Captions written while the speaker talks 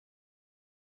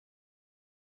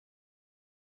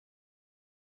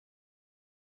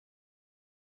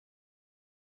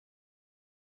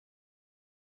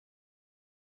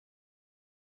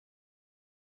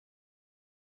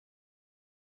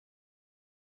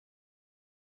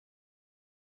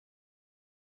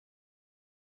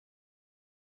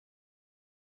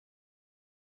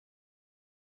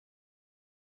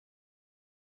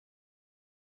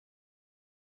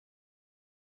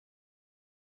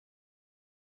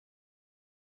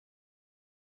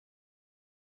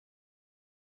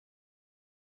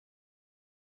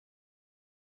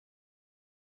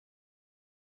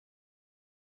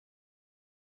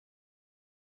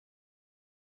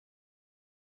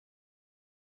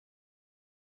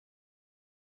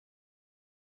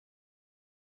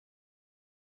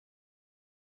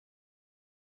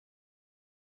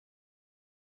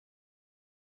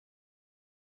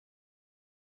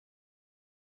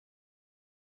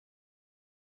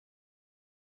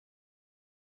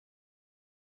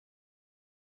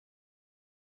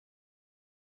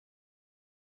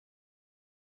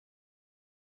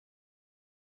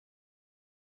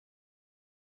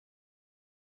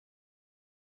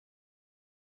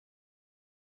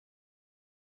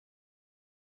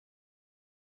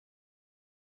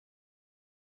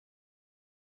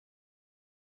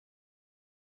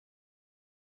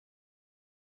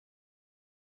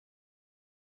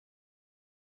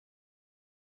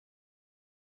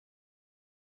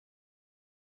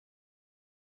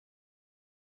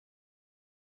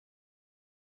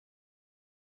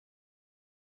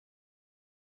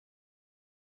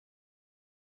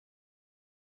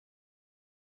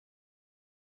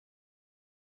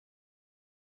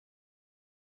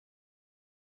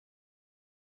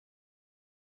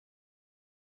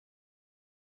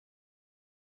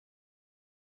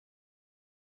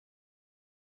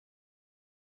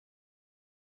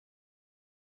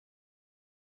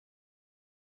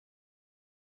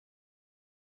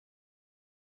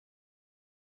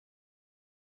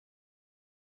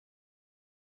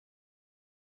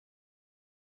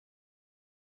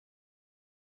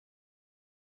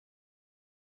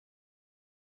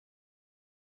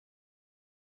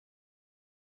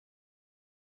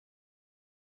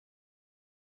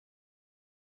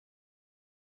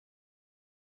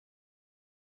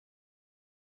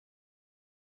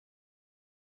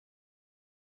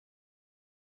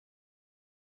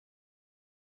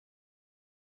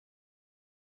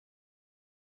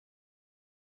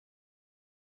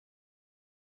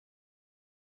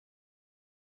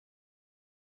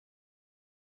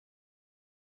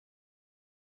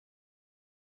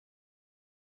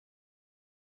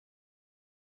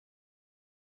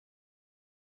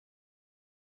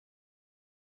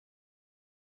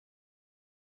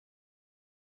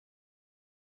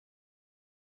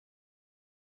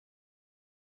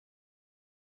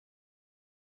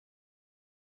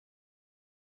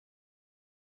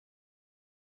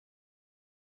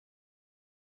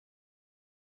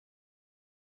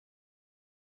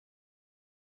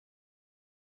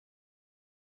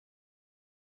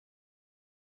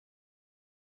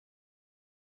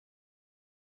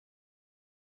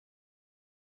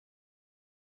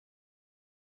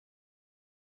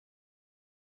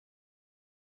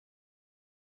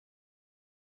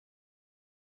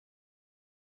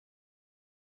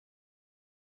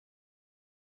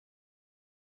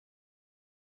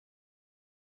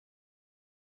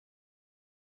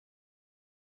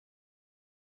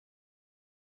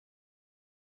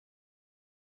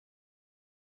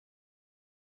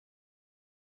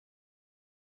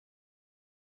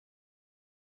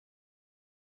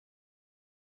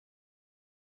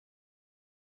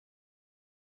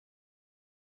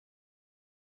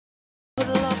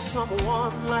love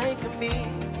someone like me,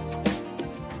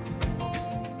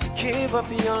 give up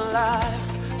your life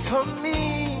for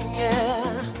me,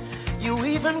 yeah. You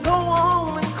even go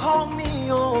on and call me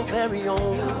your very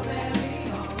own.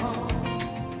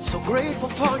 So grateful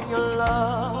for your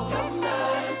love, your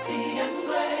mercy and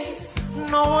grace.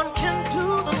 No one can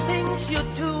do the things you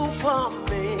do for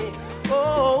me.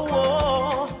 Oh,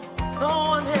 oh, no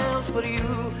one else but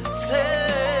you. Say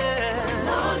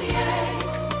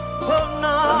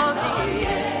Bonani,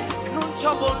 non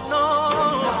c'ho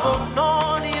bononi,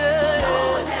 bononi, no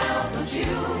one else but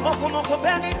you. Moko moko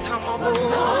beni tamamo,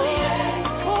 bononi,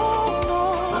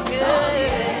 bononi,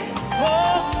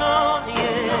 bononi,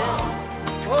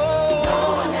 oh, no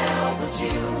one else but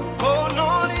you.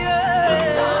 Bononi,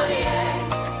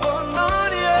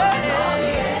 bononi,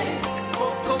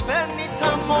 moko beni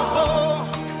tamamo,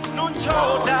 non c'ho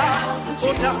da, o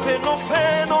da feno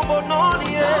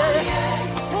bononi.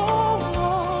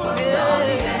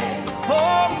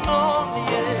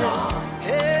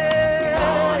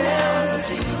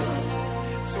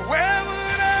 So where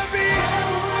would I be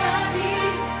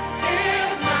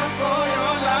if not for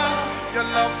your love? Your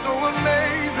love so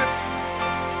amazing,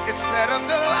 it's better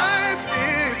than life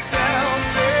itself.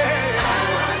 I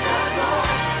was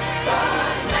lost, but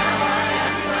now I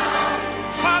am found.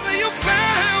 Father, you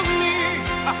found me.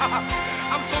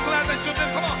 I'm so glad that you've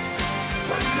been. Come on.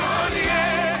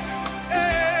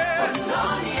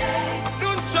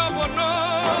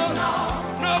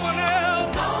 No one else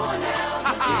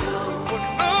but you.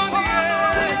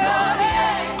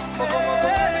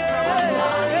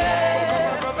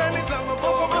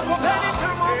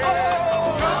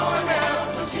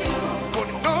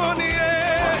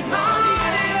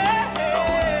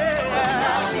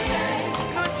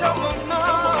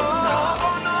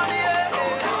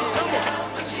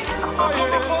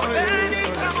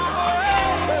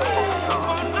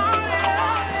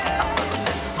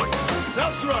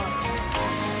 That's right.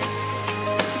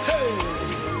 Hey.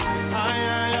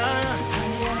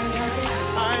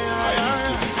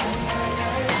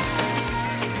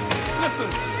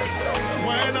 Listen.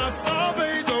 When I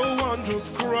survey the wondrous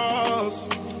cross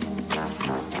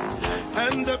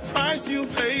and the price you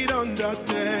paid on that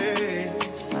day,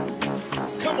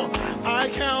 come on, I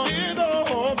count it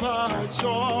all by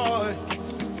joy.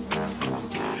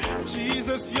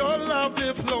 Jesus, your love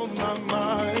did blow my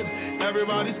mind.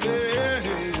 Everybody say,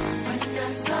 when I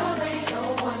survey the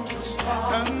wondrous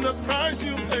cross and the price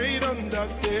you paid on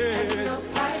that day,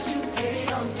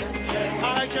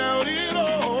 I count it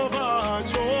all by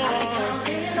joy.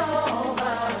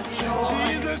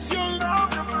 Jesus, your love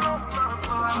did blow my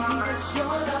mind. Jesus,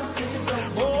 your love did blow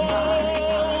my mind. Oh,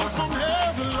 from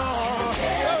heaven, Lord.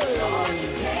 Hey.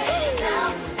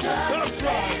 That's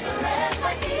right.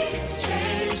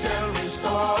 Changed and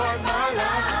restored my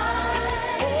life.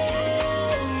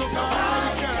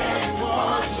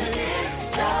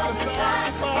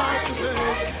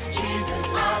 Jesus,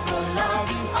 I will love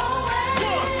you always.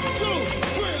 1, 2,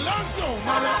 3, let's go.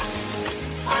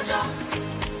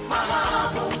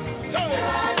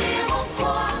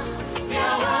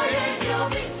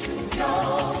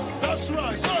 That's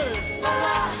right, say it.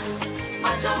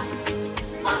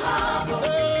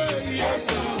 Hey, yes,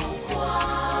 sir.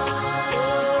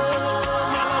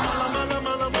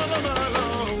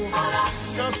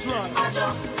 That's right.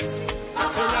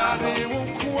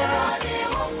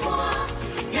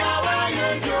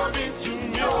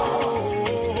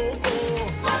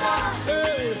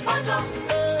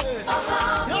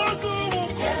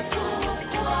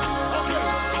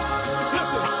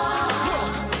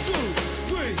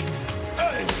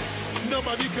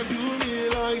 Nobody can do me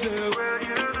like the way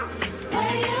you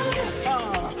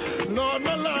do. Lord,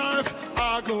 my life,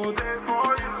 I go there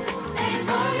for you.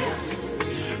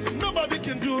 Nobody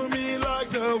can do me like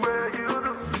the way you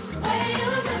do.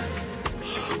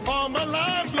 All my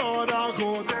life, Lord, I'll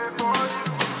go there for you.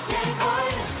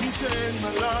 You changed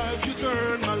my life, you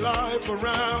turned my life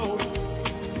around.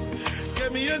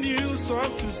 Give me a new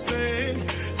song to sing.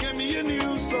 Give me a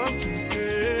new song to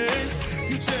sing.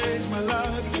 You changed my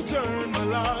life, you turned my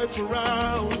life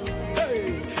around.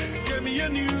 Hey, give me a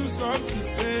new song to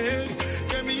sing.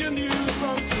 Give me a new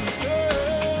song to sing.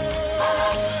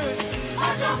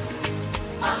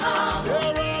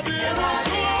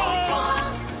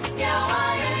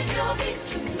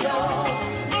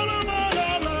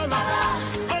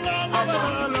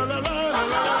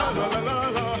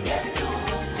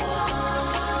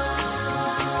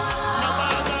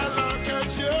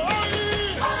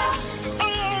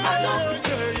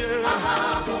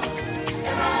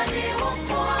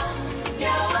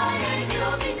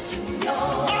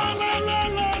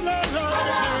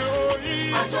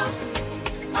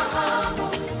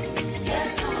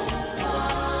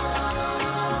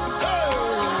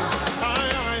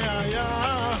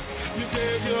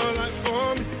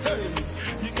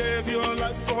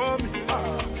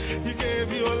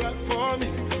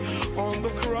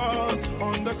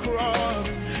 cross.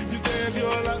 You gave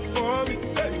your life for me.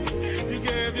 Hey, you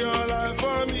gave your life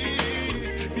for me.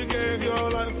 You gave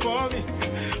your life for me.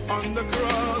 On the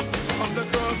cross,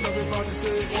 everybody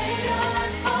say. You gave your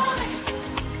life for me.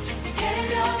 You gave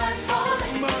your life for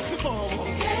me. Mighty power.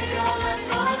 You gave your life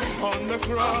for me. On the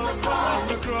cross,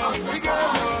 you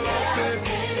gave your life, say. You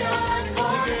gave your life for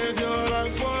me. You gave your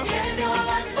life for me. You gave your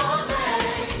life for me.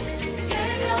 You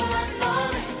gave your life for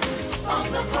me. On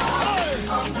the cross. Hey,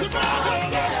 you gave your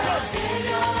life, say. You gave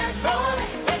your life for me.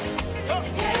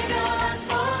 You gave your life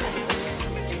for me.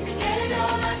 You gave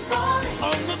your life for me.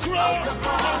 On the cross,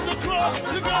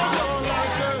 you gave your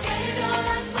life, say. You gave your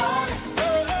life for me.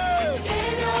 Hey, hey. You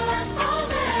gave your life for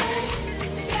me.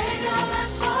 You gave your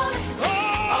life for me. Oh,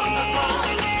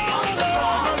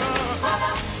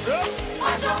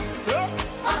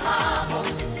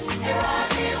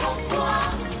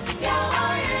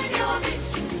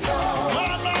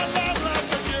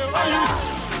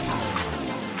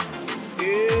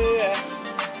 Yeah.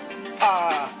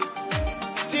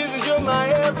 Jesus, you're my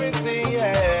everything,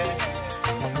 yeah.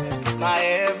 My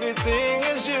everything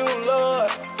is you,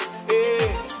 Lord.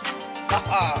 Yeah.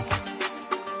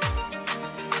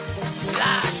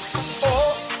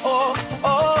 Oh, oh,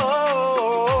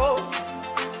 oh,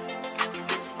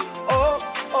 oh,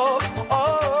 oh,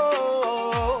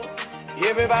 oh.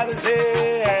 Everybody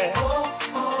say,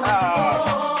 ah.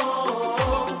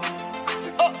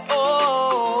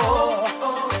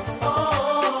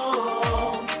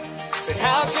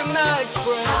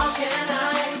 How can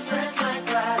I express my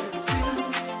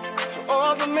gratitude for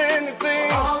all the many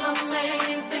things? all the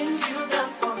many things you've done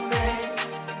for me?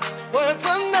 Words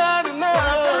are not enough,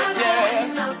 Words are not yeah.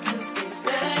 enough to say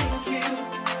thank you.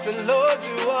 So Lord,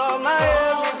 you are my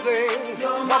everything.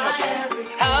 You're my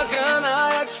everything. How can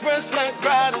I express my How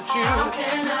gratitude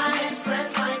can I express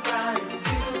my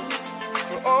gratitude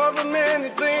for all the many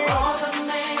things, all the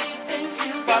many things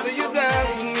you've Father, done you for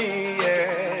done me? for me,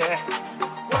 yeah.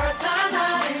 Words are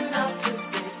not enough to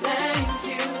say thank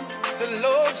you. So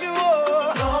Lord, you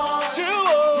are, Lord, you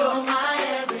you're are. my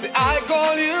everything. See, I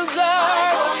call you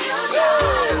Zion.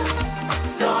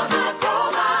 You're my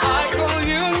provider. I call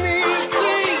you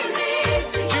Nisi.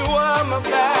 Nisi. You are my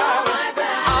battle. My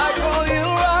battle. I call you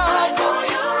Rapha.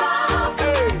 You're Rapha.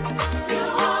 Hey. You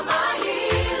are my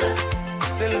healer.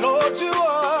 Say, Lord, you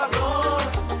are. Lord,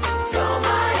 you're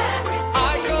my everything.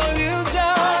 I call you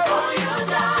Jireh. Call you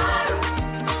Jireh.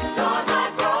 You're my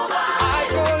provider. I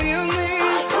call you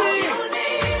Nisi.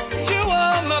 Nisi. You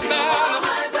are my banner.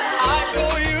 My banner. I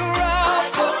call you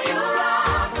Rapha. You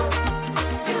Rapha.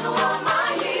 You are my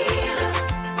healer.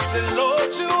 Say,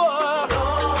 Lord, you are.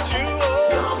 You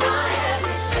are. You're my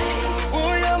everything.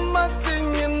 Uya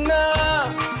matinyana.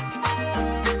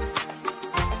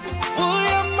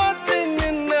 Uya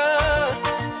matinyana.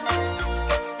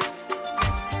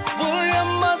 Uya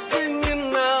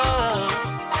matinyana.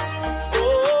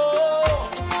 Oh,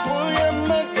 uya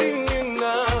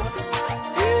matinyana.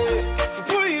 Yeah, so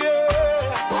uya.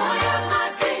 Boy, I'm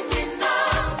not in you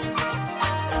now.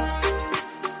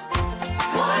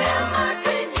 Boy, I'm not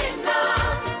in you now.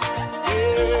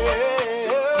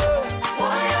 Yeah.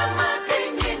 Boy, I'm not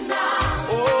in you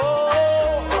now. Oh,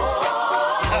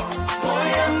 boy,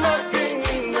 I'm not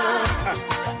thinking now.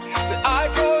 Say, I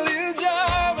call you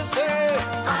Jireh, say,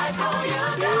 I call you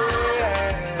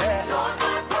yeah. Lord,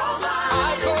 my provider. I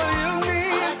call you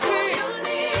Nisi. You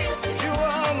Nisi. You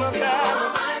are my battle.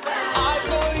 My battle. I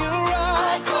call you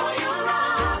Rapha. You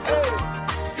Rapha. Hey,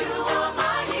 You are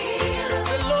my healer.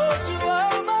 say, Lord, you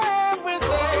are my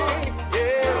everything.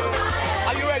 Yeah.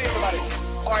 Are you ready, everybody?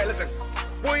 All right, listen.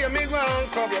 William Miguel,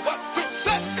 come here. 1, 2,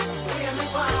 set. We are the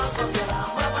one from your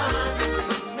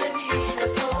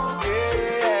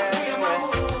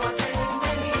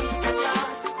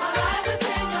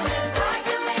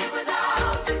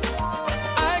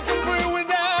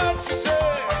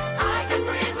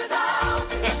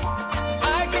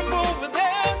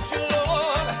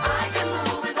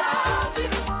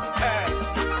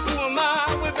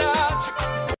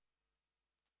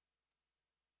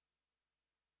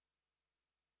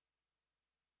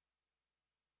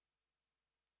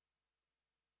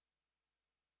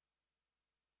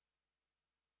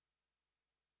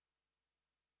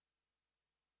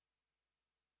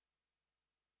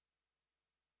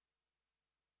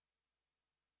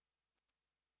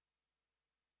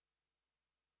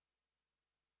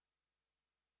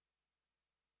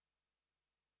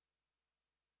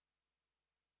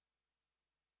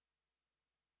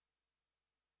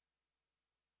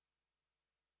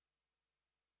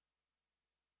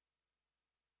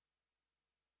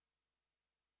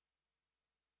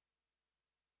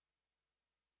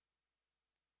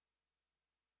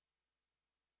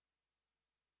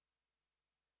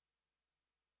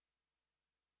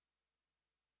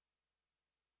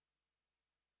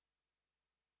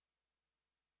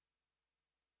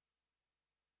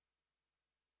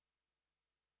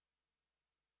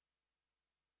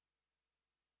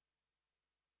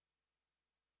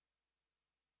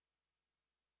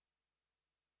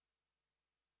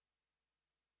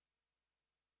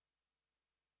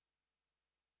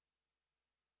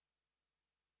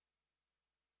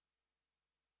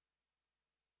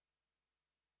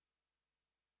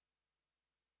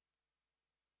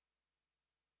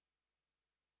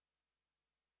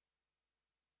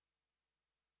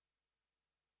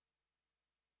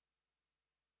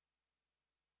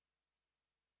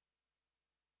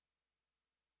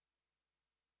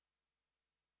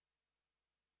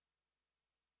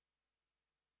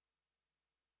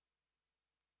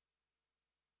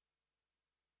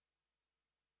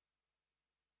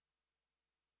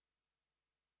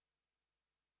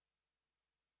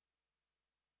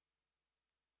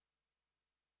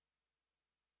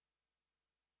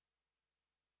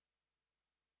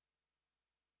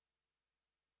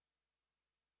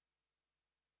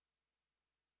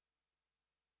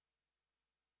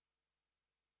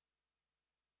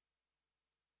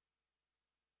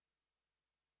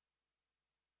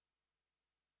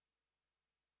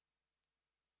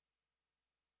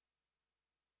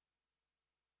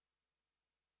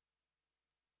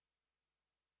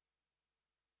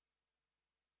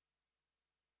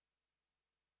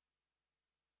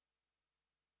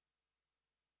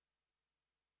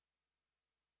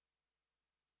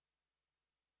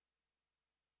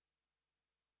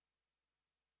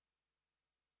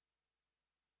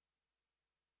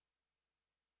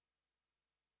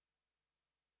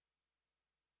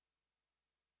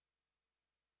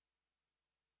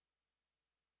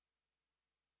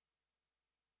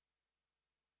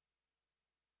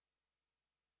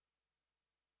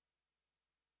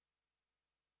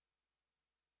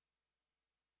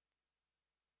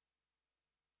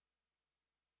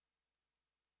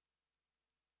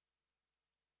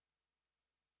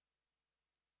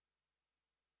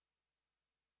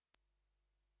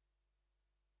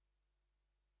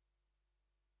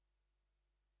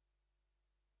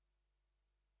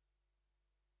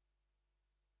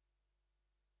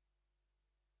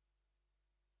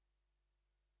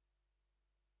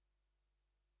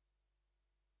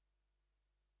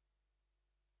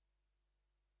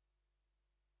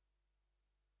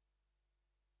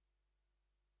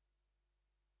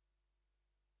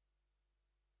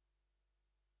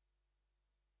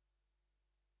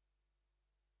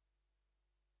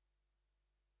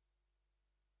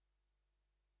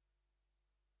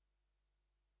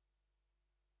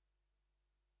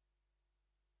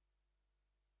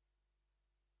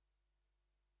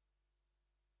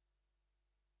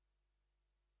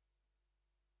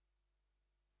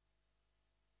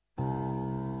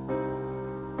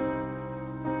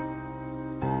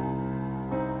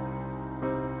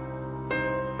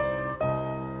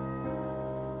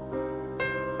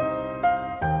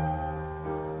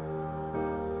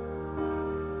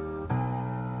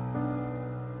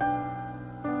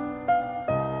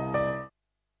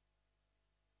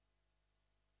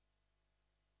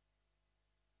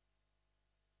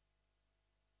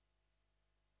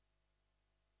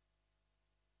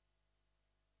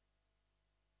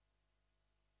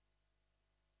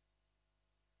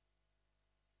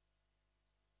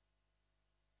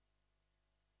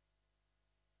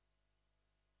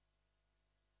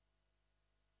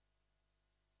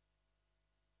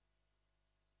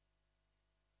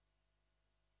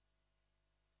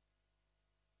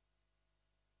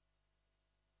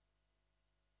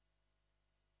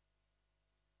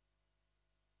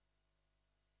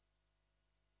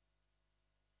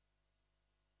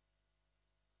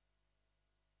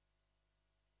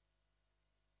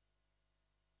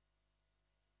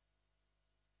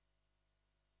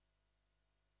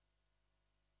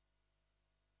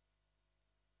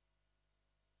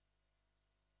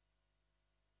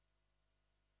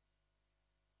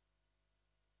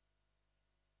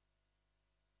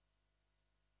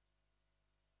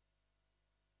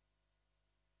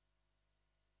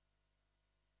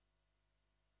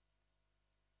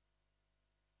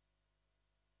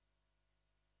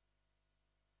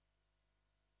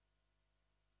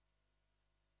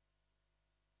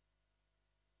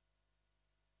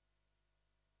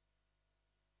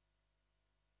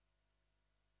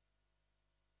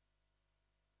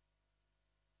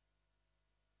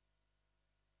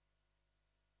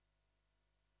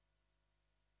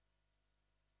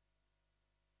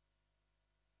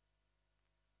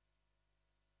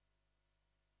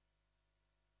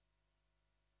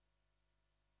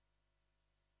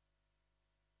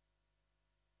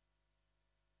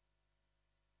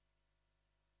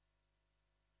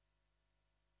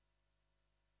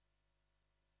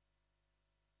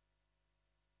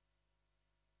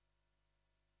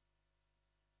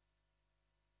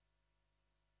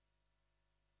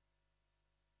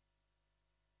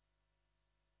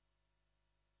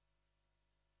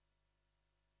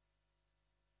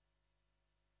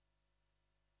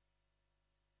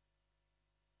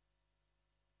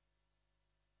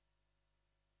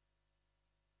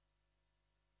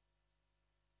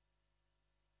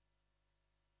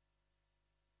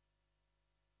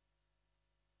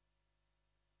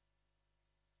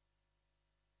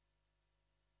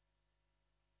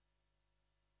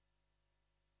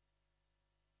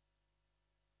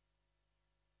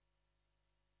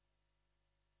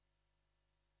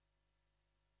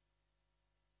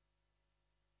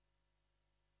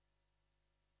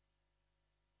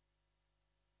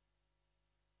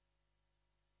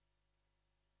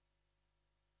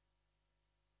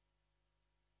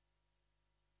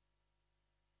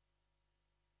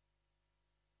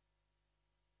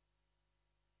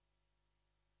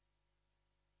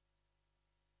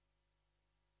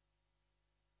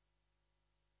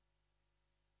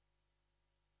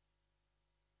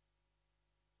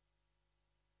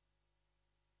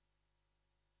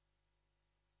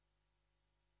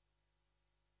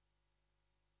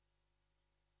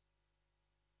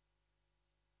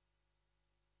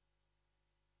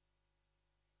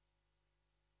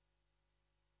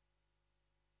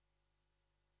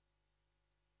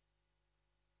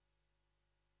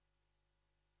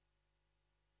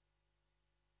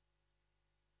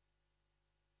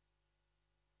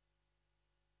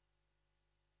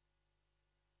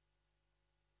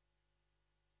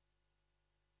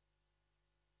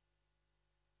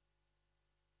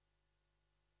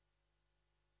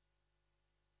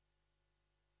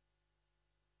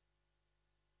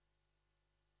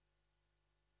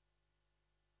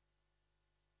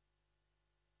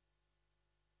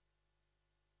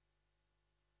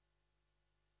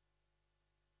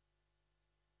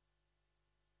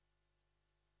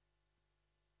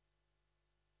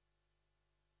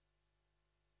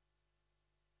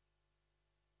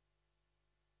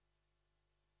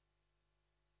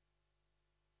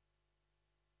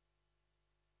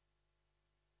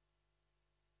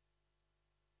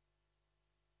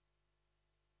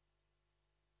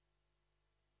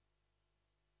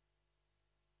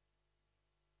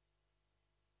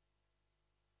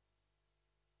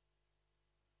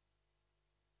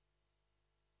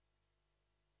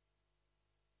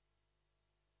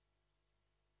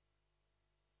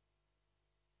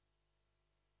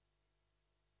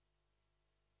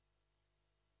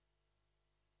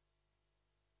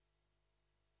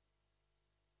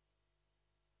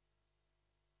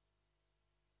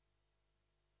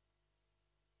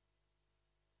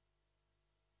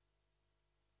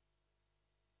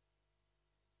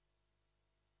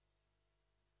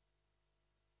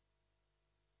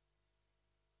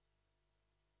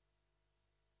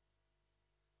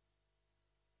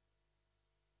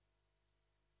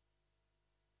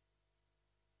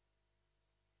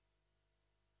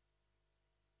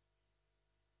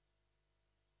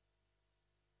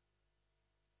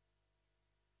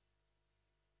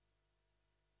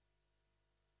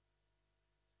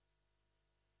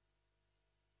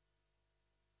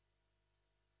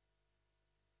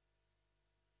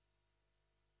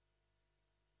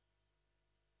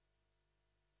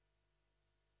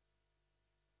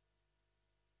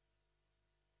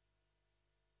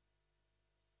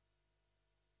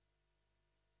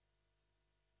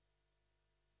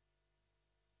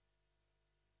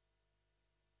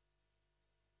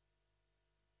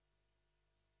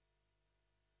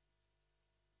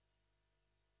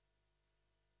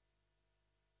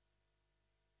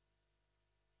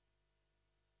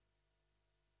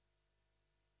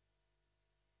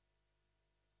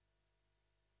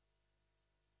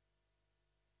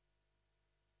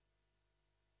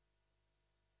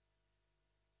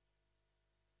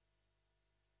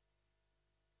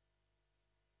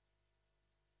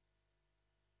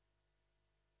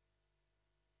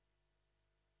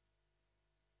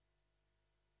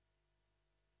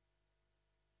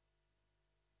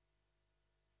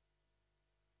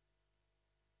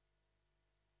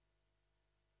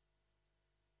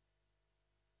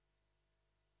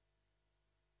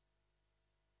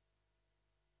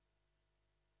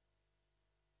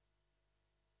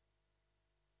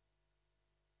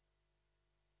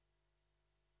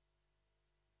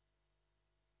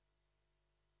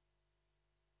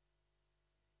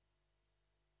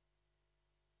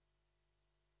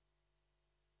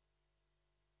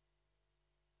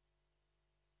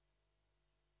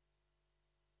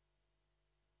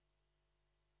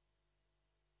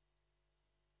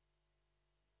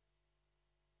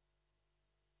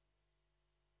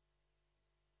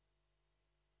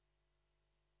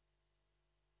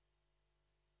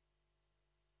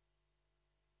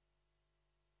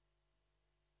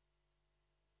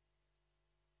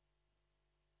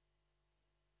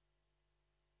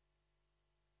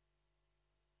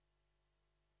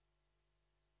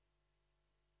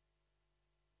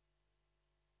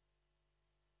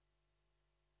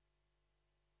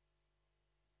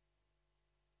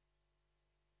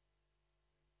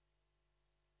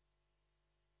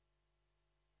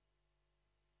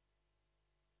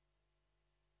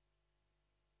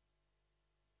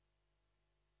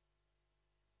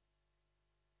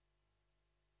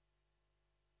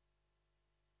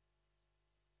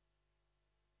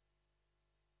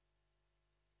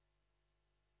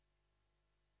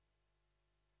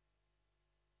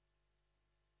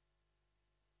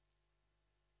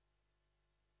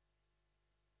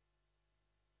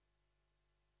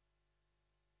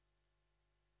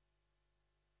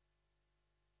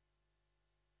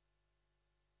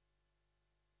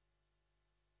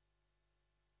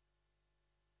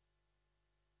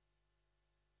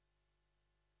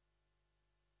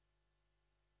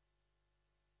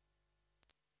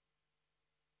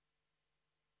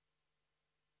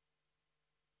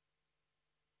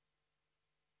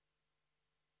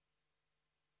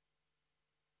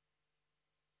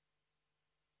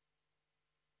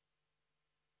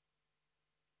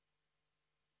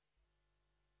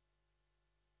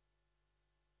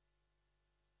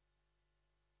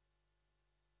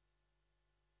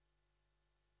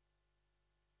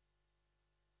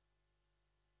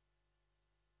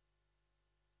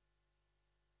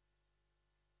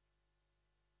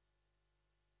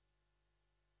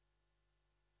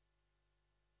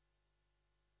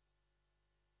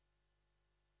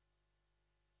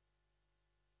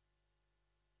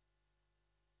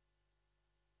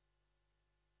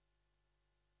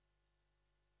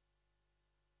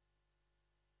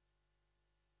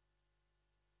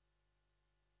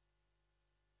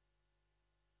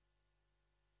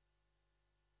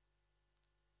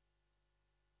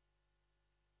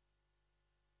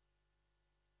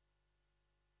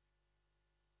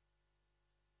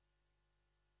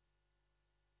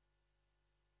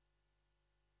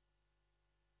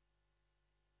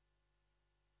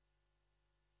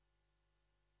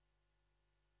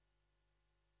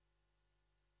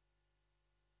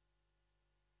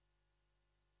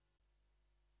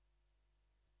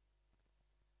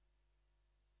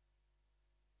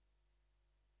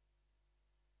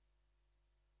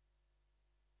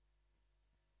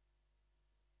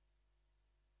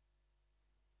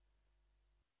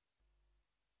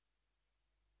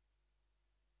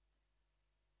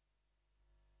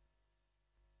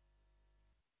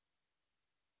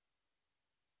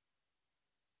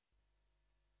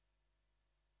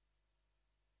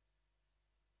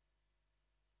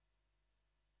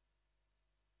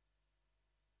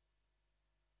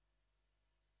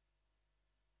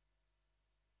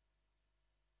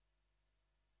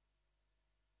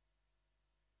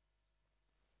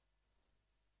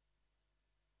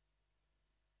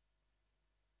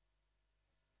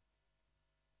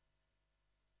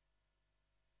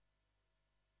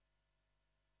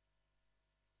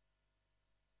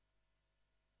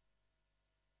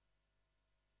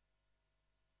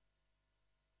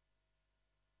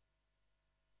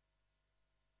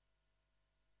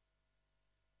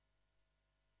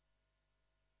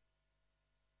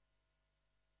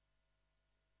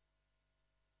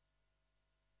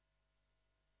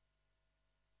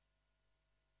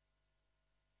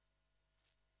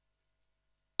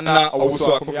Nana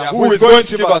Owusu Akumia, who is going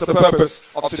to give us the purpose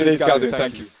of today's gathering.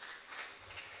 Thank you.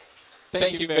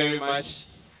 Thank you very much.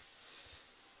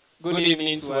 Good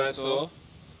evening to us all.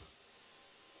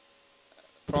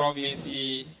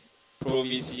 Province,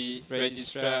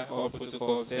 Registrar, or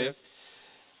Protocol observed.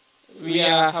 We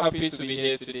are happy to be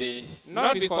here today,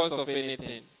 not because of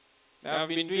anything. I've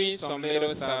been doing some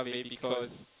little survey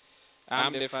because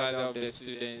I'm the father of the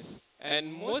students.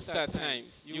 And most of the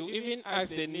times, you even ask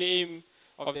the name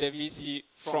of the VC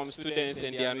from students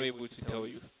and they are not able to tell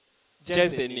you.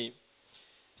 Just the name.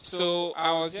 So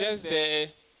I was just there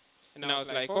and I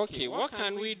was like, okay, what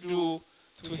can we do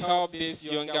to help these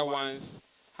younger ones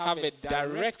have a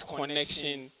direct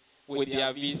connection with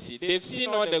their VC? They've seen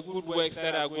all the good works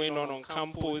that are going on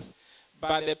campus,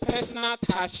 but the personal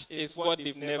touch is what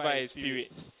they've never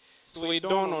experienced. So it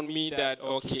dawned on me that,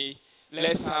 okay,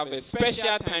 let's have a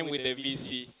special time with the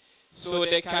VC. So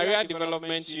the career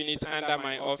development unit under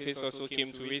my office also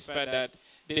came to whisper that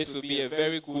this would be a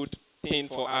very good thing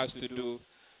for us to do.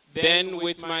 Then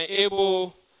with my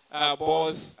able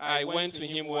boss, I went to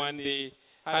him one day,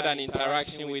 had an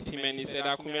interaction with him, and he said,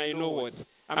 Akumia, you know what?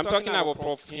 I'm talking about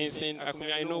Prof. Hinson.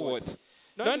 Akumia, you know what?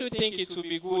 Don't you think it would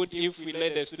be good if we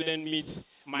let the student meet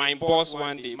my boss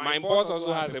one day? My boss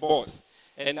also has a boss,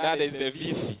 and that is the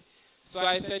VC. So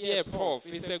I said, yeah, Prof,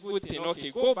 it's a good thing.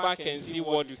 Okay, go back and see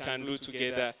what you can do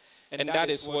together. And that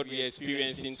is what we are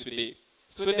experiencing today.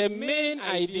 So the main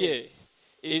idea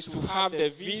is to have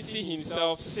the VC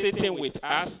himself sitting with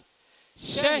us,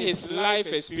 share his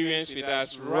life experience with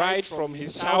us right from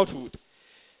his childhood.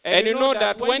 And you know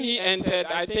that when he entered,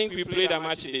 I think we played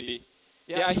Amachidede.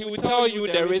 Yeah, he will tell you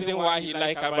the reason why he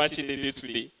liked Amachidede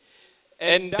today.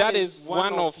 And that is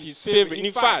one of his favorite.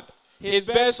 In fact, his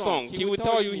best song, he will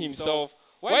tell you himself,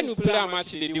 when you play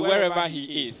Amachidede, wherever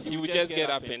he is, he will just get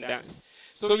up and dance.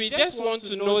 So we just want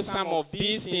to know some of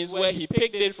these things where he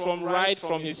picked it from right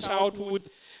from his childhood,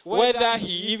 whether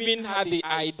he even had the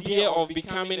idea of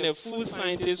becoming a food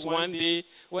scientist one day,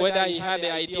 whether he had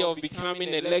the idea of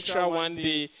becoming a lecturer one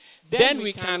day. Then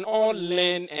we can all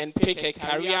learn and pick a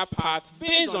career path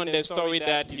based on the story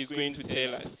that he's going to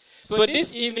tell us. So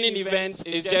this evening event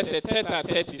is just a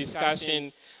tete-a-tete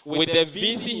discussion with the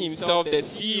VC himself, the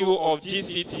CEO of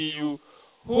GCTU,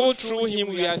 who through him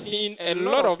we are seeing a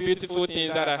lot of beautiful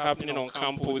things that are happening on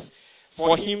campus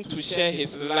for him to share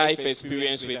his life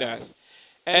experience with us.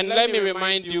 And let me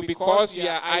remind you, because we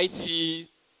are IT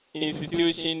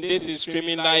institution, this is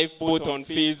streaming live both on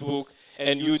Facebook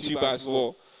and YouTube as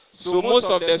well. So most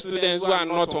of the students who are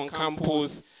not on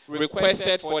campus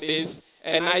requested for this,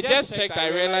 and I just checked, I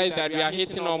realized that we are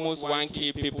hitting almost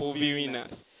 1K people viewing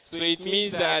us. So it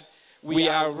means that we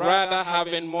are rather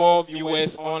having more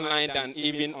viewers online than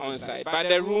even on site. But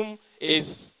the room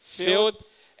is filled,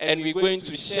 and we're going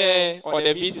to share, or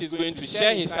the VC is going to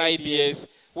share his ideas,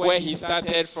 where he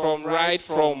started from right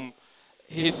from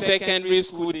his secondary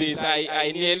school days.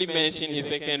 I nearly mentioned his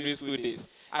secondary school days.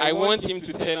 I want him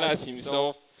to tell us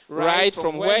himself, right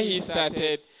from where he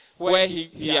started, where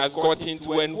he has gotten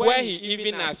to, and where he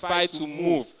even aspired to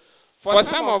move. For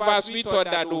some of us, we thought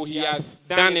that, oh, he has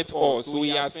done it all, so he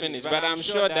has finished. But I'm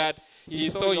sure that he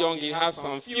is still young. He has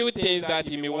some few things that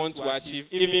he may want to achieve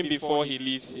even before he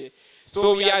leaves here.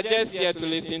 So we are just here to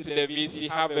listen to the VC,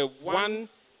 have a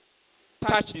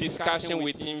one-touch discussion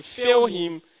with him, feel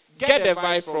him, get the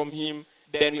vibe from him.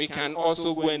 Then we can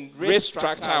also go and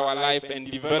restructure our life and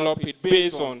develop it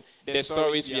based on the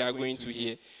stories we are going to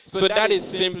hear. So that is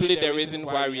simply the reason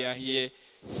why we are here.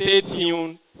 Stay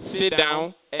tuned, sit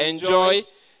down, enjoy.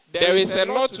 There is a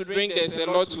lot to drink, there's a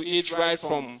lot to eat right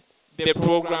from the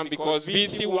program, because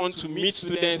VC wants to meet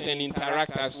students and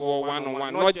interact as well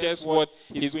one-on-one, not just what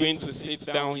he's going to sit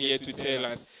down here to tell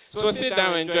us. So sit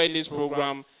down, enjoy this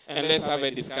program, and let's have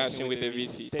a discussion with the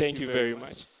VC. Thank you very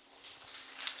much.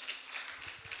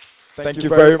 Thank you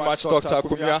very much, Dr.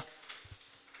 Akumia.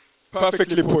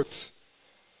 Perfectly put.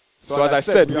 So as I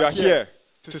said, we are here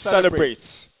to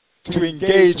celebrate, to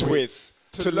engage with,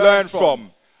 to learn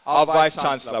from our Vice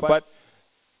Chancellor. But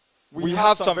we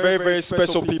have some very, very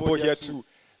special people here to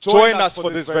join us for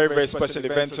this very, very special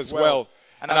event as well.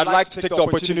 And I'd like to take the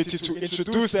opportunity to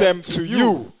introduce them to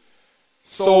you.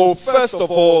 So first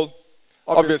of all,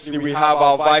 obviously we have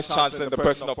our Vice Chancellor in the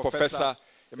person of Professor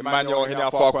Emmanuel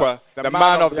Hiniafakwa, the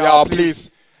man of the hour.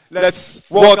 Please, let's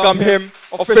welcome him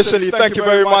officially. Thank you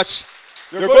very much.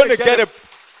 You're going to get a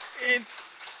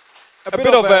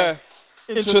bit of an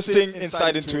interesting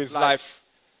insight into his life.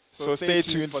 So stay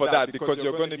tuned for that, because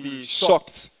you're going to be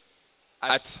shocked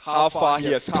at how far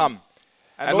he has come.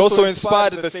 And also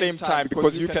inspired at the same time,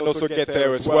 because you can also get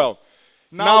there as well.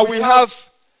 Now we have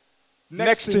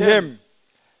next to him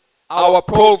our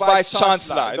Pro-Vice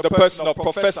Chancellor in the person of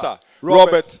Professor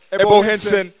Robert Ebo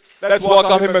Hinson. Let's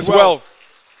welcome him as well.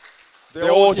 They're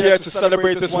all here to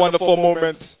celebrate this wonderful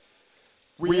moment.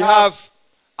 We have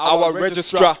our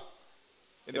registrar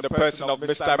in the person of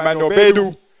Mr. Emmanuel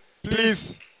Bedu.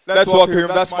 Please, let's welcome him.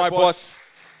 That's my boss.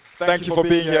 Thank you for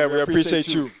being here. We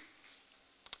appreciate you.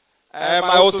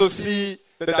 I also see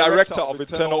the Director of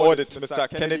Internal Audit, Mr.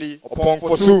 Kennedy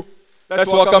Opong-Fosu.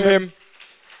 Let's welcome him.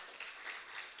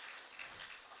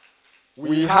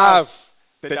 We have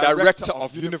the Director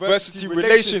of University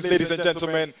Relations, ladies and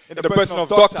gentlemen, in the person of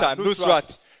Dr.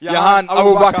 Nusrat Yahan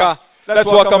Abubakar. Let's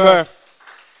welcome her.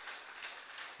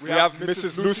 We have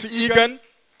Mrs. Lucy Egan,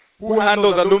 who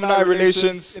handles alumni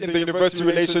relations in the University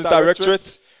Relations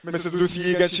Directorate. Mrs.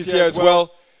 Lucy Egan, she's here as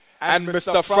well. And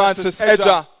Mr. Francis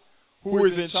Edger, who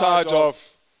is in charge of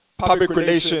public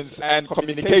relations and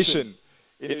communication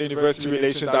in the University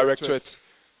Relations Directorate.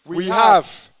 We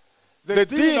have the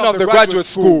Dean of the Graduate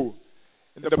School,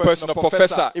 in the person of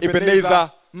Professor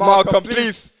Ebenezer Malcolm.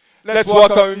 Please, let's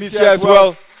welcome him. He's here as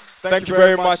well. Thank you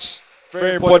very much.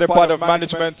 Very important part of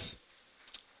management.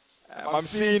 I'm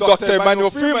seeing Dr. Emmanuel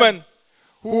Freeman,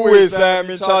 who is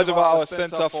in charge of our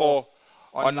Center for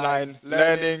Online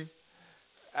Learning.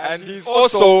 And he's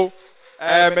also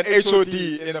an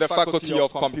HOD in the Faculty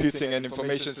of Computing and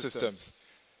Information Systems.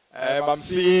 I'm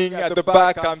seeing at the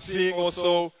back, I'm seeing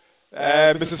also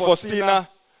Mrs. Faustina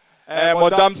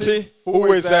Modamti,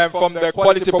 who is from the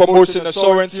Quality Promotion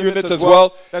Assurance Unit as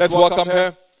well. Let's welcome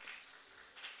her.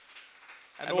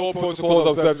 And all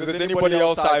protocols observed. If there's anybody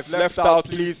else I've left out,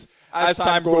 please, as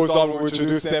time goes on, we'll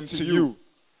introduce them to you.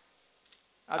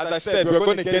 As I said, we're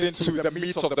going to get into the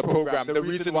meat of the program, the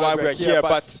reason why we're here.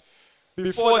 But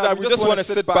before that, we just want to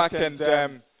sit back and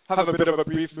have a bit of a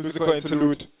brief musical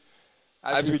interlude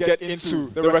as we get into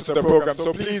the rest of the program.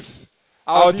 So please,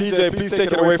 our DJ, please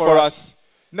take it away for us.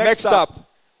 Next up,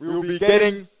 we will be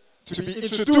getting to be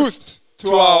introduced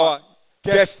to our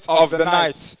guest of the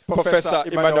night, Professor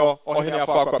Emmanuel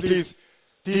Ohene-Afakwa. Please,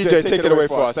 DJ, take it away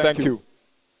for us. Thank you.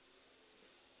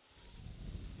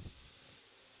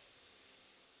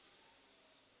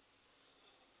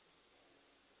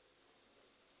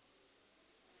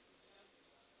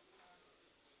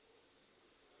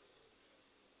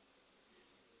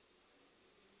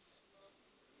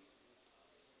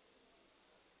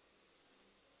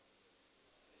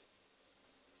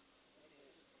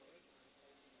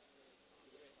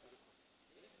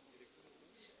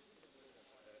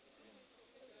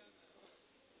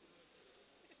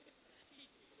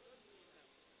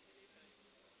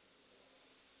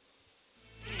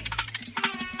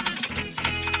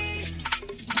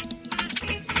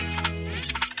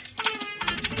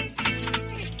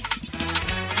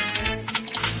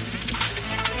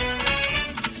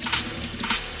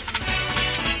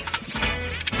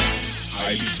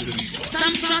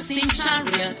 Some trust in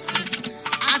chariots,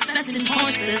 others in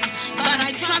horses, but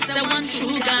I trust the one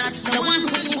true God, the one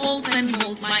who holds and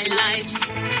molds my life.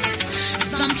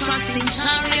 Some trust in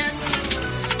chariots,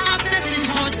 others in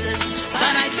horses,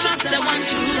 but I trust the one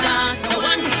true God, the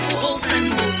one who holds and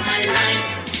molds my life.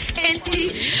 Enti,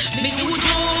 miti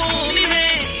wujo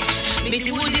mire,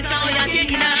 miti wudi saoya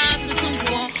kegina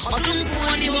sutumpo,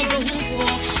 otumpo ni wobrohufo,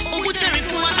 obucheri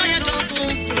fuwa ya dosu,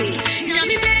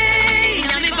 nyamibe.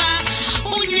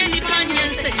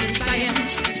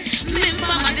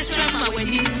 Mimpa distrama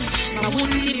when you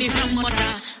Mabuni mi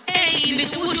ramota. Hey,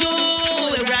 Michi Wujo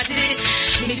Erade,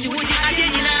 Michi Wudi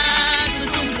Adenina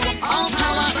Sutumpo. All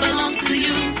power belongs to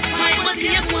you. I was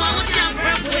here for our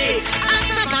breathway.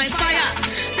 Answer by fire.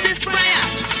 This prayer.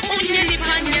 Only any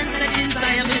panion such in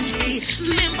Siamenti.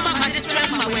 Mimpa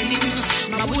distrama when you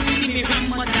Mabuni mi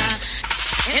ramota.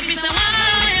 Every Sawa,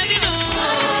 every do.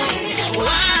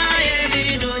 Why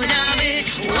every do now?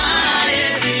 Why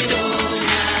every do?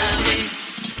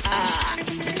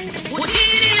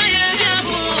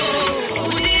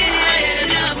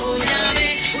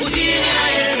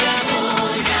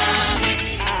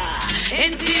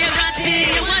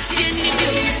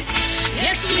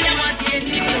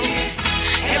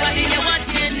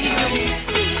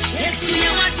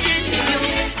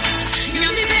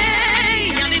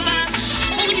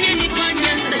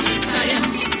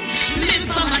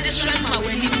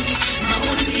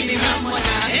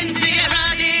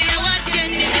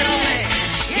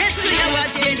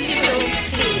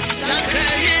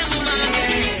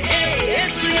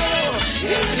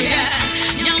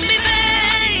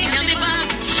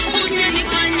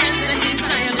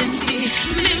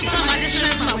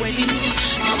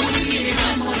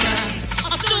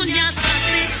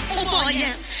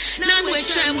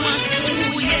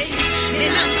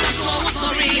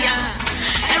 Sorry,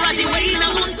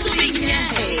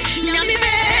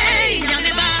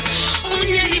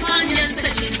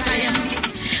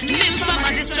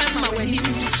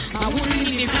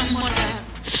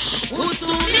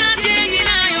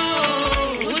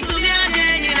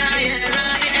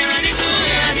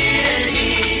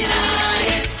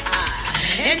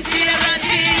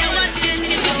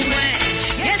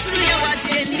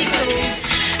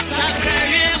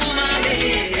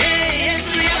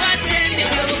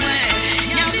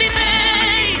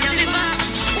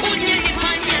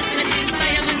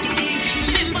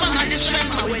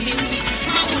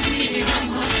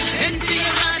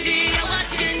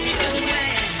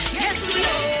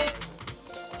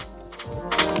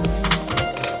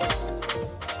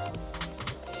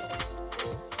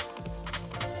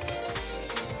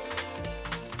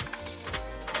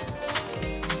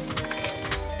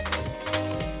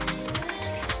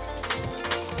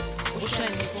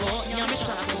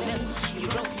 You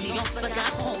wrote me off, but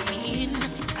God called me in.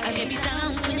 I gave you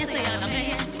down, so you say I'm a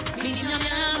man. Meaning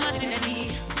I'm not in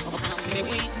any. Overcome me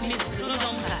with me, so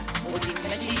long.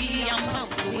 I'm about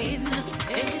to win.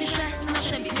 It's a shot, no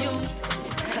shame in you.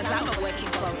 Cause I'm a work in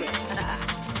progress. I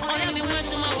am in work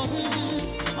to my own.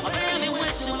 I am in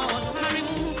work to my own. Carry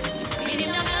move.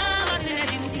 Meaning I'm not in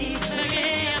anything.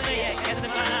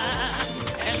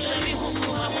 And show me whom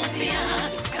I won't fear.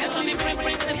 And for me,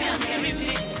 pray to me and carry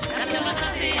me. That's how much I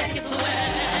say I get to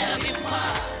wear me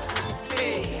part.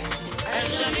 And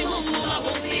show me whom I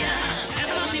won't fear. And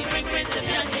for me, pray to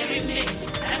me and carry me.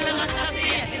 That's how much I say I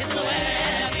get to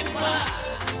wear me part.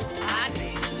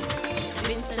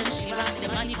 Vincent, she rocked the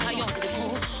money by on the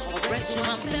phone. Or bread, you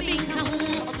want to be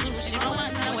come. Or soon she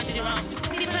round, now she round.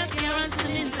 The back here and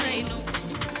some insane.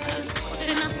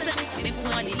 She not set, they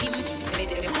go on the limb. They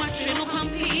didn't watch you no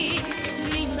pumpy.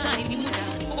 Ninja in the muda.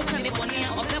 Open the one here,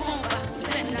 up the home back to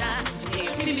send that. Hey,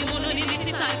 see me one on the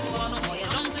little time for one. Oh, you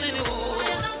don't say no.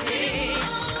 Hey,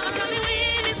 I'm coming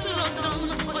in, it's so dumb.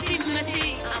 But in the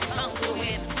tea, I'm bound to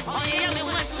win. Oh, yeah, me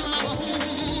watch you my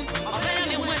own. Oh, yeah,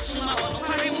 me watch you my own.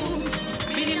 Carry move.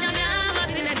 Meaning I'm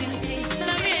not in a dinty.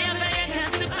 The way I'm a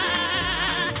casipa.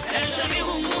 And show me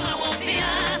whom I won't fear.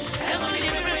 And for me, the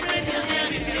represent you,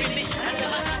 me. That's how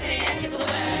much I say I get to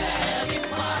wear me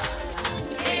part.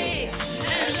 Hey,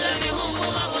 and show me whom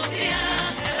I won't fear.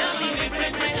 And for me, the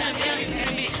represent you,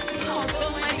 me. Cause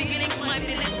though my beginnings might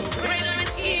be little greater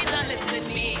is he that lives in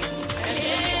me.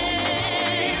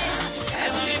 Hey,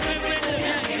 and for me, the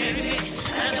represent you, me.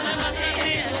 That's how much I say I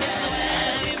get to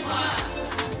wear me part.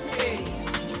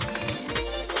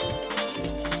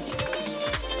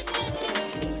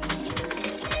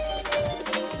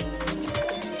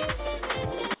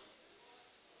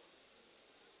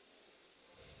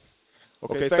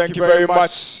 Okay, thank you very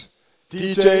much,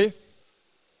 DJ.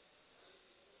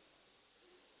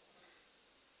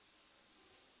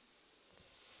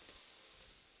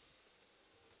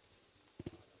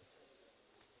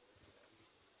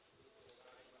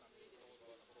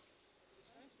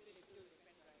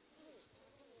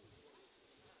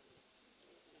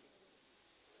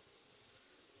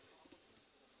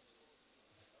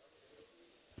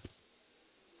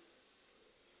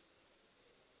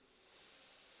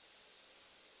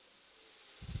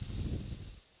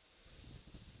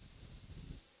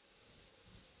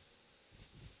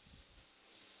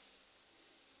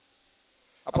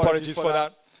 Apologies for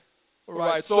that. All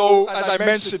right, so as I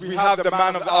mentioned, we have the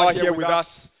man of the hour here with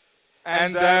us.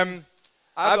 And I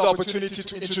have the opportunity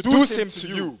to introduce him to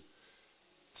you,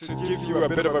 to give you a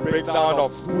bit of a breakdown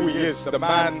of who he is, the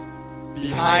man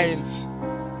behind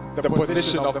the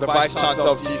position of the Vice Chancellor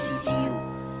of GCTU.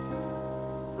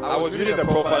 I was reading the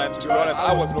profile, and to be honest,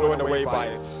 I was blown away by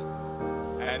it.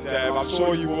 And I'm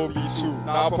sure you will be too.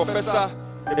 Now, Professor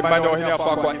Emmanuel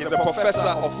Hiniafakwa is a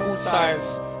professor of food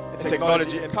science and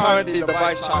technology and currently the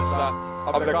Vice Chancellor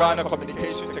of the Ghana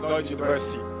Communication Technology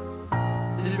University.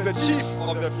 He is the chief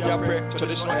of the Fiapre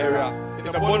traditional area in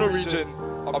the Bono region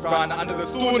of Ghana under the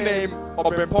stool name of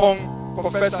Brempong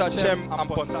Professor Chem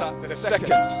Amponsa II.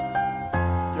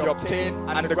 He obtained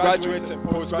undergraduate and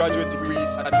postgraduate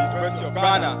degrees at the University of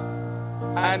Ghana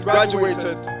and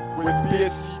graduated with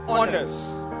BSc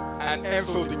Honours and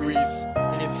MPhil degrees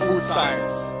in food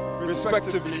science,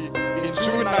 respectively in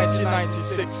June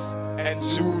 1996 and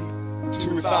June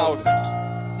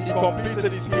 2000. He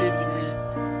completed his PhD degree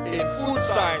in food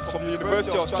science from the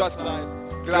University of Strathclyde,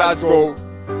 Glasgow,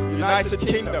 United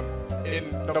Kingdom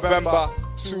in November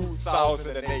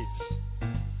 2008.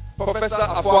 Professor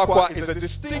Afakwa is a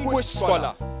distinguished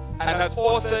scholar and has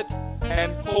authored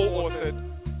and co-authored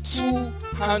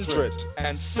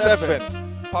 207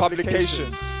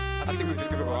 publications. I think we can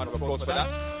give him a round of applause for that.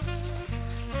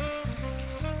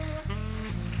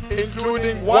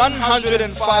 Including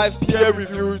 105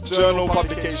 peer-reviewed journal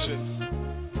publications,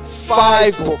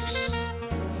 5 books,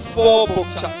 4 book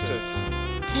chapters,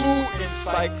 2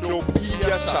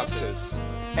 encyclopedia chapters,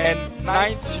 and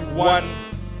 91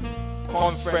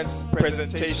 conference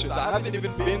presentations. I haven't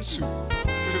even been to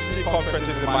 50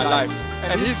 conferences in my life,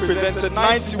 and he's presented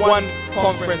 91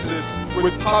 conferences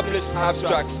with published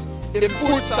abstracts in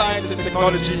food science and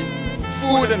technology,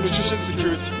 food and nutrition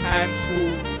security, and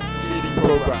school feeding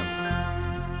programs.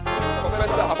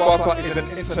 Professor Afakwa is an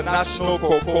international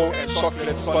cocoa and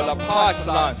chocolate scholar par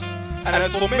excellence, and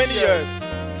has for many years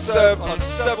served on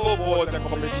several boards and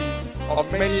committees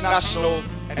of many national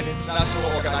and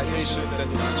international organizations and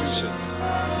institutions.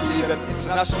 He is an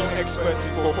international expert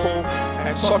in cocoa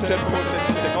and chocolate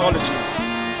processing technology,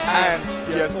 and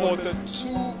he has authored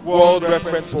 2 world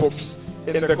reference books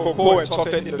in the cocoa and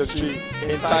chocolate industry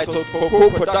entitled Cocoa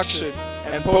Production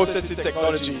and Processing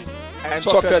Technology and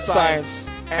Chocolate Science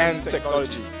and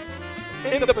Technology.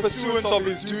 In the pursuance of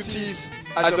his duties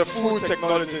as a food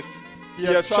technologist, he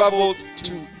has traveled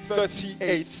to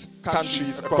 38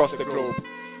 countries across the globe,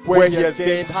 where he has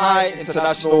gained high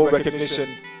international recognition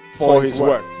for his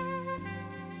work.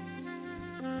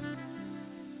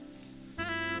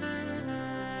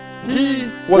 He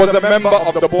was a member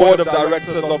of the board of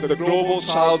directors of the Global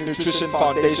Child Nutrition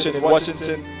Foundation in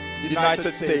Washington,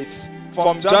 United States,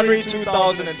 from January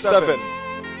 2007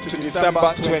 to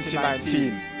December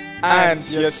 2019, and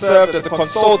he has served as a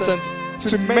consultant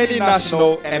to many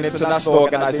national and international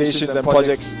organizations and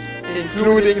projects,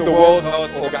 including the World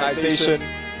Health Organization,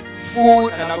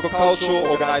 Food and Agricultural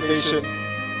Organization,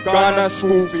 Ghana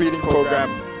School Feeding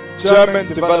Program, German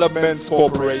Development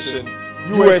Corporation,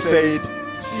 USAID,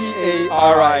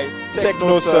 CARI,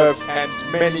 TechnoServe, and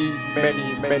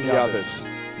many others.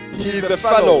 He is a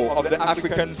fellow of the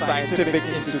African Scientific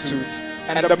Institute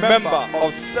and a member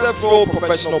of several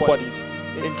professional bodies,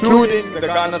 including the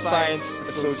Ghana Science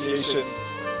Association,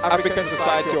 African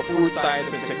Society of Food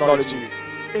Science and Technology,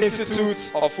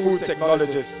 Institute of Food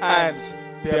Technologists, and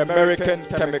the American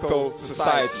Chemical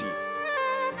Society.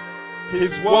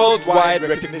 His worldwide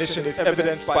recognition is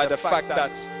evidenced by the fact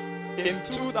that in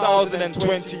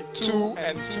 2022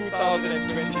 and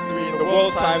 2023 in the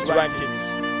World Times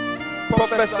rankings,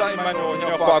 Professor Emmanuel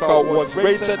Hinafaka was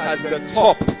rated as the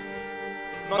top,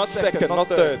 not second, not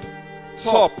third,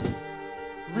 top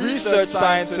research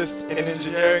scientist in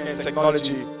engineering and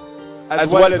technology,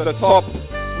 as well as the top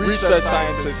research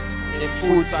scientist in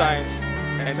food science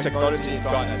and technology in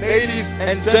Ghana. Ladies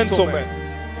and gentlemen,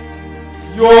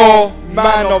 your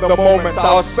man of the moment,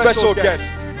 our special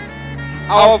guest,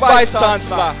 our Vice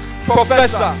Chancellor,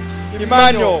 Professor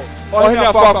Emmanuel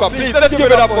Hinafaka. Please, let's give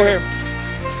it up for him.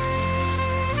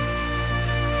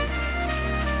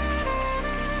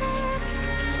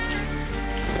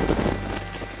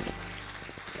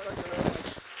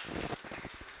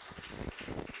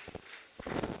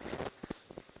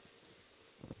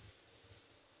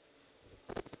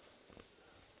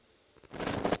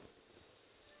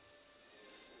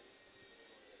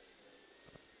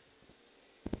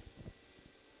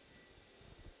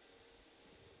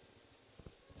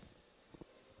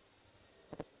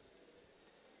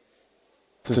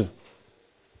 Two.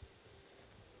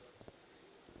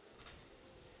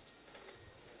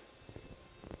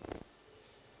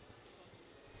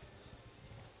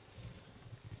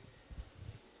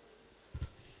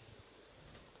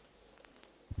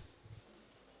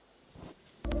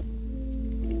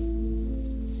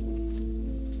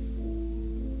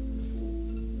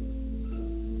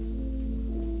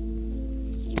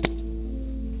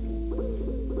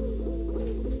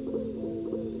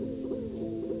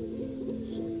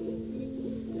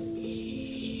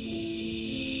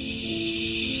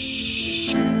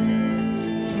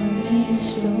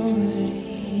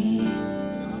 Story.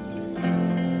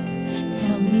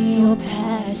 Tell me your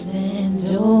past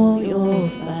and all your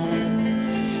fights.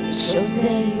 It shows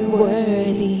that you're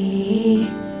worthy.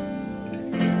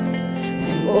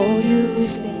 Through all you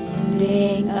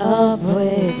standing up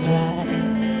with pride,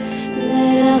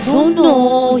 let us all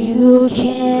know you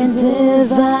can't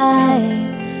divide.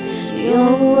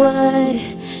 Your word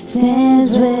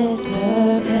stands with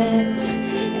purpose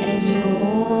as you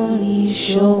only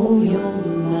show your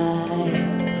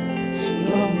might,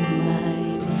 your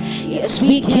might. Yes,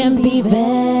 we can be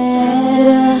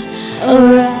better, a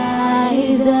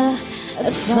riser,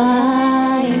 a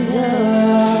finder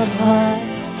of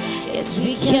hearts. Yes,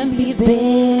 we can be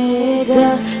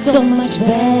bigger, so much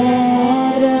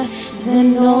better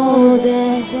than all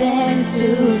that stands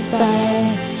to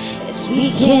fight. Yes,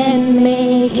 we can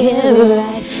make it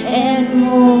right and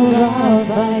move our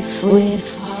fights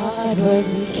with hard work.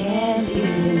 We can't be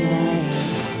denied.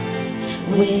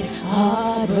 With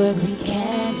hard work, we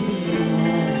can't be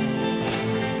denied.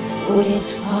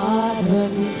 With hard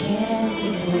work, we can't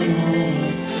be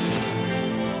denied.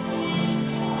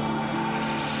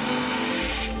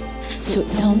 So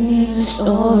tell me your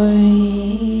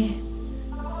story.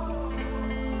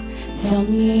 Tell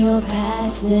me your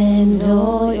past and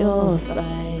all your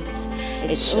fights.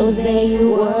 It shows that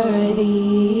you're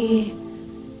worthy.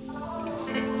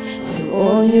 Through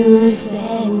all you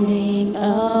standing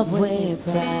up with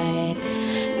pride,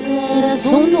 let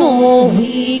us all know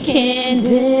we can't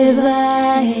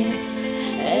divide.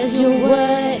 As your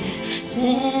word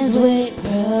stands with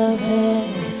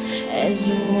purpose, as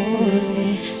you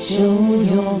only show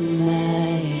your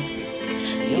might,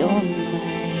 your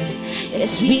might.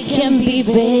 Yes, we can be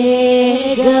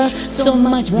bigger, so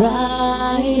much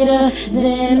brighter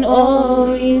than all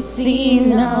we've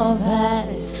seen in our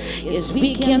past. Yes,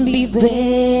 we can be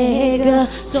bigger,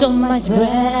 so much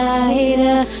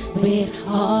brighter. With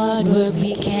hard work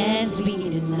we can't be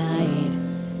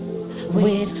denied.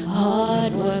 With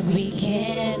hard work we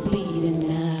can't be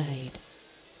denied.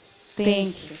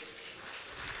 Thank you.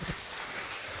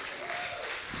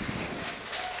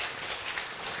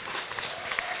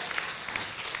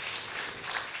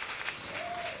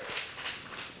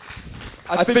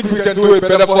 I think we can do it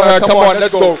better for her. Come on,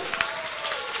 let's go.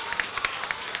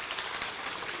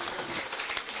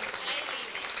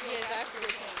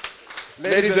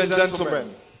 Ladies and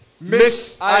gentlemen,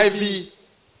 Miss Ivy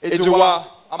Ejowa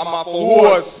Amafo, who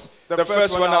was the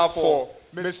first runner for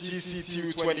Miss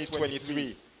GCTU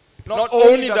 2023. Not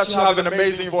only does she have an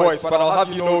amazing voice, but I'll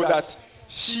have you know that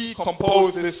she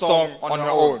composed this song on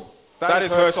her own. That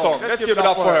is her song. Let's give it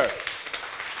up for her.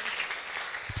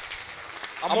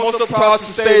 I'm also proud to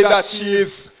say that she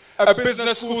is a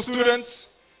business school student.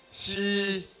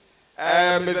 She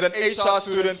is an HR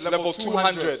student, level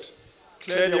 200.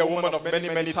 Clearly a woman of many,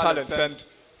 many talents. And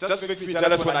just makes me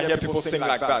jealous when I hear people sing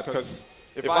like that, because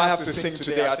if I have to sing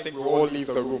today, I think we'll all leave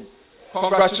the room.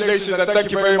 Congratulations and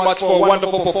thank you very much for a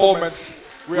wonderful performance.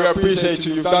 We appreciate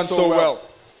you. You've done so well.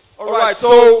 All right,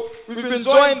 so we've been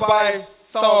joined by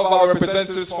some of our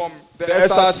representatives from the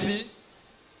SRC.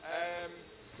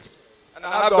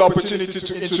 And I have the opportunity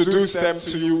to introduce them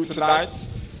to you tonight.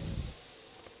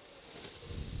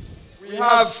 We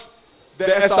have the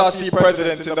SRC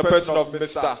president in the person of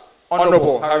Mr.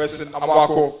 Honorable Harrison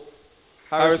Amwako.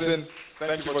 Harrison,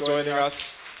 thank you for joining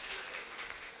us.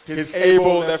 His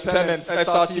able Lieutenant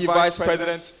SRC Vice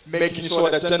President, making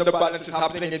sure that gender balance is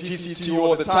happening in GCTU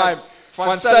all the time.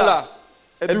 Francella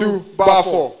Elu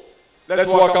Bafo. Let's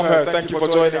welcome her. Thank you for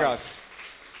joining us.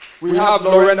 We have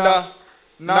Lorenda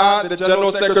Na, the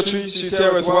General Secretary. She's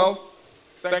here as well.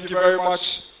 Thank you very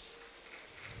much.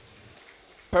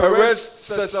 Perez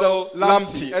Cecil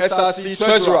Lamti, SRC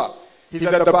Treasurer. He's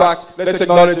at the back. Let's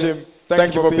acknowledge him.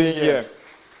 Thank you for being here.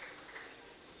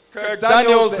 Kirk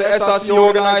Daniels, the SRC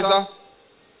organizer.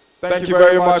 Thank you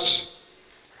very much.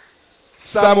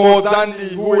 Samuel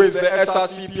Zandi, who is the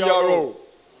SRC PRO.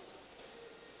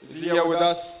 Is he here with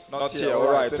us? Not here,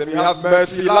 all right. And we have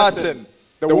Mercy Latin,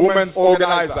 the women's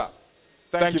organizer.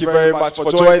 Thank you very much for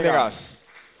joining us.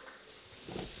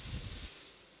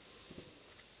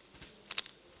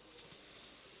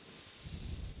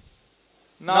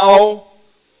 Now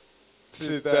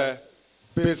to the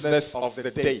business of the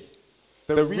day.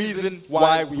 The reason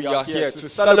why we are here to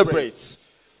celebrate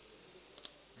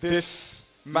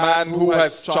this man who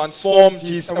has transformed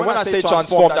GCTU. And when I say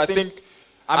transformed, I think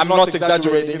I'm not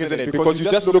exaggerating, isn't it? Because you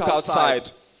just look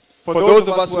outside. For those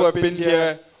of us who have been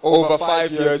here over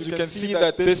 5 years, you can see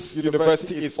that this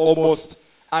university is almost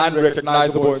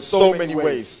unrecognizable in so many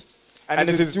ways. And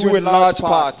it is due in large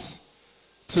part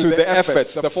to the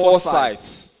efforts, the foresight,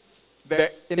 the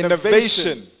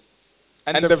innovation,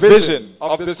 and the vision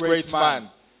of this great man,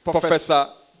 Professor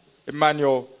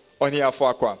Emmanuel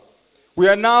Oniafakwa. We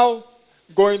are now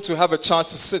going to have a chance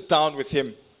to sit down with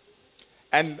him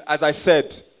and, as I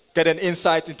said, get an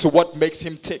insight into what makes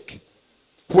him tick,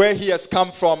 where he has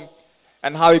come from,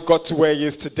 and how he got to where he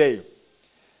is today.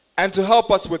 And to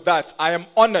help us with that, I am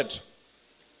honored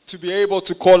to be able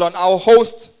to call on our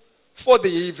host for the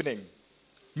evening,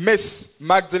 Miss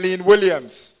Magdalene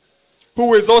Williams,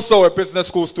 who is also a business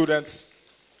school student,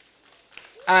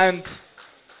 and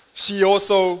she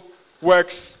also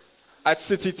works at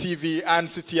City TV and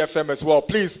City FM as well.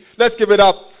 Please, let's give it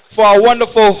up for our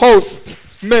wonderful host,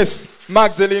 Miss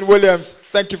Magdalene Williams.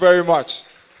 Thank you very much.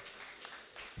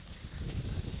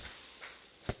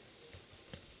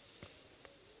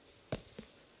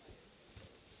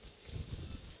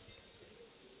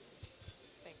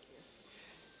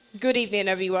 Good evening,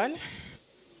 everyone.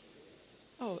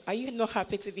 Oh, are you not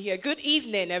happy to be here? Good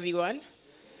evening, everyone.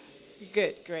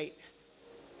 Good, great.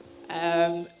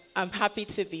 I'm happy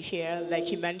to be here.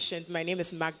 Like you mentioned, my name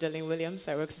is Magdalene Williams.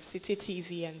 I work at City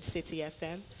TV and City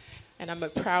FM, and I'm a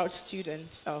proud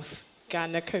student of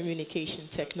Ghana Communication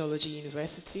Technology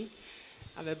University.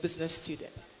 I'm a business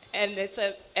student. And it's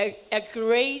a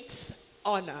great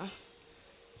honor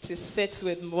to sit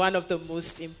with one of the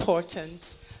most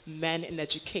important men in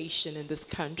education in this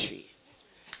country.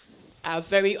 I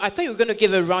thought you were going to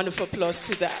give a round of applause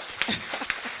to that.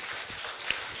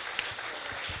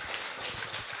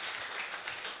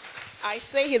 I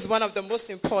say he's one of the most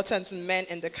important men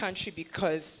in the country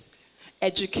because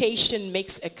education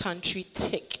makes a country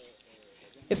tick.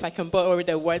 If I can borrow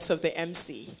the words of the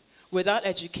MC. without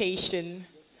education,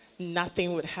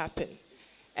 nothing would happen.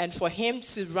 And for him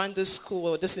to run this school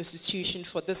or this institution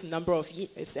for this number of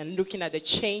years and looking at the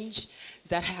change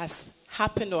that has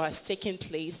happened or has taken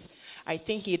place, I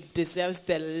think he deserves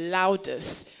the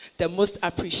loudest, the most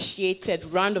appreciated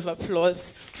round of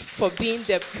applause for being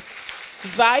the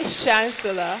Vice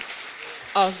Chancellor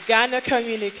of Ghana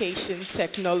Communication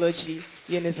Technology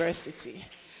University.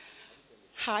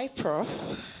 Hi,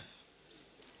 Prof.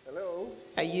 Hello.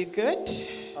 Are you good?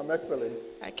 I'm excellent.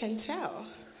 I can tell.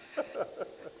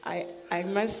 I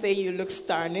must say you look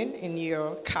stunning in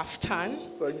your kaftan.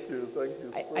 Thank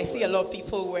you. I see a lot of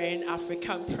people wearing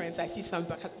African prints. I see some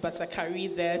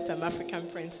Batakari there, some African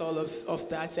prints, all of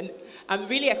that. And I'm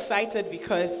really excited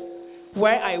because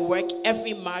where I work,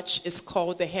 every March is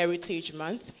called the Heritage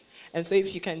Month. And so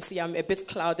if you can see, I'm a bit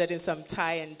clouded in some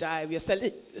tie and dye. We are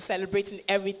celebrating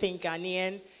everything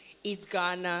Ghanaian. Eat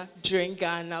Ghana, drink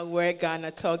Ghana, wear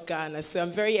Ghana, talk Ghana. So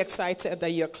I'm very excited that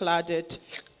you're clouded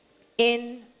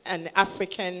in an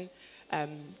African,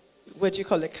 what do you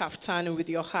call it, kaftan with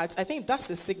your hat. I think that's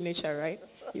the signature, right?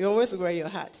 You always wear your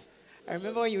hat. I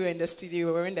remember when you were in the studio, you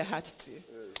were wearing the hat too.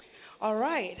 All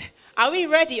right. Are we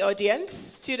ready, audience?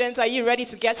 Students, are you ready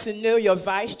to get to know your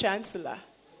Vice Chancellor?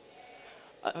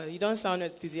 You don't sound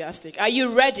enthusiastic. Are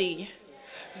you ready?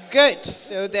 Good.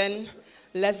 So then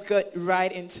let's get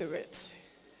right into it.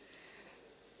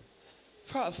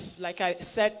 Prof, like I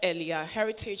said earlier,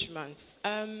 Heritage Month.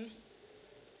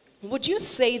 Would you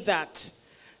say that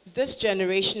this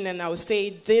generation, and I would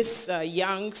say this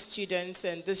young students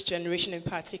and this generation in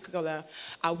particular,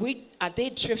 are they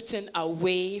drifting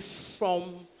away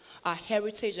from our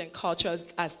heritage and culture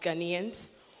as Ghanaians?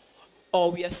 Or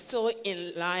we are still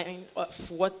in line of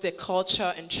what the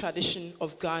culture and tradition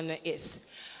of Ghana is?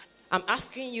 I'm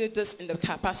asking you this in the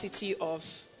capacity of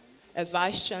a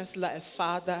vice chancellor, a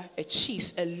father, a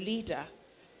chief, a leader.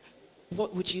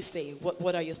 What would you say?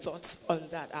 What are your thoughts on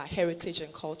that, our heritage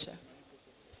and culture?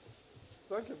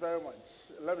 Thank you very much.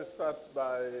 Let me start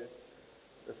by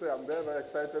saying I'm very, very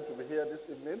excited to be here this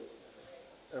evening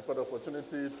and for the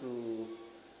opportunity to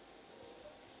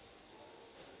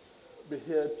be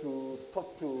here to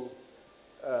talk to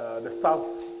the staff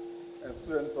and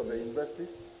students of the university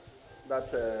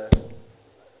that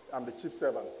I'm the chief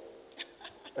servant.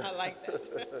 I like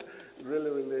that. Really,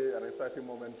 really an exciting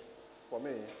moment for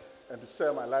me, and to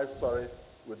share my life story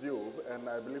with you. And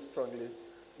I believe strongly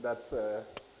that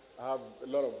I have a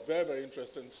lot of very, very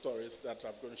interesting stories that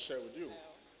I'm going to share with you,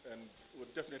 and will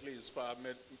definitely inspire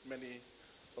many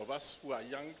of us who are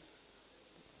young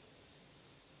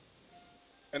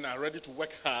and are ready to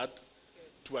work hard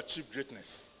to achieve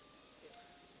greatness.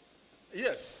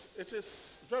 Yes, it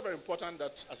is very, very important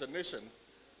that as a nation,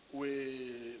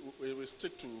 we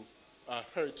stick to our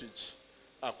heritage,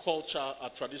 our culture, our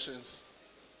traditions,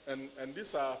 and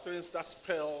these are things that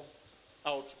spell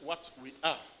out what we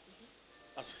are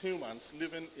as humans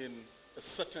living in a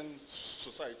certain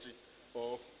society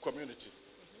or community.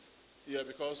 Yeah,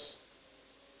 because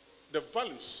the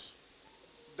values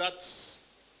that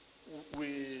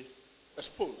we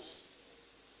expose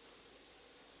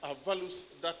are values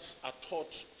that are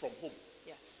taught from home.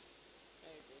 Yes, I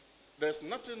agree. There's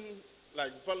nothing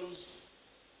like values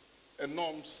and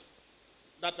norms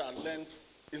that are learned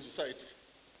in society.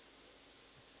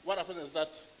 What happens is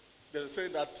that there's a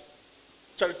saying that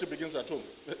charity begins at home.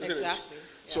 Exactly. Yeah.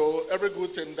 So every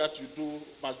good thing that you do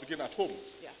must begin at home.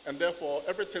 Yeah. And therefore,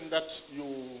 everything that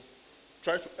you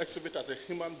try to exhibit as a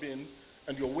human being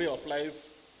and your way of life,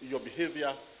 your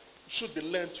behavior, should be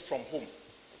learned from home.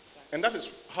 Exactly. And that is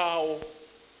how,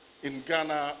 in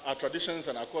Ghana, our traditions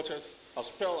and our cultures have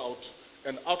spelled out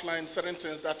and outlined certain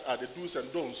things that are the do's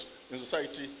and don'ts in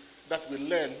society that we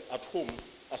learn at home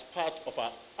as part of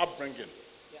our upbringing.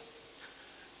 Yeah.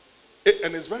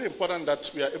 And it's very important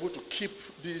that we are able to keep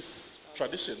this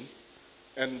tradition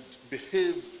and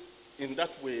behave in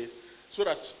that way so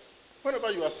that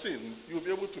whenever you are seen, you'll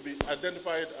be able to be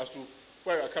identified as to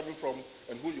where you are coming from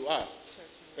and who you are.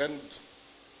 Certainly.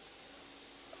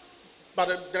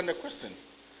 But then the question,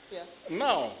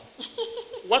 now,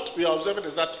 what we are observing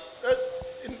is that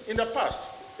in the past,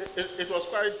 it was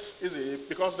quite easy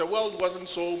because the world wasn't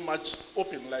so much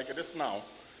open like it is now.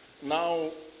 Now,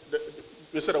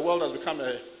 we say the world has become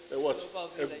a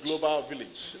global village.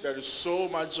 Mm-hmm. There is so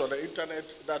much on the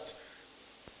internet that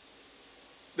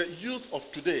the youth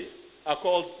of today are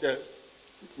called the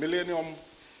millennium.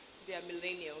 They are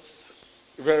millennials.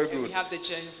 Very good. And we have the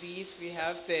Gen Zs, we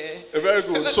have the... Very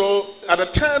good. So at the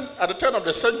turn of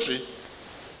the century,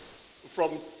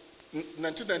 from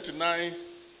 1999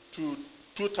 to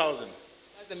 2000.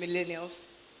 That's the millennials.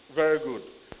 Very good.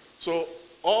 So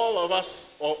all of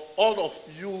us, or all of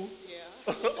you,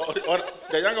 or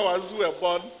the younger ones who were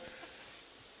born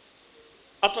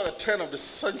after the turn of the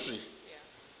century,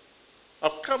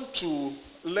 have come to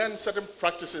learn certain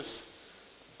practices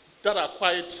that are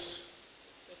quite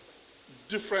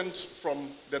different from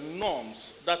the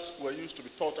norms that were used to be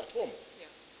taught at home.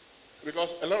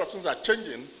 Because a lot of things are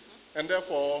changing, and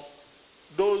therefore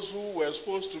those who were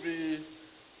supposed to be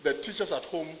the teachers at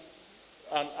home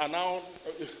are now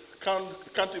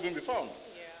can't even be found.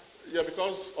 Yeah,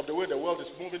 because of the way the world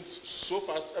is moving so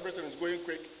fast, everything is going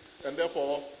quick, and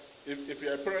therefore if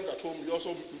you're a parent at home, you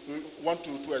also want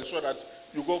to ensure that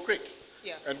you go quick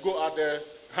and go out there,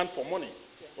 hunt for money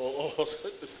or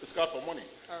scout for money.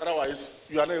 Right. Otherwise,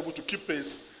 you are not able to keep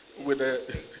pace with the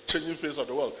changing face of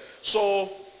the world. So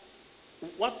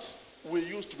what we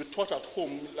used to be taught at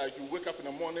home, like you wake up in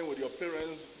the morning with your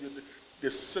parents, they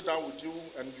sit down with you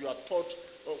and you are taught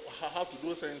how to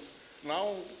do things.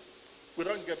 Now, we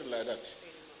don't get it like that.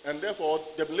 And therefore,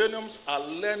 the millennials are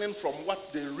learning from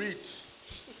what they read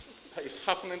is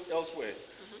happening elsewhere.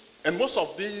 And most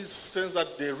of these things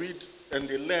that they read and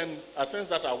they learn are things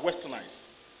that are westernized.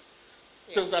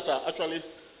 Things that are actually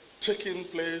taking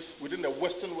place within the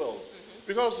Western world.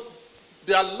 Because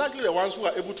they are likely the ones who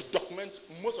are able to document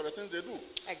most of the things they do.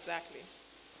 Exactly.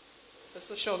 The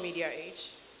social media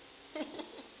age.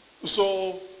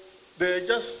 So they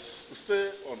just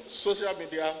stay on social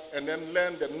media and then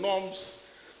learn the norms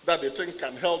that they think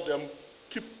can help them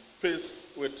keep pace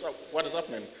with what is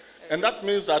happening. And that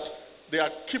means that they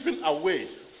are keeping away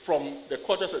from the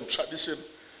cultures and tradition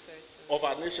of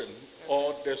our nation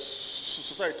or the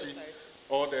society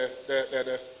or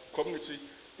the community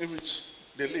in which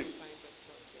they live.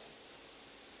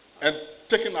 And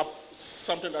taking up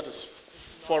something that is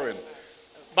foreign.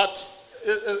 But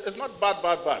it's not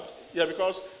bad. Yeah,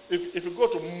 because if you go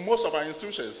to most of our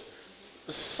institutions,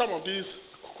 some of these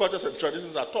cultures and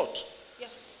traditions are taught.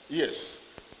 Yes. Yes.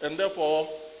 And therefore,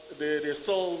 they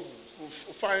still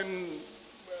find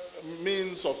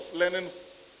means of learning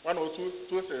one or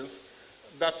two things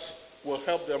that will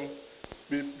help them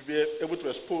be able to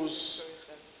expose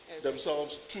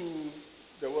themselves to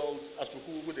the world as to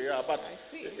who they are. But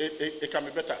it can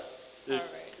be better.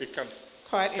 It can.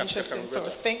 Quite interesting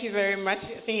thoughts. Thank you very much.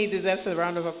 I think he deserves a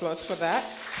round of applause for that.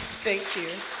 Thank you.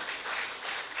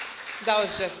 That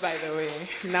was just by the way.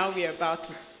 Now we are about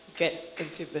to get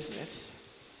into business.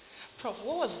 Prof,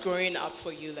 what was growing up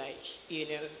for you like? You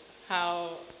know,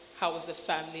 how was the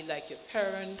family, like your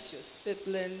parents, your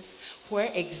siblings? Where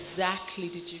exactly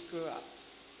did you grow up?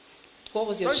 What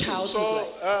was your childhood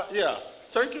like? Yeah,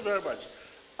 thank you very much.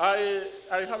 I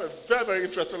have a very, very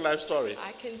interesting life story.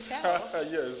 I can tell.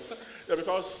 Yes. Yeah,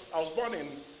 because I was born in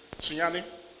Sunyani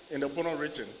in the Bono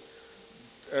region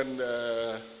and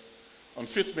on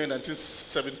 5th May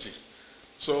 1970.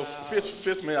 So wow.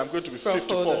 5th May, I'm going to be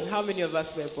 54. Hold on. How many of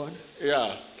us were born?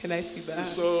 Yeah. Can I see that?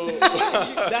 So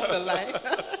that's a lie.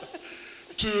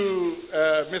 To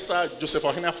Mr. Joseph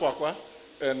Ohina Fuakwa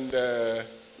and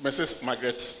Mrs.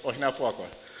 Margaret Ohina Fuakwa.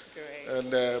 Great.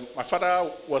 And my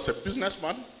father was a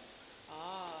businessman.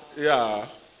 Yeah.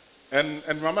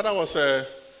 And my mother was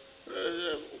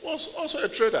also a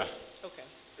trader. Okay.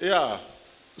 Yeah.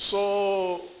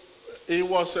 So he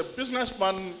was a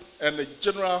businessman and a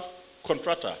general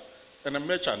contractor and a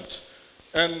merchant.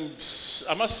 And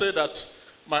I must say that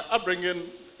my upbringing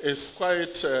is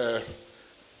quite a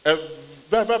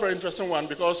very, very interesting one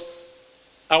because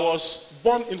I was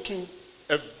born into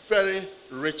a very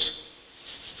rich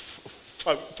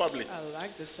family. I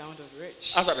like the sound of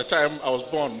rich. As at the time I was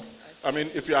born, I mean,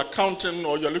 if you are counting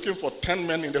or you're looking for 10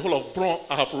 men in the whole of Bron,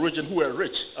 I have region who were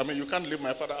rich. I mean, you can't leave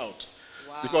my father out.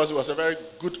 Wow. Because he was a very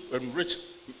good and rich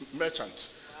merchant.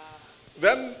 Wow.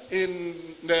 Then in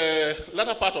the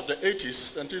latter part of the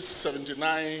 80s,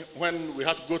 1979, when we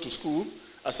had to go to school,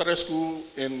 I started school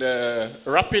in the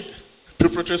Rapid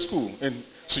Preparatory School in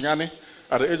Sunyani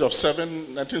at the age of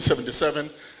 1977,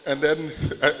 and then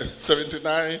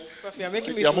 79, you're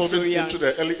making me we are moving into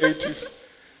the early 80s.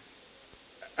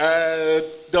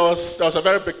 There was a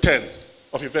very big turn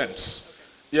of events.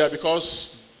 Yeah,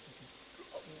 because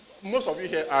most of you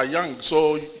here are young,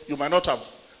 so you might not have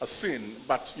seen,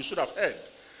 but you should have heard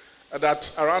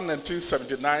that around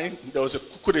 1979, there was a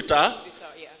coup d'etat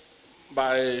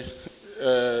by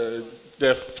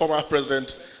the former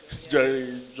president,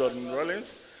 John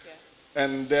Rawlings.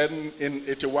 And then in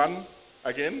 81,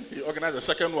 again, he organized the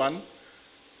second one.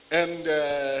 And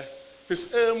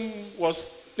his aim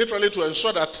was literally to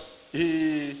ensure that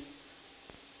he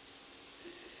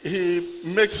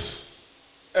makes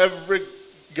every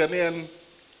Ghanaian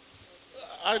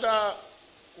either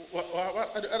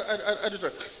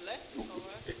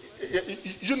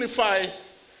unify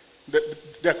the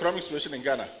economic situation in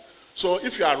Ghana. So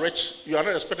if you are rich, you are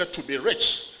not expected to be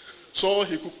rich. So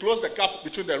he could close the gap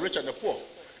between the rich and the poor.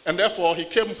 And therefore, he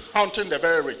came hunting the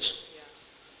very rich.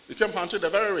 He came hunting the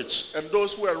very rich. And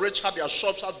those who were rich had their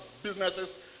shops, had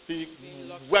businesses. He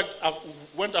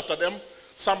went after them.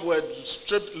 Some were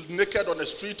stripped naked on the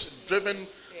street, driven.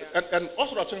 And all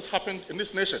sorts of things happened in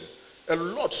this nation. A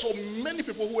lot. So many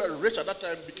people who were rich at that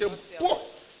time became poor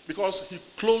because he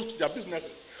closed their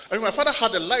businesses. I mean, my father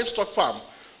had a livestock farm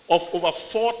of over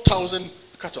 4,000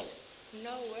 cattle.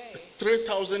 No way.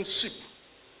 3,000 sheep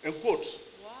and goats.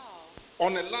 Wow.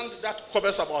 On a land that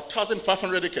covers about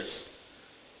 1,500 acres.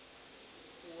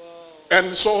 Whoa. And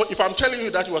so if I'm telling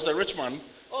you that he was a rich man,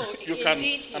 you can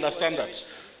understand that.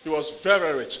 He was very,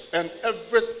 very rich. And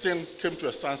everything came to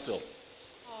a standstill.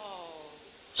 Oh.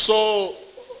 So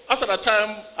after that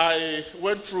time, I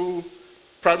went through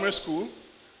primary school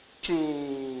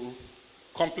to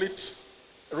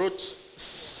wrote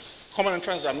common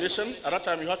entrance examination. At that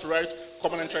time, you had to write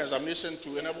common entrance examination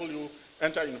to enable you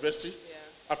enter university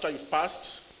after you've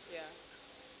passed. Yeah.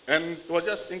 And it was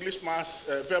just English, maths,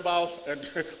 verbal, and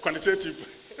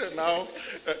quantitative. Now,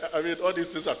 I mean, all these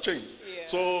things have changed. Yeah.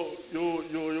 So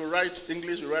you write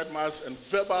English, you write maths, and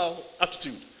verbal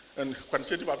aptitude and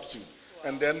quantitative aptitude. Wow.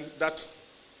 And then that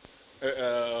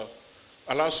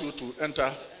allows you to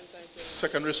enter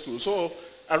secondary school. So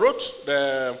I wrote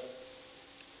the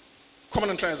common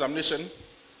entrance examination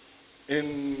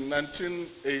in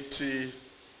 1982.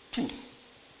 82.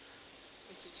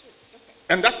 Okay.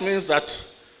 And that means that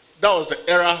was the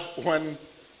era when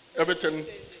everything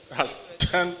has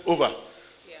turned over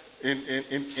in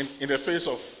the face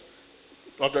of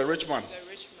the rich man. The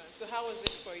rich man. So how was it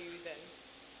for you then?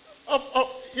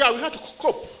 Yeah, we had to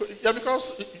cope. Yeah,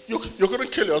 because you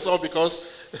couldn't kill yourself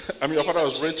because I mean your father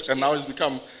was rich and now he's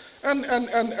become and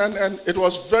it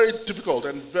was very difficult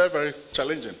and very, very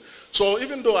challenging. So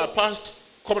even though I passed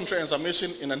common entrance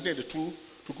examination in 1982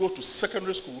 to go to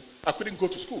secondary school, I couldn't go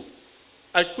to school.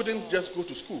 I couldn't just go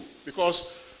to school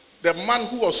because the man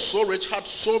who was so rich, had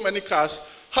so many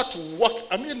cars, had to walk.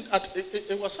 I mean,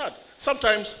 it was hard.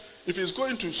 Sometimes if he's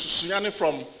going to Sunyani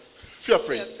from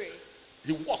Fiapre,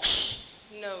 he walks.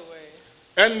 No way.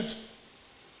 And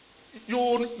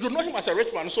you know him as a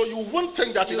rich man, so you won't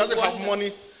think that he doesn't have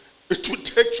money to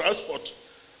take transport.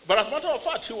 But as a matter of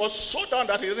fact, he was so down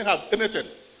that he didn't have anything.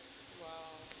 Wow.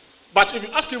 But if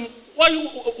you ask him, why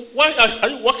are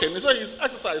you walking? He said he's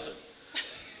exercising.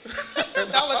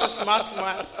 That was a smart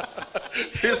man.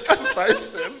 He's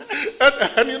exercising.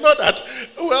 And you know that,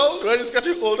 well, when he's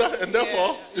getting older, and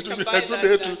therefore it will be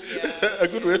a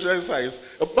good way to exercise.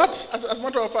 But as a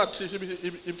matter of fact, he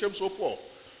became so poor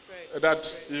that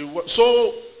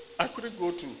so I couldn't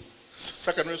go to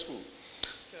secondary school.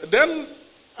 Then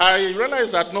I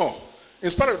realized that no, in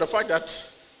spite of the fact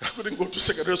that I couldn't go to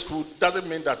secondary school, doesn't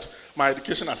mean that my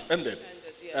education has ended.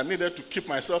 Yes. I needed to keep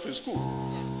myself in school.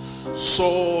 Yeah.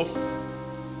 So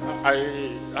I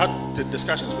had the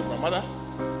discussions with my mother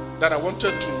that I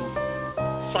wanted to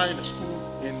find a school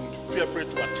in Fiapre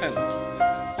to attend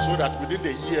so that within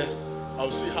the year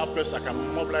I'll see how best I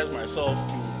can mobilize myself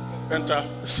to enter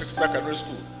secondary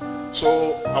school.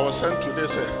 So I was sent to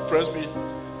this Presby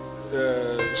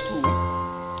school,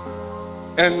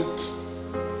 and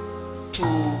to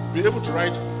be able to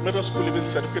write middle school living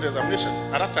certificate examination.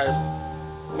 At that time,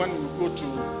 when you go to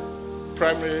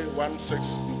primary 1-6,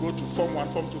 you go to Form 1,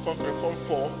 Form 2, Form 3, Form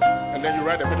 4, and then you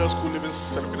write a middle school living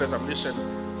certificate examination.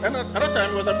 And at that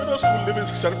time, it was a middle school living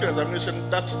certificate examination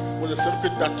that was a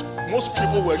certificate that most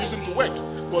people were using to work.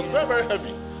 It was very, very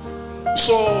heavy.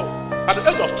 So at the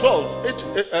age of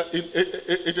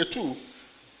 12, 82,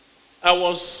 I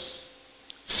was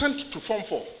sent to Form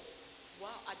 4. Wow,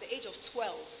 at the age of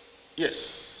 12?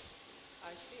 Yes.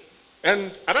 I see.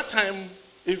 And at that time,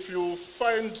 if you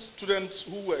find students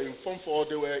who were in Form 4,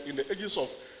 they were in the ages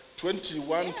of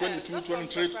 21, 22,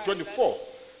 23, 24.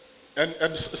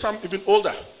 And some even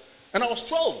older. And I was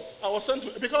 12. I was sent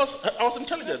to, because I was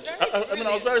intelligent. I mean,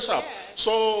 I was very sharp. Yeah.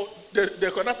 So they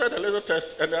conducted a laser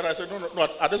test, and then I said, no,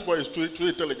 this boy is too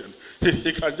intelligent.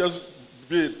 He can just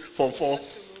be Form 4.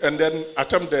 And then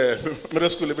attempt the middle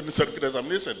school living certificate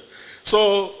examination.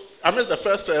 So I missed the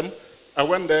first term. I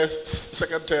went there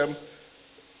second term.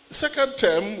 Second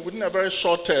term, within a very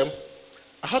short term,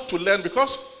 I had to learn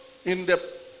because in the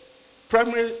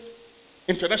primary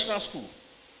international school,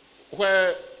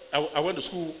 where I went to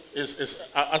school,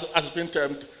 has been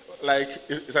termed like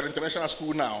it's an international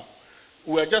school now.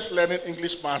 We were just learning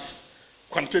English, maths,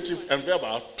 quantitative and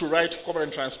verbal, to write common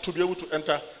entrance, to be able to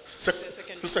enter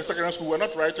secondary school. We're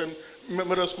not writing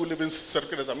middle school living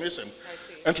certificate examination.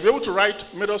 And to be able to write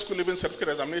middle school living certificate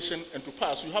examination and to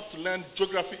pass, you have to learn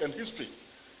geography and history,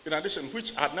 in addition,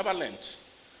 which I had never learned.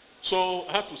 So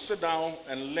I had to sit down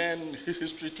and learn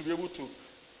history to be able to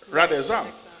write the exam.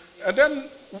 And then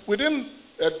within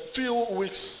a few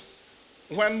weeks,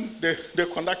 when they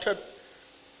conducted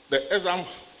the exam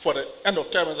for the end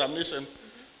of term examination,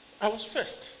 I was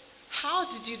first. How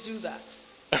did you do that?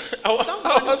 I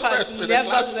was has never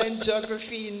learned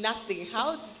geography, nothing.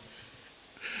 How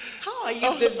are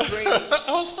you this brave?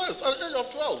 I was first at the age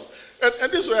of 12.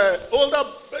 And these were older,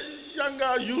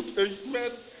 younger youth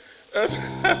men. And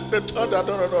they thought that,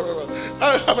 no.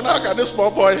 I mean, how can this small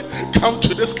boy come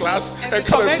to this class and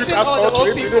come and beat us all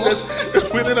to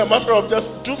it within a matter of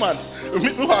just 2 months?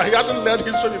 Meanwhile, he hadn't learned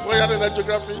history before, he hadn't learned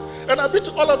geography, and I beat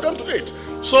all of them to it.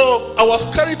 So I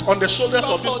was carried on the shoulders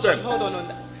of this pen. Hold on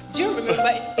that. Do you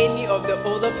remember any of the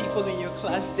older people in your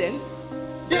class then?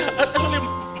 Yeah, actually,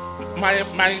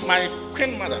 my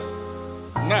queen mother,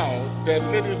 now the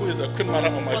lady who is a queen mother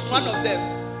on my was school, one of them.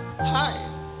 Hi.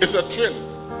 Is a twin.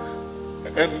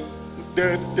 And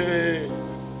they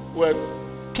were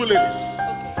 2 ladies.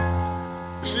 Okay.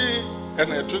 She and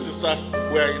her twin sister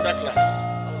were in that class.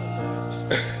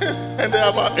 Oh, and they are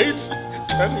about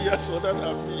 8-10 years older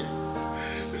than me.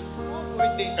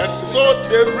 And so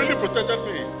they really protected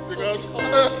me because they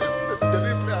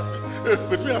didn't play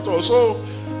with me at all. So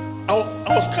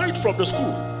I was carried from the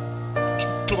school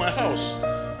to my house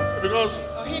because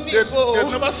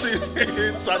they'd never seen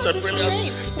such a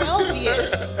brilliant, 12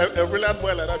 years. a brilliant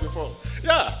boy like that before.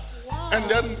 Yeah. Wow. And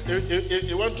then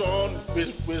it went on.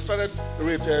 We started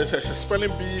with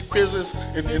spelling bee quizzes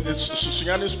in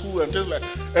Sunyani school and things like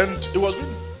that. And it was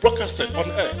being broadcasted on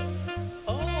air.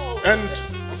 Oh. And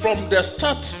from the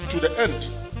start to the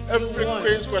end, every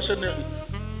quiz question,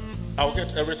 I'll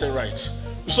get everything right.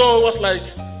 So it was like,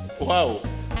 wow.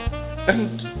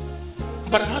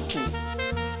 But I had to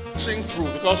sing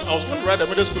through because I was going to write a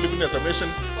middle school living examination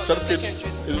certificate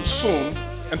soon,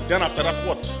 and then after that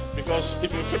what? Because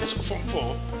if you finish Form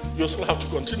 4, you still have to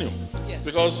continue. Yes.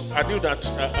 Because I knew that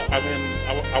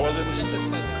I wasn't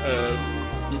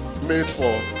made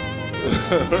for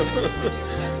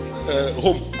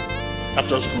home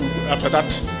after school. After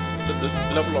that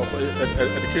level of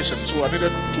education, so I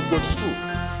needed to go to school.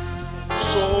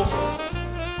 So,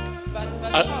 but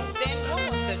then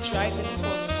what was the driving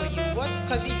force for you?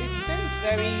 Because it seemed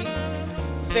very,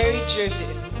 very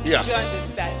driven. Yeah. Do you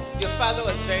understand? Your father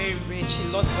was very rich. He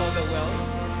lost all the wealth.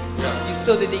 Yeah. You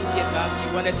still didn't give up.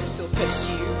 You wanted to still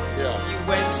pursue. Yeah. You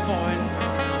went on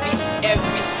with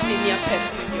every senior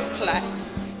person in your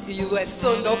class. You were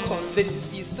still not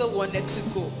convinced. You still wanted to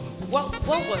go. What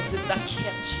was it that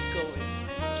kept you going?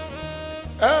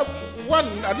 One,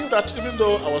 I knew that even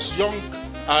though I was young,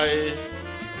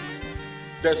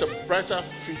 there's a brighter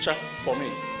future for me.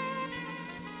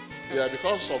 Yeah,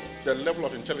 because of the level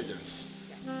of intelligence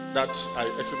that I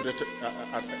exhibited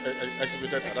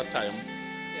at that time.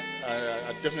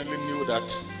 I definitely knew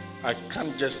that I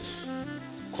can't just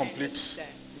complete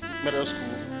middle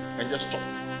school and just stop.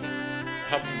 I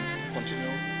have to continue,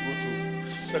 go to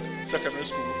secondary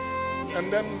school,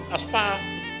 and then aspire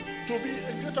to be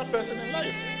a greater person in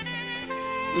life.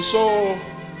 So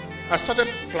I started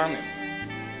planning.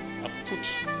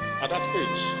 At that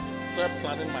age, started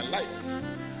planning my life.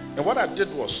 And what I did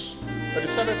was, I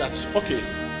decided that, okay,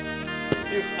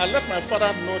 if I let my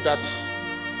father know that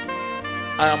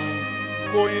I am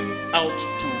going out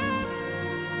to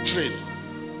trade,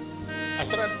 I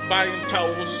started buying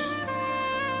towels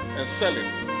and selling.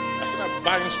 I started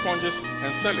buying sponges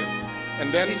and selling.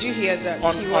 And then did you hear that?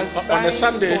 On a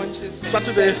Sunday,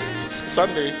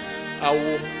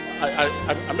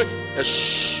 I make a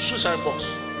shoe shine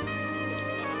box.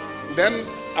 Then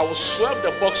I will swerve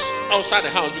the box outside the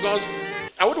house because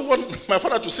I wouldn't want my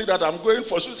father to see that I'm going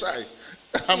for suicide.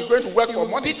 I'm going to work for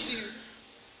money. Beat you.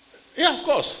 Yeah, of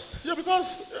course. Yeah,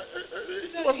 because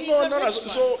it was no,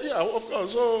 so yeah, of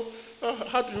course. So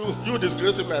how do you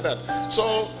disgrace him like that?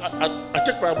 So I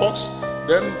take my box,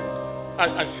 then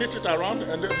I hit it around,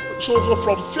 and then, so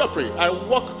from Fairprey, I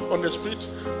walk on the street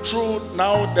through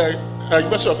now the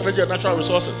University of Energy and Natural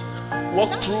Resources. Walk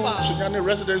through Sunyani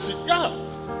Residency. Yeah.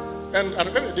 And at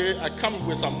the end of the day, I come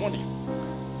with some money.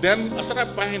 Then I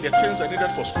started buying the things I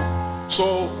needed for school.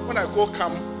 So when I go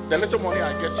come, the little money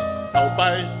I get, I'll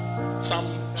buy some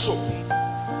soap.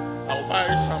 I'll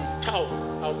buy some towel.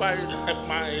 I'll buy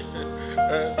my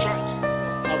trunk.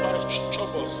 I'll buy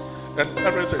chocolates and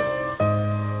everything.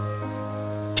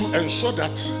 To ensure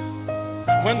that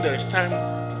when there is time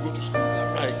to go to school,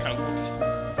 I can go to school.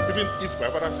 Even if my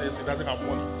father says he doesn't have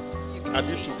money, I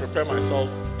need to prepare myself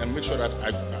and make sure that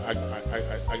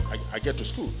I get to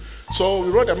school. So we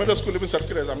wrote a middle school living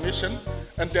certificate examination,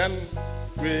 and then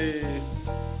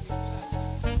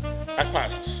I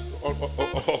passed.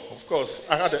 Of course,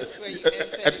 I had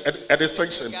a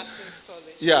distinction.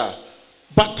 Yeah,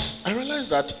 but I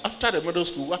realized that after the middle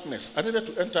school, what next? I needed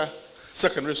to enter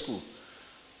secondary school.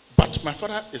 But my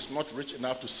father is not rich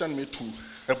enough to send me to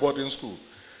a boarding school.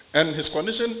 And his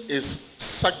condition is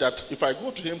such that if I go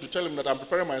to him to tell him that I'm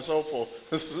preparing myself for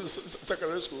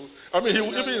secondary school, I mean, he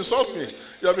would even insult me.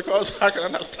 Yeah, because I can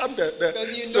understand the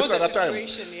situation at that time.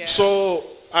 Yeah. So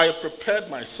I prepared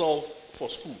myself for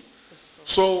school.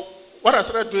 So what I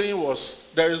started doing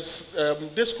was, there is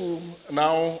this school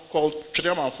now called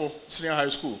Chidiamanfo Senior High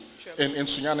School in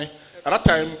Sunyani. At that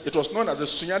time, it was known as the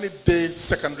Sunyani Day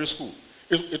Secondary School.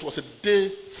 It was a day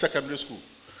secondary school.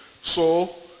 So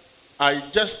I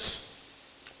just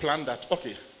planned that,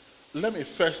 okay, let me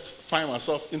first find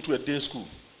myself into a day school.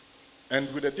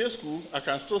 And with a day school, I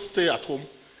can still stay at home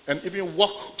and even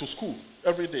walk to school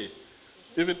every day,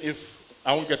 even if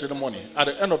I won't get any money. At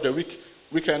the end of the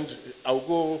weekend, I'll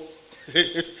go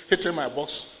hit in my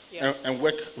box and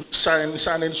work,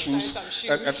 shining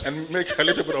shoes and make a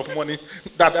little bit of money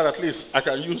that at least I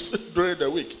can use during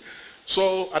the week.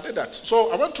 So I did that.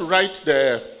 So I went to write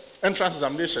the entrance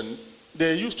examination.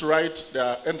 They used to write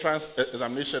the entrance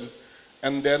examination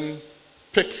and then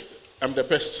pick the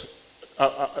best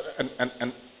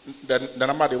and the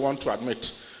number they want to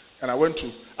admit. And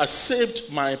I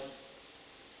saved my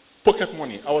pocket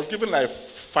money. I was given like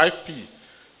 5p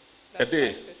a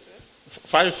day.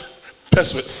 5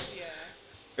 pesos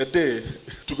a day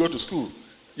to go to school.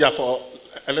 Yeah, for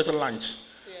a little lunch.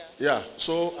 Yeah,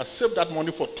 so I saved that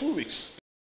money for 2 weeks.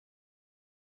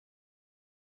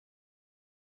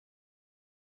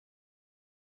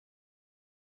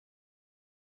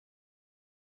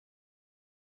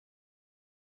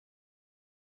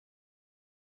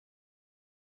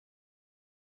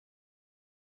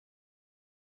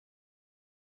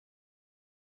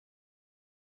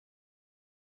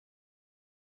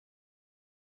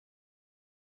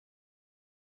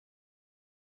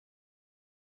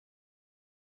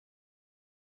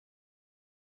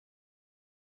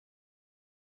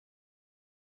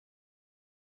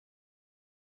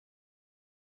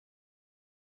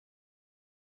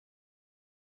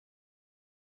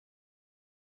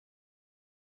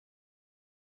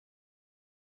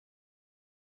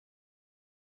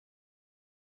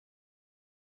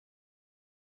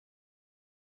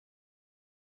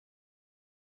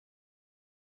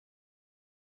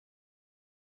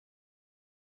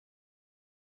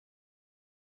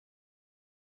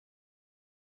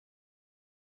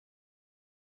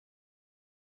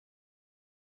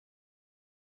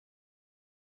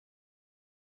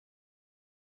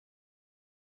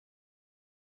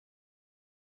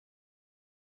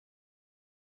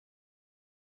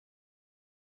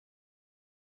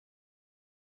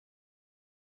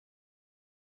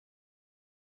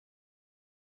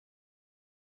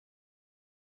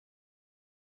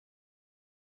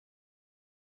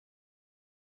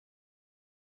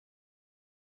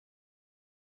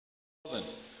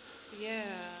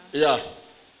 Yeah.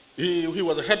 He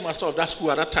was a headmaster of that school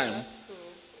at that time.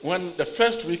 When the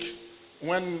first week,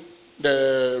 when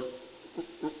the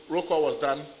roll call was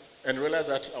done and realized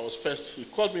that I was first, he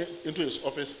called me into his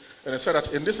office and he said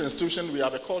that in this institution we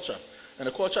have a culture. And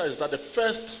the culture is that the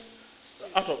first,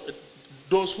 out of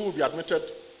those who will be admitted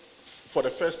for the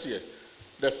first year,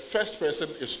 the first person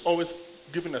is always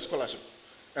given a scholarship.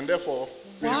 And therefore,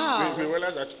 we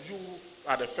realized that you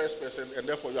are the first person, and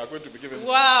therefore you are going to be given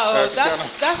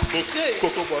that's good.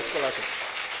 Cocoa Board scholarship.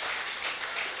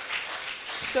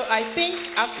 So I think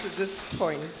up to this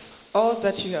point, all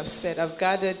that you have said, I've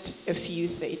gathered a few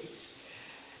things.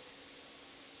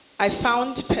 I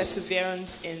found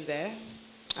perseverance in there.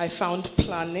 I found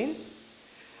planning.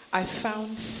 I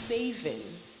found saving.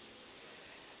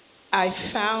 I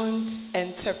found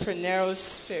entrepreneurial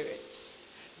spirit.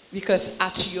 Because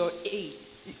at your age,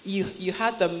 you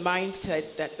had the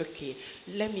mindset that, okay,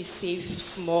 let me save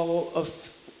small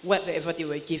of whatever they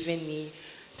were giving me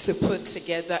to put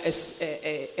together a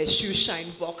shoe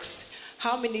shine box.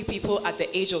 How many people at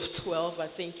the age of 12 are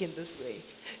thinking this way?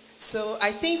 So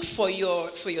I think for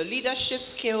your leadership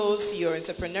skills, your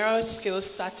entrepreneurial skills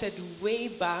started way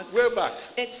back.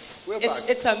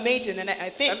 It's amazing, and I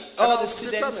think all the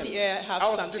students here have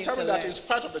something to learn. I was determined that it's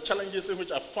part of the challenges in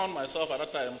which I found myself at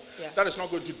that time. Yeah. That is not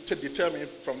going to deter me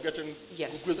from getting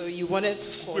good, so you wanted to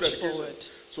forge forward.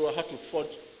 So I had to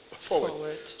forge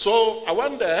forward. So I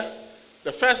went there,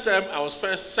 The first term I was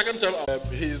first, second term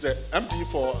he is the MD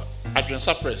for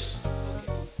Adrensa Press.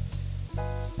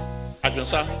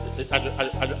 Adrensa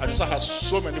has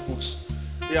so many books.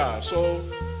 Yeah, so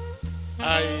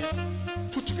I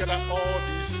put together all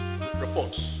these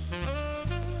reports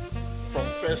from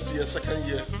first year, second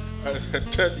year,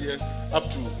 third year, up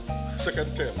to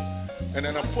second term. And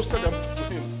then I posted them to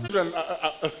him.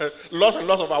 Lots and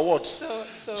lots of awards.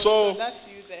 So that's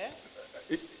you there?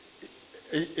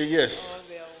 Yes.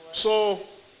 So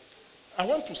I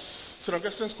went to St.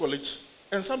 Augustine's College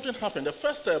and something happened. The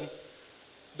first term,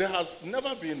 there has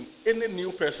never been any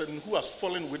new person who has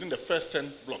fallen within the first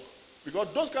 10 block. Because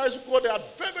those guys who go there are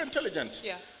very intelligent.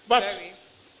 Yeah, but very.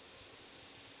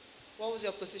 What was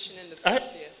your position in the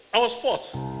first year? I was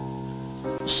fourth.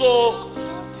 So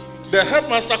the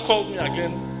headmaster called me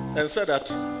again and said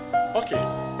that, okay,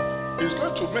 he's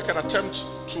going to make an attempt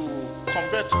to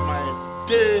convert my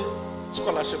day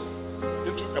scholarship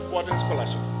into a boarding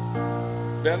scholarship.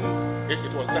 Then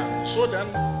it was done. So then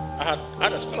I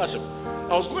had a scholarship.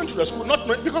 I was going to the school, not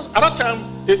knowing, because at that time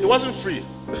it wasn't free.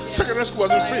 Secondary school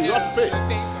wasn't free, you had to pay.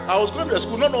 I was going to the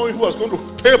school not knowing who was going to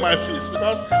pay my fees,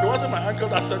 because it wasn't my uncle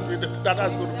that sent me that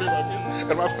was going to pay my fees,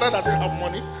 and my father doesn't have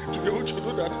money to be able to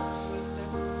do that.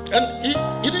 And he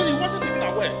wasn't even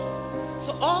aware.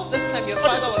 So all this time your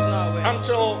father was not aware?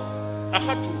 Until I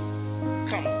had to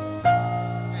come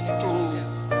to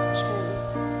school,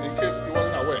 he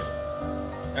wasn't aware.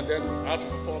 And then I had to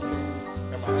inform him,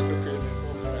 and my uncle came,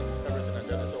 informed him and everything, and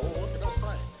then I said, oh, okay, that's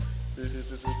fine.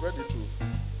 He's ready to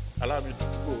allow me to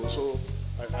go. So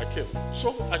I came.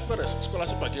 So I got a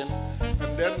scholarship again,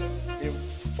 and then in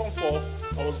Form 4,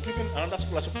 I was given another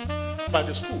scholarship by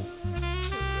the school,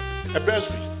 a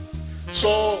bursary.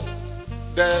 So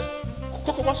the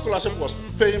Kokoba scholarship was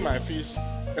paying my fees,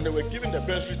 and they were giving the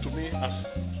bursary to me as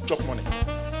job money.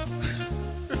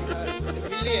 I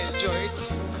really enjoyed.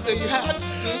 So you had 2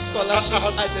 scholarships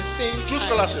at the same time. 2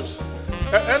 scholarships.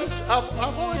 And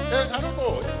I've always, I don't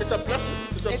know, it's a blessing.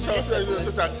 It's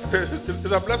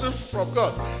a blessing from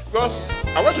God. Because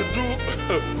I went to do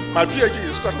my PhD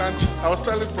in Scotland. I was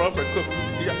telling Prof.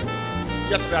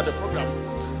 yesterday at the program.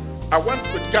 I went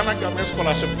with Ghana government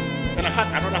scholarship, and I had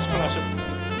another scholarship.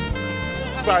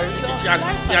 By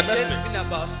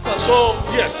So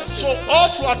yes, so all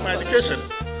throughout my education,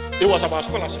 it was about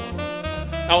scholarship.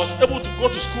 I was able to go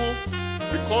to school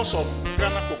because of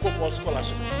Ghana Cocoa Ball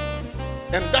scholarship.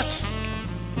 And that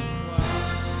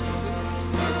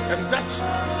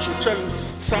should tell you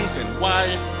something why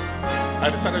I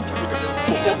decided to be the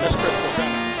cocoa expert for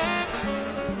Ghana.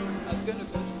 I was going to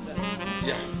go to that.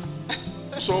 Yeah.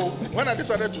 So when I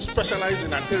decided to specialize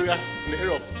in an area, in the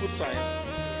area of food science,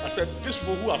 I said, these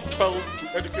people who have toiled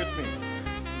to educate me,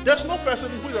 there's no person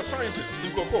who is a scientist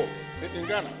in cocoa in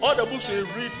Ghana. All the books we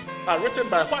read are written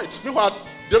by whites. Meanwhile,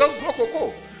 they don't grow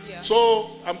cocoa. Yeah.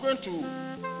 So I'm going to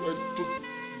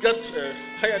get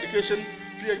higher education,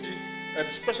 PhD, and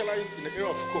specialize in the area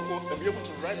of cocoa and be able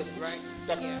to write a book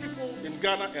that people in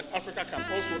Ghana and Africa can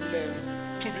also learn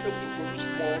to be able to produce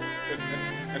more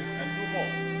and do more.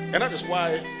 And that is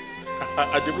why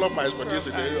I developed my expertise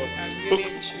in the area of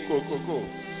cocoa.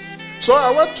 So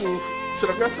I went to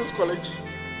St. Augustine's College,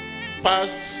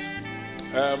 passed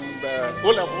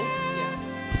O-level,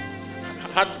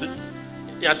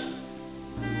 had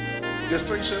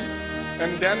distinction,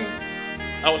 and then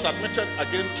I was admitted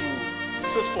again to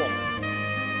 6th form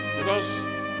because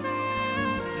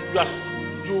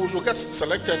you get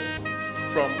selected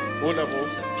from O-level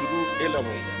to do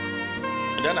A-level.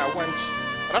 And then I went,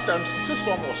 at that time 6th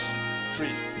form was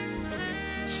free.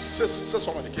 6th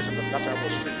form education at that time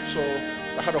was free. So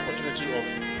I had the opportunity of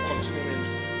continuing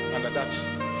under that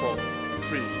for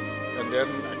free. And then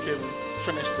I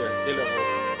finished the A-level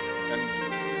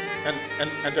and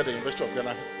entered the University of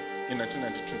Ghana in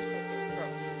 1992.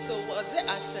 So was it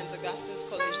at St. Augustine's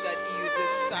College that you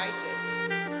decided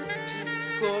to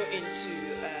go into,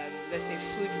 let's say,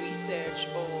 food research,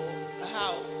 or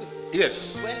how?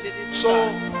 Yes. When did it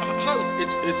start? So how it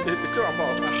came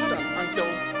about, I had an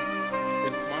uncle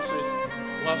in Kumasi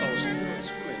whilst I was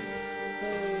schooling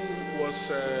who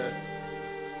was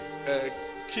a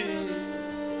key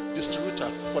distributor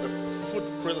for the food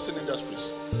processing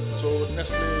industries. So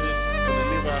Nestle,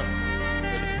 Unilever,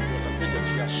 he was an agent,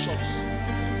 he has shops.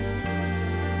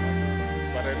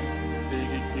 But then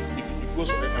he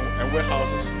goes and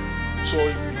warehouses. So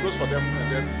he goes for them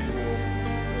and then he will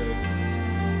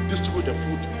distribute the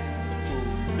food to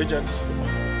agents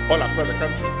all across the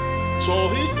country. So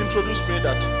he introduced me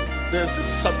that there's this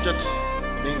subject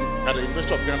at the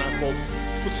University of Ghana called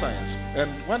food science. And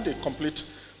when they complete,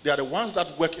 they are the ones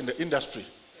that work in the industry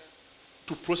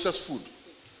to process food.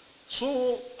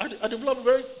 So I developed a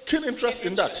very keen interest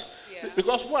in that. Yeah.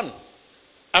 Because one,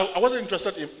 I wasn't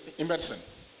interested in medicine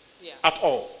at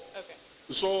all. Okay.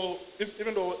 So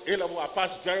even though A-level I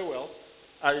passed very well,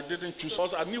 I didn't choose.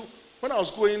 Also, I knew when I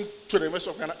was going to the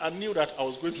University of Ghana, I knew that I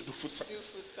was going to do food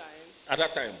science. At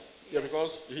that time. Yeah,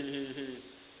 because he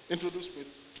introduced me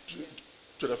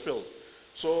to the field.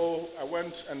 So I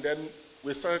went, and then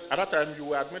we started. At that time, you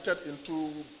were admitted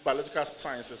into biological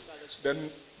sciences. Then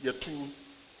year 2,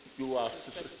 you were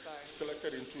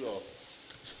selected into your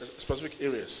specific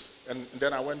areas. And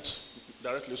then I went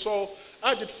directly. So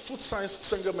I did food science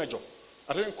single major.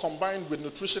 I didn't combine with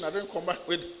nutrition. I didn't combine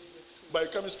with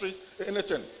biochemistry,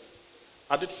 anything.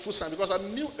 I did food science because I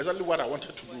knew exactly what I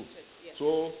wanted to do.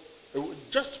 So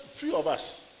just a few of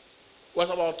us, it was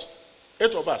about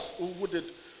 8 of us who did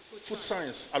food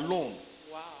science alone.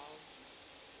 Wow.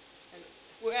 And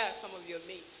where are some of your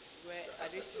mates? Where are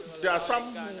they still alive? There are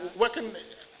some working.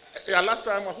 Yeah, last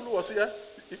time Mahulu was here,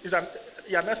 is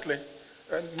Nestle,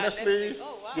 and Nestle,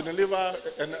 Unilever,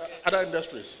 and other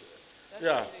industries. That's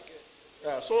really good.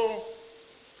 Yeah. So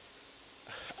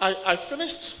I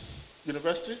finished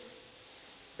university,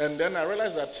 and then I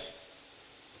realized that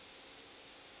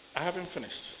I haven't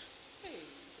finished.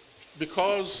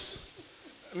 Because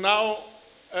now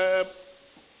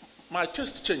my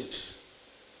taste changed,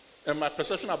 and my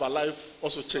perception about life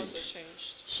also changed.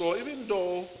 So even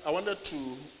though I wanted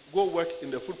to go work in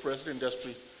the food processing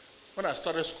industry, when I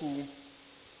started school,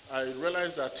 I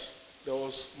realized that there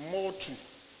was more to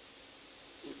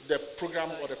the program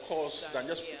or the course than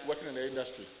just working in the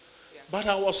industry. But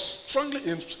I was strongly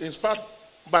inspired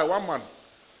by one man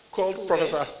called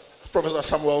Professor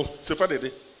Samuel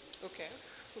Sefadede. Okay.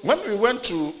 When we went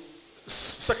to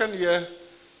second year,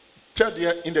 third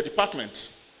year in the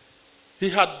department, he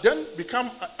had then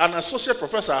become an associate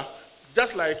professor,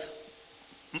 just like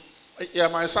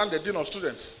my son, the dean of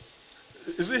students.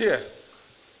 Is he here?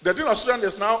 The dean of students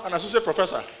is now an associate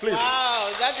professor. Please.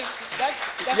 Wow, that's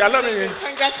let me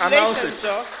announce it.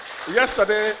 Though.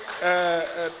 Yesterday,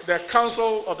 the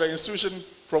council of the institution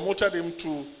promoted him to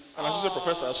an associate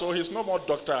professor. So he's no more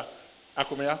Dr.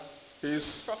 Akumia.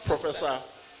 He's Professor.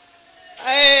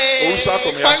 Hey,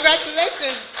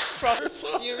 congratulations, Prof.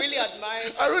 So, you really admired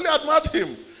him. I really admired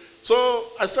him.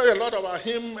 So I studied a lot about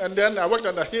him, and then I worked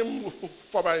under him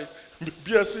for my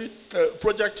BSc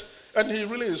project, and he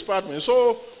really inspired me.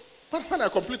 So when I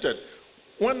completed,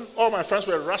 when all my friends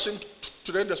were rushing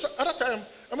to the industry, at that time,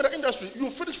 I'm in the industry.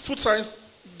 You finish food science,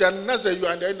 then next day you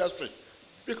are in the industry.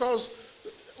 Because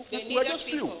we were just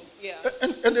few. Yeah.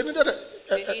 And they needed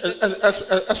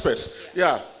experts.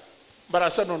 Yeah. But I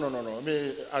said, no.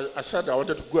 I said I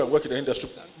wanted to go and work in the industry,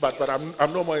 but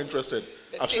I'm no more interested.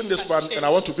 I've seen this man, and I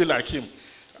want to be like him.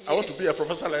 I want to be a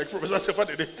professor like Professor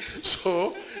Sefadede.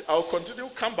 So I'll continue,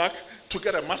 come back to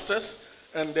get a master's,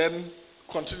 and then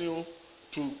continue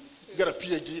to get a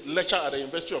PhD, lecture at the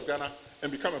University of Ghana,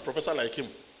 and become a professor like him.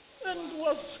 And it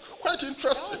was quite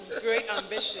interesting. That was great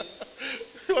ambition.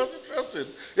 It was interesting.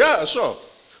 Yeah, sure.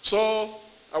 So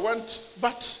I went,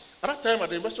 but at that time at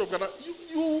the University of Ghana,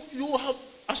 you have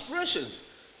aspirations,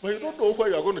 but you don't know where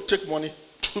you are going to take money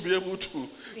to be able to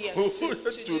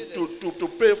to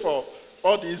pay for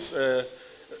all these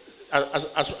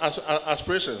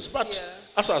aspirations. But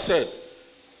as I said,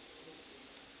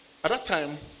 at that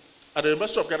time at the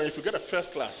University of Ghana, if you get a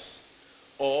first class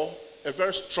or a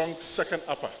very strong second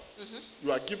upper,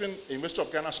 you are given a University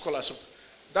of Ghana scholarship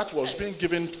that was being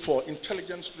given for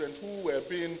intelligent students who were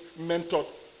being mentored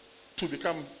to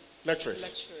become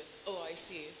lecturers. Oh, I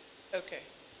see. Okay.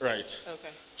 Right. Okay.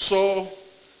 So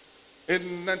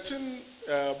in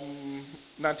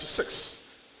 1996,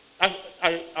 I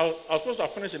was supposed to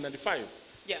have finished in 95.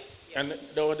 Yeah. And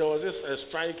there was this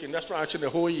strike, industrial action the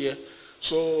whole year.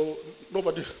 So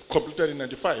nobody completed in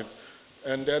 95.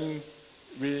 And then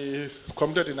we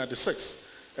completed in 96.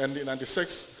 And in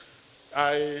 96,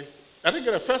 I didn't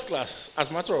get a first class, as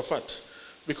a matter of fact,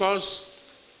 because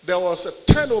there was a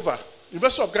turnover.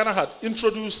 University of Ghana had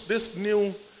introduced this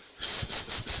new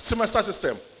semester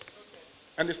system.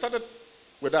 And they started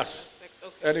with us.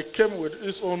 And it came with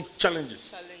its own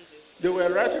challenges. They were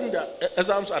writing their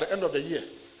exams at the end of the year.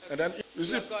 And then you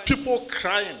see people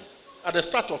crying at the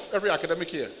start of every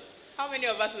academic year. How many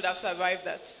of us would have survived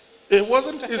that? It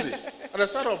wasn't easy. At the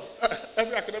start of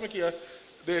every academic year,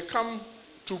 they come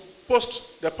to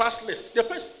post the pass list. The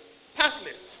pass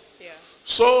list. Yeah.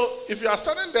 So if you are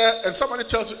standing there and somebody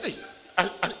tells you, hey, I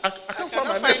can't find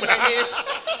my name.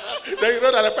 Then you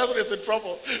know that the person is in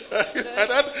trouble. And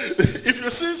then if you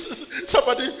see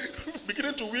somebody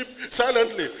beginning to weep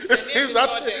silently, it means that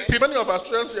many of our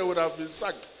students here would have been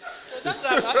sacked. That's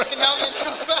what I'm asking. How many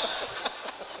of us?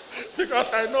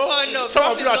 Because I know Oh no,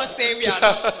 some of you are not saying we are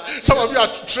not smart. some of you are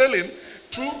trailing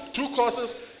two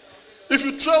courses. If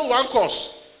you trail one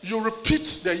course, you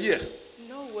repeat the year.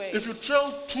 No way. If you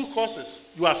trail 2 courses,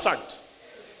 you are sacked.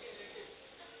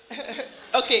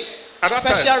 Okay. At that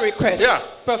Special time, request. yeah.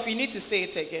 Prof, you need to say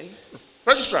it again.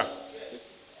 Registrar,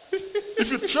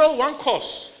 if you trail one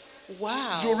course,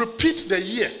 Wow. you repeat the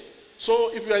year.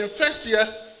 So if you are in first year,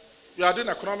 you are doing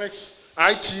economics,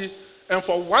 IT, and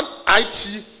for one IT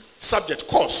subject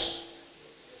course,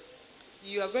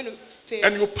 You are going to fail.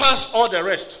 and you pass all the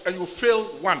rest, and you fail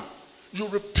one, you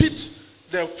repeat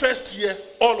the first year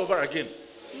all over again.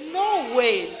 No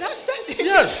way. That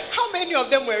Yes. How many of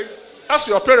them were? Ask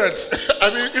your parents. I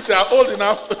mean, if they are old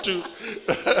enough to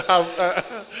have.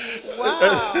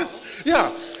 Wow.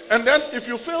 Yeah, and then if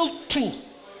you fail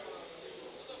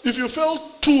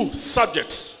 2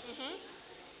 subjects,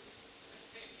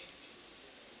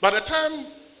 by the time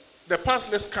the pass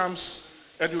list comes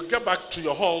and you get back to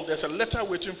your hall, there's a letter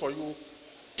waiting for you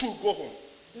to go home.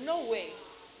 No way.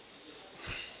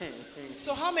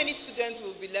 So how many students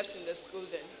will be left in the school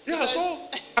then? Yeah, so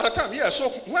at the time, yeah, so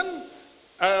when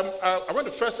I went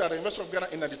to first year at the University of Ghana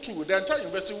in 92, the entire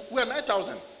university, we were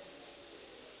 9,000.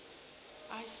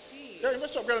 I see. Yeah,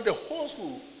 University of Ghana, the whole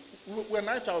school, we were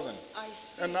 9,000. I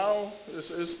see. And now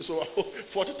it's so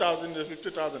 40,000,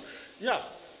 50,000. Yeah,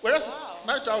 we're just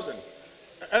 9,000.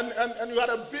 And you had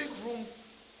a big room.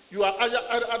 You are either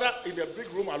in the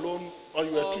big room alone or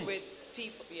you were Or 2. with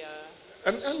people, yeah.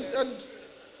 And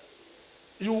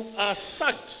you are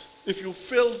sacked if you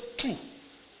fail 2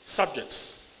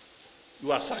 subjects.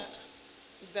 You are sacked.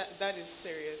 That is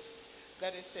serious.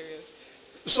 That is serious.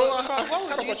 So I Prof,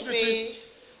 had opportunity.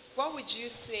 what would you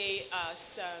say are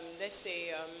some, let's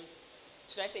say,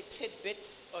 should I say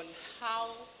tidbits on how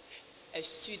a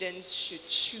student should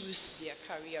choose their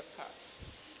career path?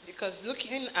 Because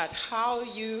looking at how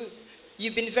you've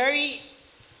been very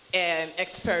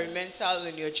experimental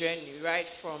in your journey, right?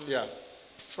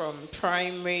 From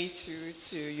primary through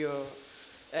to your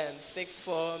sixth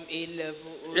form, A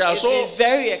level. Yeah, it's so been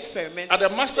very experimental. At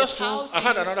the master's So how school, I do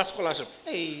had you- another scholarship.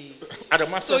 Hey. At the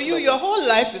master's So level. your whole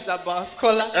life is about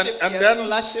scholarship. And yes, then,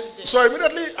 scholarship. so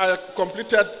immediately I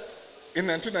completed in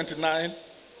 1999.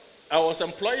 I was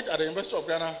employed at the University of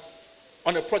Ghana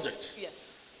on a project. Yes.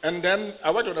 And then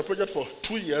I worked on a project for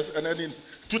 2 years, and then in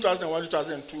 2001,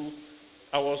 2002,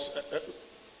 I was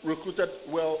recruited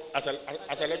as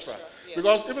a lecturer. Yes.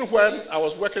 Because even when I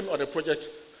was working on a project,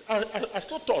 I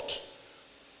still taught.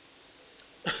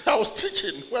 I was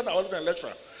teaching when I wasn't a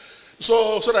lecturer.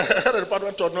 So the head of the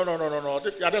department thought, no.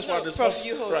 Yeah, that's why this Prof,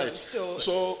 you hold right. on.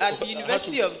 So at the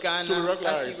University of Ghana, as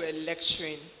regularize. you were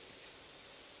lecturing,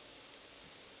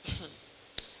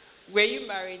 were you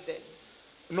married then?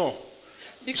 No.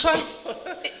 Because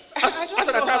I don't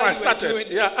After know the time how I you started, were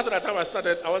doing. after the time I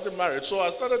started, I wasn't married. So I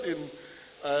started in,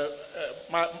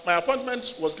 my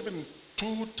appointment was given in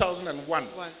 2001,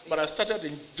 but I started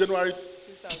in January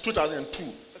 2002.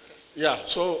 Okay. Yeah,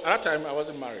 so at that time I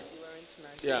wasn't married. You weren't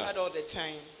married. So Yeah. you had all the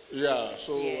time. Yeah,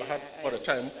 so Yeah, I had I all the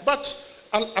time. understand. But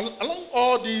along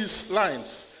all these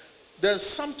lines, there's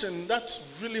something that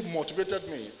really motivated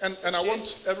me, and I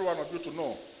want every one of you to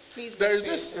know. Please, There is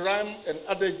let's this pay rhyme and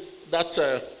adage that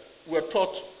we were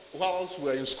taught while we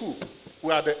were in school. We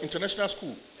were at the international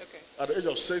school. Okay. At the age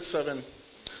of 6, 7.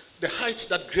 The heights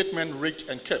that great men reached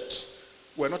and kept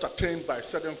were not attained by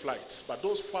sudden flights, but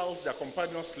those whilst their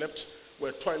companions slept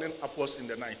were toiling upwards in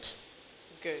the night.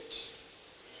 Good.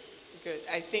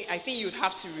 I think you'd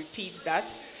have to repeat that,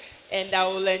 and I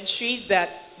will entreat that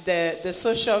the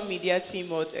social media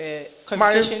team or the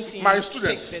communication team my take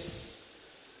students, this.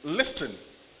 listen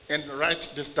and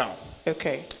write this down.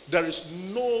 Okay. There is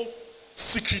no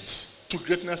secret to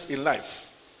greatness in life.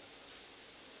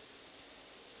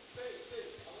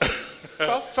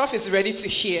 Prof is ready to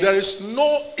hear. There is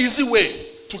no easy way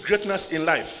to greatness in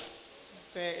life.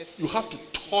 There is You have to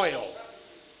toil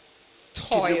to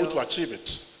be able to achieve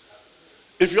it.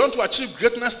 If you want to achieve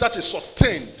greatness that is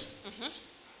sustained,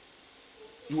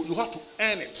 you have to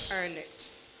earn it. earn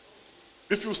it.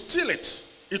 If you steal it,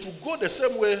 it will go the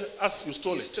same way as you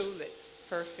stole You it. stole it.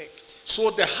 Perfect. So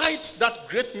the height that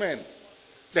great men,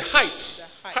 the height,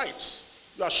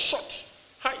 you are short,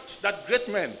 height that great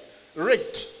men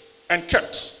reached and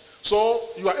kept. So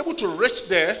you are able to reach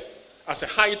there as a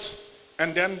height,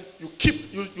 and then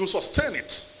you sustain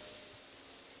it.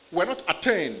 We're not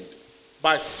attained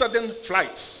by sudden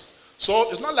flights. So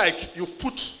it's not like you've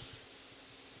put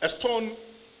a stone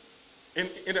in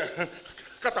a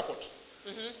catapult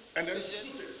and then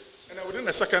shoot it, and then within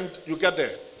a second you get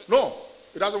there. No,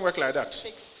 it doesn't work like that.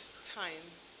 Takes Time.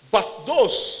 But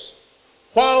those,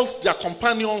 whilst their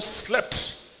companions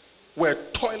slept, were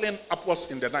toiling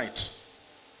upwards in the night.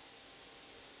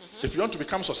 If you want to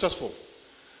become successful,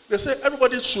 they say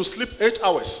everybody should sleep 8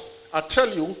 hours. I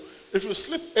tell you, if you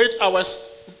sleep 8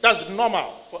 hours, that's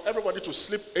normal for everybody to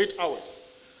sleep 8 hours.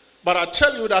 But I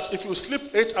tell you that if you sleep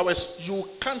 8 hours, you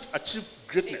can't achieve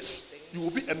greatness. You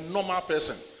will be a normal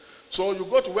person. So you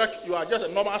go to work, you are just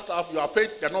a normal staff, you are paid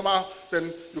the normal,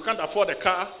 then you can't afford a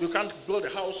car, you can't build a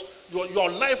house, your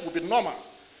life will be normal.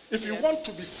 If you want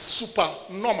to be super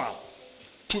normal,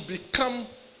 to become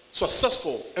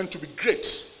successful and to be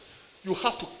great, you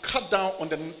have to cut down on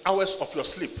the hours of your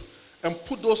sleep and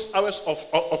put those hours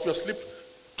of your sleep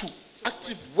to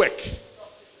active work,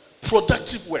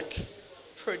 productive work.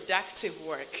 Productive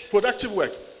work. Productive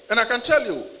work. And I can tell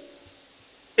you,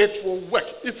 it will work.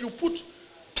 If you put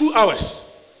 2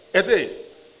 hours a day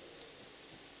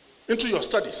into your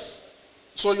studies,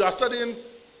 so you are studying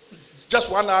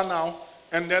just 1 hour now,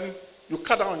 and then you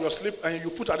cut down on your sleep and you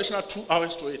put additional 2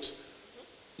 hours to it,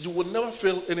 you will never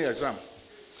fail any exam.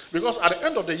 Because at the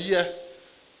end of the year,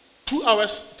 2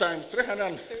 hours times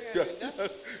 300, you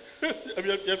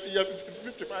have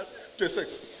 55,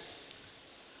 26.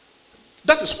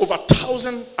 That is over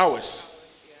 1,000 hours.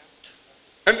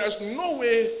 And there's no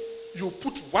way you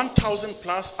put 1,000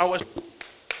 plus hours.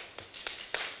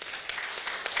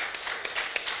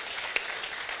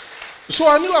 So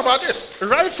I knew about this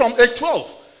right from age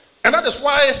 12. And that is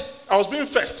why I was being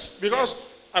first.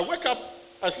 Because I wake up,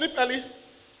 I sleep early,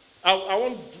 I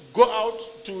won't go out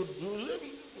to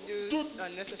do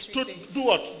unnecessary things. Do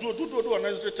what? Do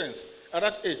unnecessary things at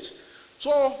that age.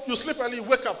 So you sleep early,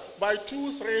 wake up. By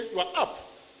 2, 3, you are up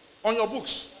on your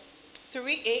books.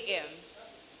 3 a.m.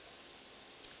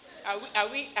 Are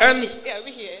we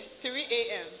here? 3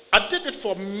 a.m. I did it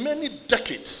for many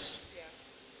decades. Yeah.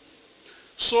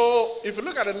 So if you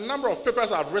look at the number of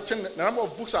papers I've written, the number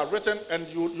of books I've written, and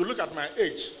you look at my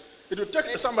age, it will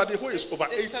take somebody who is over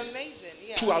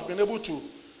 80 to have been able to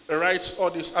write all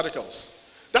these articles.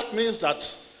 That means that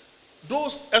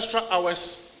those extra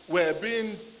hours were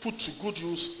being put to good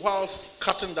use whilst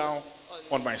cutting down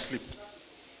on my sleep.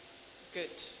 Good.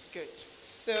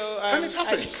 So, and it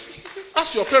happens.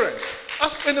 Ask your parents.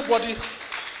 Ask anybody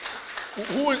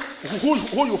who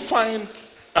you find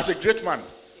as a great man.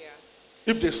 Yeah.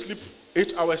 If they sleep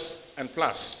 8 hours and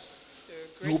plus, so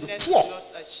you will be poor. Is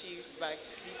not achieved by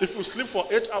sleep. If you sleep for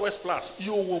 8 hours plus,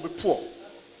 you will be poor.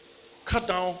 Cut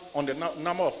down on the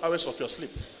number of hours of your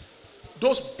sleep.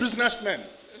 Those businessmen,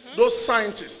 those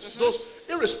scientists, those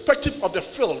irrespective of the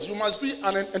field, you must be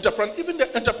an entrepreneur. Even the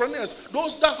entrepreneurs,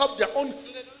 those that have their own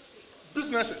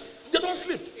businesses, they don't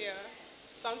sleep. Yeah.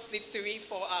 Some sleep 3,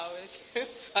 4 hours,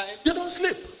 5. They don't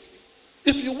sleep.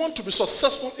 If you want to be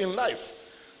successful in life,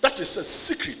 that is a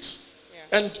secret.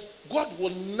 Yeah. And God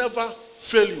will never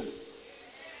fail you.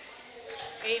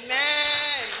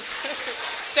 Amen.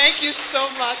 Thank you so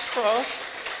much, Prof.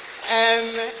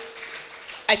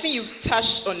 I think you've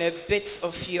touched on a bit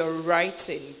of your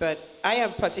writing, but I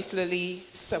am particularly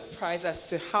surprised as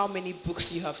to how many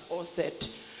books you have authored.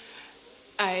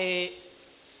 I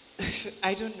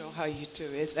don't know how you do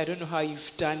it. I don't know how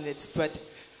you've done it, but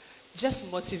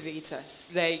just motivate us.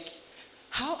 Like,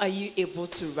 how are you able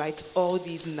to write all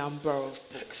these number of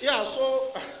books? Yeah,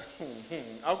 so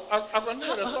I can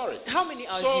tell the story. How many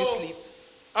hours do you sleep?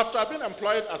 After I've been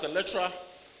employed as a lecturer,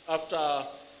 after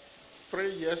 3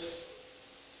 years,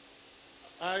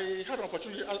 I had an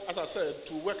opportunity, as I said,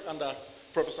 to work under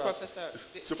Professor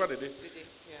Sifadede.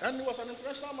 Yeah. And he was an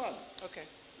international man. Okay.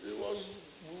 He was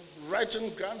writing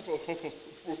grants for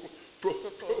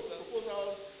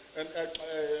proposals and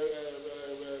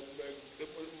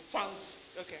funds.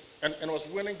 Okay. And was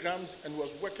winning grants and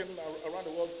was working around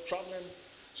the world, traveling.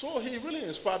 So he really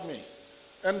inspired me.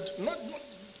 And not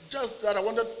just that I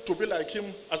wanted to be like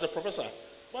him as a professor,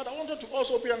 but I wanted to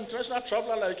also be an international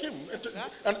traveler like him,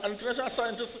 exactly. An international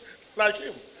scientist like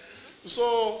him.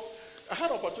 So I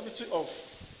had opportunity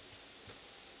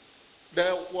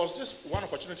there was this one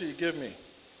opportunity he gave me.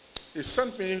 He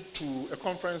sent me to a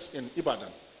conference in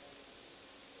Ibadan.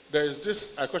 There is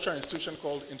this agricultural institution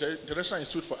called International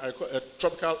Institute for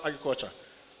Tropical Agriculture,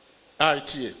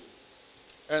 IITA.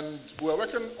 And we were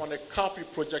working on a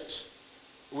cowpea project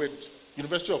with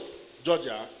University of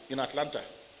Georgia in Atlanta.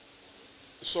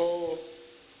 So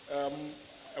I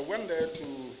went there to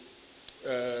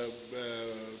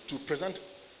present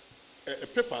a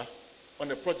paper on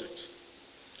the project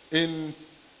in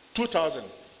 2000.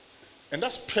 And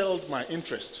that spelled my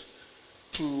interest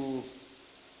to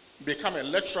become a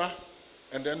lecturer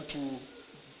and then to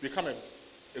become a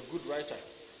good writer.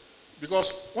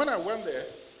 Because when I went there,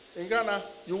 in Ghana,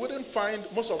 you wouldn't find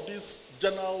most of these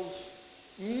journals,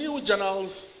 new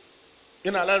journals,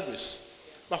 in our libraries.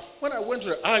 But when I went to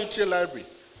the IITA library,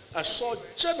 I saw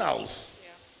journals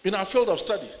in our field of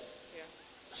study.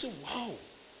 I said, wow.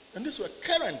 And these were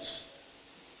current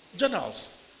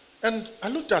journals. And I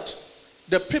looked at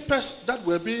the papers that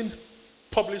were being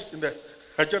published in the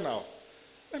journal.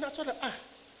 And I thought, I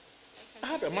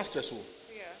have a master's.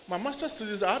 My master's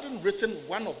thesis, I hadn't written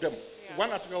one of them,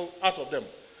 one article out of them.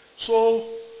 So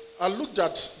I looked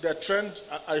at the trend,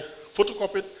 I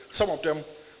photocopied some of them.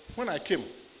 When I came,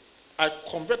 I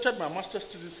converted my master's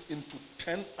thesis into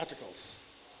 10 articles.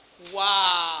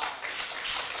 Wow.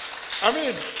 I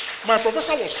mean, my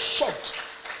professor was shocked.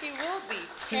 He will be.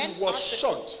 10 He was articles.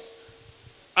 shocked.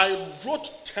 I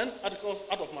wrote 10 articles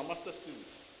out of my master's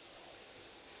thesis.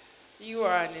 You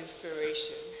are an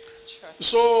inspiration. Trust me.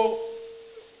 So,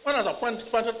 when I was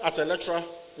appointed as a lecturer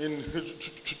in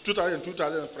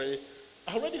 2003,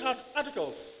 I already had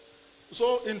articles.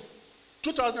 So, in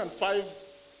 2005,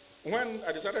 when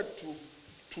I decided to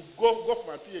go for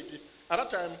my PhD, at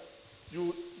that time,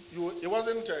 it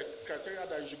wasn't a criteria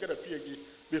that you should get a PhD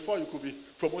before you could be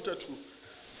promoted to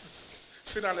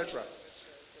senior lecturer.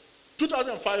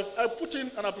 2005, I put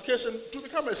in an application to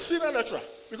become a senior lecturer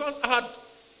because I had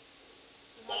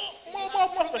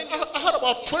I had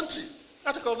about 20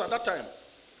 articles at that time.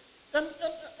 And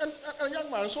a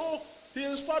young man, so he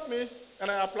inspired me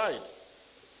and I applied.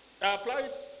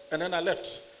 And then I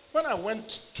left. When I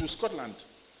went to Scotland,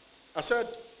 as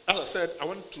I said, I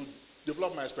went to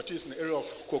develop my expertise in the area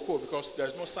of cocoa because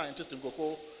there's no scientist in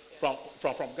cocoa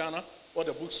from Ghana. All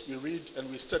the books we read and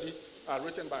we study are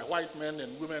written by white men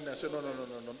and women and say, no,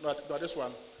 not this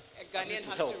one. A Ghanaian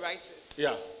has to write it.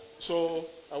 Yeah. So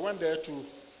I went there to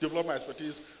develop my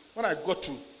expertise. When I got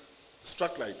to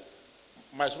Strathclyde,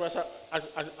 my supervisor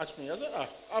asked me, I said,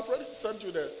 I've already sent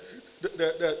you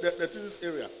the thesis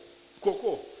area,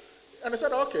 cocoa. And I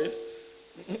said, okay.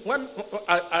 When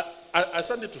I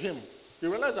sent it to him, he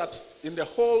realized that in the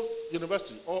whole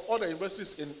university, or all the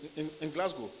universities in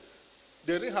Glasgow,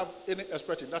 they didn't have any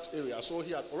expert in that area. So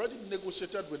he had already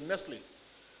negotiated with Nestle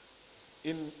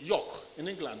in York, in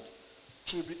England,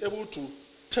 to be able to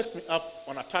take me up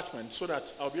on attachment so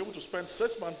that I'll be able to spend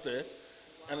 6 months there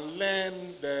and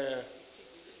learn the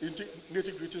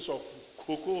nitty-gritties of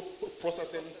cocoa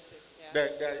processing,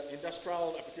 the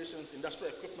industrial applications,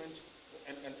 industrial equipment,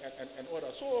 and all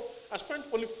that. So I spent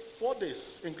only 4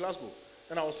 days in Glasgow,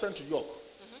 and I was sent to York.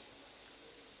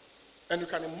 And you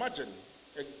can imagine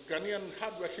a Ghanaian,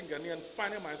 hard-working Ghanaian,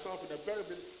 finding myself in a very,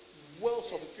 very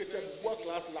well-sophisticated,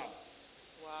 world-class lab.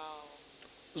 Wow.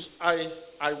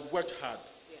 I worked hard.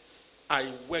 Yes.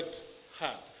 I worked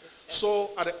hard.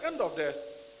 So at the end of the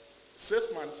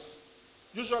 6 months,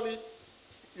 usually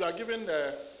you are given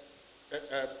a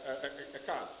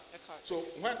card. So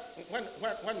when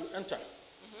you enter,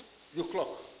 you clock.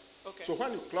 Okay. So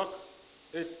when you clock,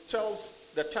 it tells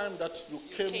the time that you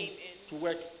came in to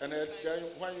work, and then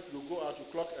when you go out, you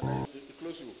clock, and then it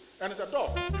closes you. And it's a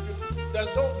door.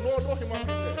 There's no human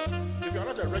being there. If you're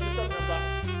not a registered member,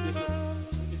 you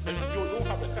don't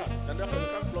have a card, and therefore you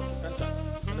can't clock to enter,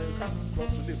 and then you can't clock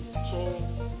to leave. So,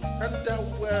 and there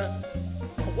were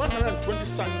 120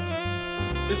 signs.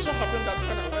 It so happened that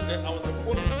when I went there, I was the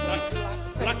only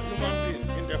black human being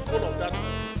in the whole of that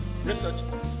research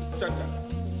center.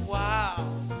 Wow.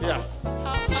 Yeah.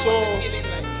 How was it feeling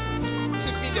like to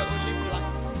be the only black?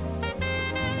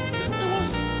 It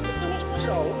was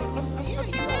special. I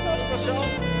felt special.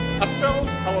 I felt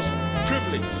I was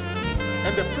privileged.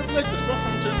 And the privilege is not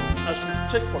something I should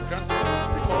take for granted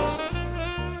because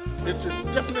it is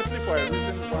definitely for a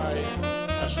reason why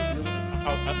I should be able to,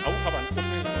 I will have an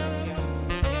opening.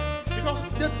 Because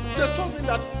they told me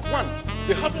that, one,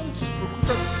 they haven't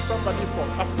recruited somebody from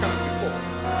Africa before.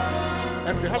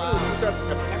 And they haven't recruited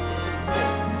a black person before.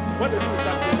 What they do is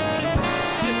that they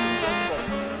pick students from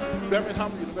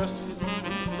Birmingham University,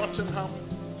 Nottingham,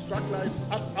 Strathclyde,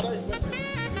 other universities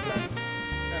in England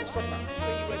and Scotland. So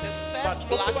you were the first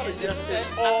but black over the years, it's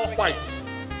all white.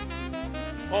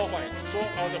 All white. So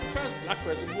I was the first black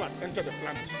person who had entered the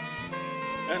plant.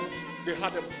 And they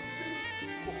had a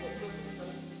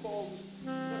called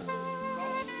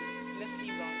Leslie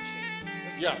Roundtree.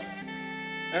 Okay. Yeah.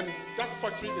 And that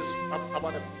factory is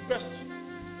about the best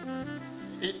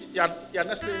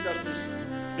Nestle Industries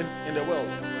in the world.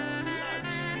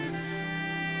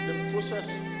 They process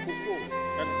cocoa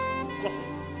and coffee.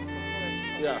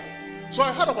 Yeah. So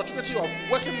I had the opportunity of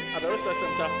working at the research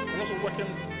center and also working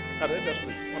at the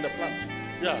industry on the plant.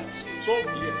 Yeah. So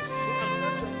yes. So I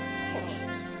learned a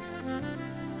lot.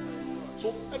 So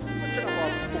everything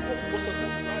about cocoa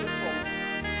processing right from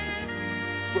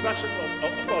production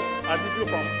of course, I did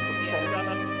from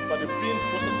Ghana, but the bean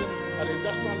processing at the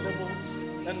industrial level,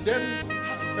 and then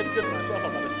had to educate myself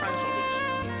about the science of it.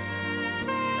 Yes.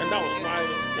 And that was why I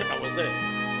was there.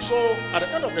 So at the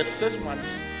end of the 6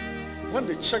 months, when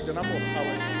they check the number of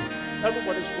hours,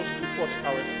 everybody's supposed to do 40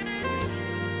 hours.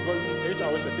 Because you do 8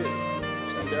 hours a day.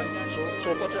 And then,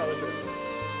 so 40 hours a day.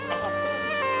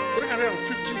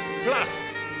 350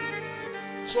 plus.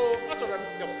 So out of the 40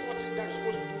 that you're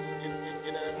supposed to do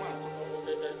in a month,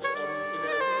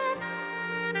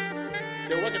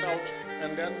 they work it out,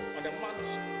 and then on a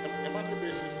monthly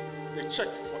basis, they check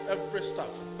for every staff.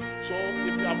 So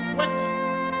if you have worked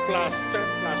plus 10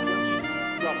 plus 20,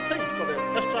 you are paid for the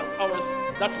extra hours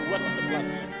that you work on the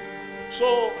plant.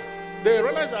 So they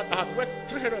realized that I had worked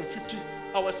 350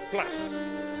 hours plus.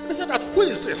 They said that, who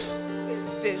is this?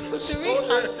 This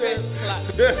 300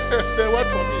 plus. They went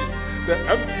for me. The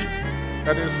MD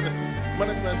and his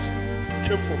management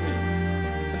came for me.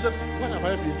 They said, what have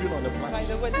I been doing on the plant? By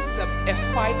the way, this is a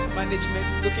white management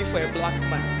looking for a black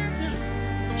man.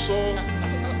 Yeah. So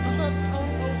I said, I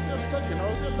was here studying, I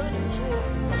was here learning. So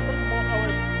I spent more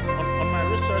hours on my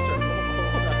research and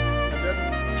all that, and then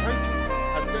trying to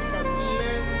identify,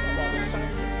 learn about the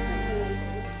science of people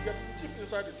to get deep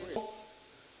inside the brain.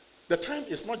 The time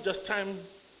is not just time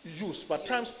used, but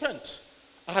time spent.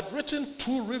 I had written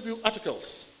 2 review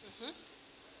articles.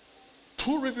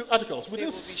 2 review articles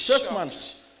within 6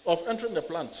 months of entering the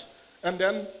plant. And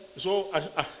then, so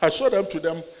I showed them to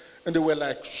them, and they were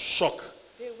like shocked.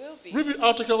 They will be. Review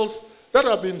articles that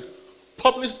have been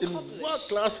published in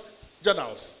world-class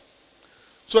journals.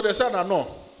 So they said,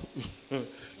 no,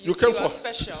 you came for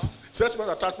special. 6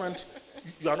 months attachment,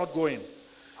 you are not going.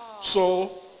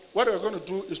 So what they're going to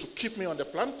do is to keep me on the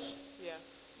plant,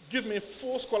 give me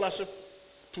full scholarship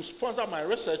to sponsor my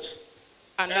research,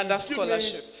 another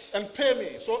scholarship, and pay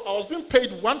me. So I was being paid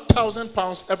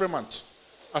 £1,000 every month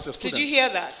as a student. Did you hear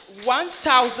that?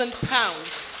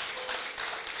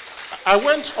 £1,000. I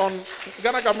went on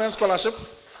Ghana government scholarship,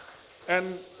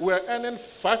 and we're earning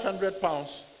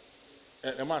 £500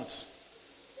 a month.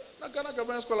 Not Ghana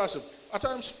government scholarship. At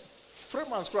times, 3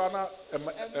 months krana a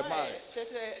month.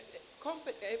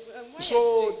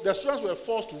 So the students were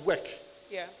forced to work.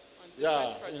 Yeah,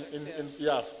 in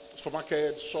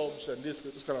supermarkets, shops, and this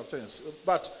kind of things.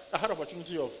 But I had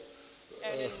opportunity of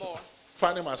more.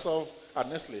 Finding myself at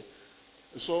Nestle.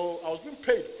 So I was being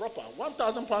paid proper,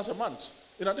 £1,000 a month,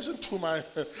 in addition to my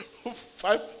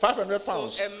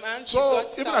 £500. So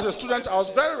even as a student, I was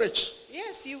very rich.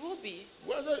 Yes, you will be.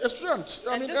 Well, a student,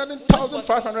 I mean, earning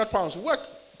 £1,500. Work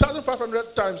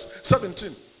 1,500 times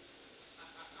 17.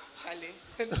 Charlie,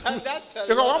 that's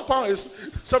a lot. £1 is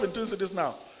 17 cities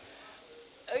now.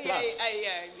 I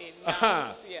mean,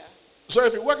 yeah. So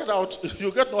if you work it out,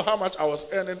 you get to know how much I was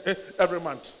earning every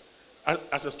month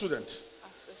as a student. As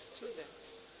a student.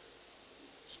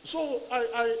 So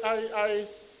I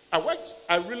worked.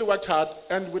 I really worked hard,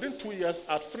 and within 2 years,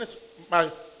 I'd finished my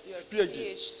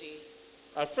PhD.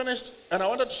 I finished, and I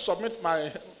wanted to submit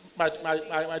my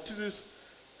thesis,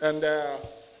 and the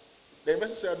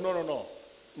university said, no,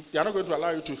 they are not going to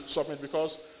allow you to submit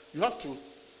because you have to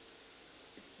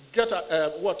get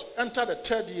enter the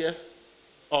 3rd year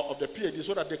of the PhD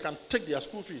so that they can take their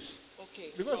school fees.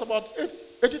 Okay. Because it's about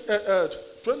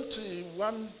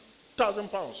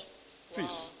 £21,000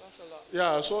 fees. That's a lot.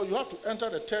 Yeah, so you have to enter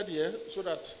the 3rd year so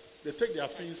that they take their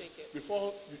fees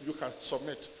before you can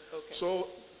submit. Okay. So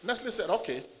Nestle said,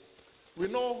 okay, we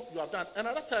know you have done. And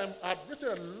at that time, I had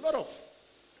written a lot of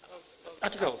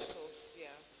articles. Yeah.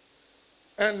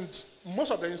 And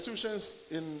most of the institutions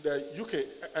in the UK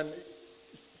and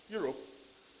Europe,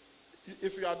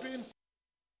 if you are doing,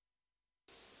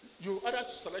 you either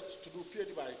select to do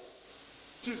PhD by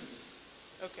thesis,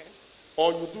 okay,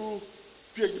 or you do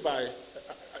PhD by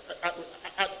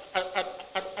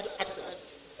articles.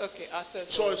 Okay,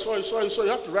 so you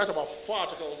have to write about 4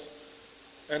 articles,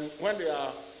 and when they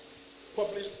are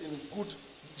published in good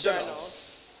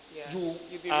journals, you'll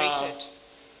be rated.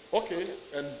 Okay,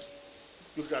 and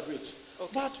you graduate.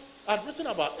 Okay. But I'd written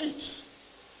about 8.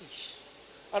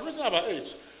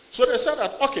 So they said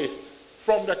that, okay,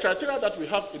 from the criteria that we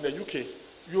have in the UK,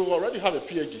 you already have a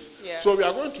PhD. Yeah. So we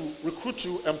are going to recruit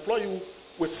you, employ you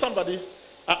with somebody,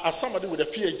 as somebody with a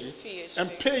PhD, and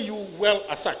pay you well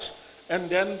as such, and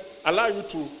then allow you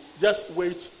to just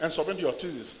wait and submit your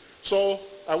thesis. So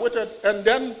I waited, and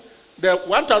then the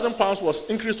 £1,000 was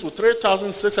increased to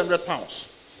 £3,600.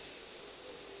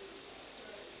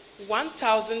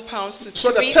 £1,000 to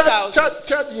so 3,000. So the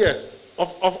third year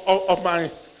of my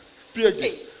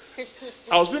PhD,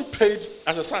 I was being paid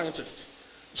as a scientist.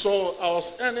 So I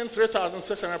was earning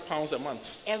 £3,600 a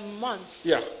month. A month?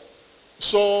 Yeah.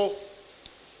 So,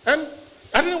 and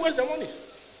I didn't waste the money.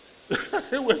 I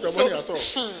didn't waste the money at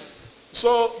all.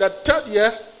 So the third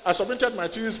year, I submitted my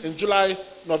thesis in July,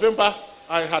 November,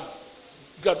 I had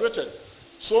graduated.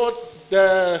 So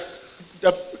the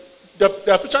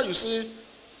picture you see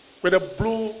with the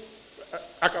blue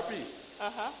akapi,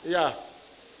 yeah,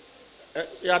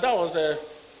 that was the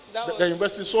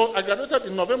university. So I graduated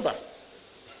in November.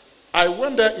 I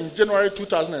went there in January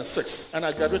 2006, and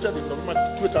I graduated in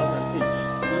November 2008.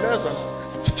 Less than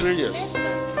 3 years. Less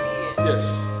than 3 years.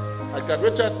 Yes. I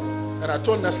graduated, and I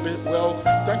told Nestle, well,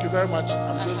 thank you very much.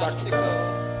 I'm going back to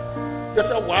Ghana. They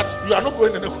said, what? You are not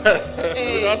going anywhere.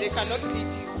 Hey, they cannot leave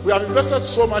you. We have invested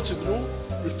so much in you.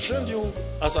 We've trained you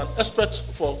as an expert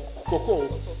for cocoa,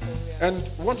 and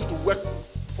we want you to work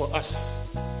for us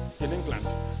in England.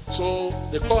 So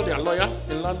they called their lawyer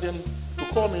in London to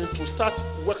call me to start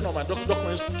working on my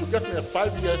documents to get me a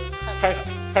 5-year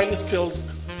highly skilled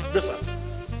visa.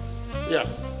 Yeah.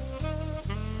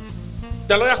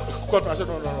 The lawyer called me and said,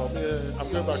 no,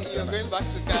 I'm going back to Ghana. You're going back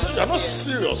to Ghana. He said, you're not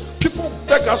serious. People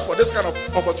beg us for this kind of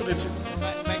opportunity.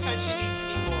 My country needs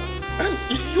me more. And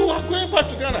you are going back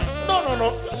to Ghana? No.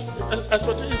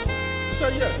 Expertise. He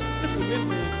said, yes. If you need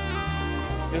me,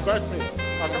 invite me.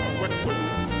 I'll come and work for you.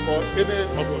 Or any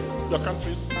of your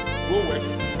countries will work.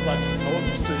 But I want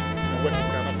to stay and work in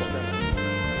Ghana for Ghana.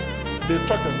 They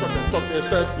talked. They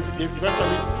said,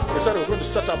 eventually, they said they were going to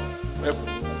set up a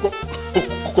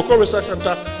cocoa research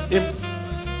center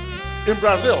in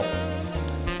Brazil.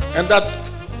 And that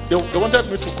they wanted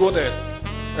me to go there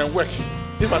and work.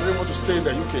 If I didn't want to stay in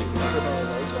the UK, I said, no,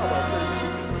 it's not about staying in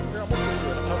the UK. Yeah, I'm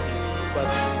okay, I'm happy.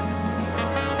 But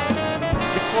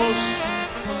because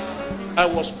I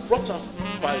was brought up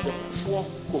by the poor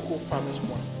cocoa farmers'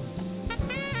 wife,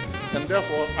 and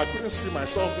therefore I couldn't see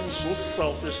myself being so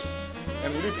selfish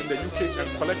and live in the UK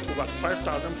and collect over £5,000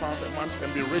 a month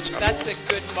and be rich. That's a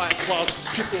good one. While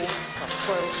people have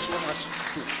toiled so much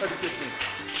to educate me.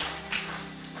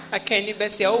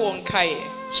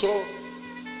 So,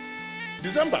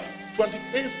 December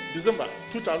 28th December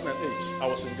 2008, I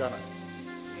was in Ghana.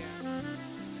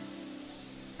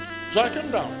 So I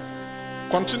came down,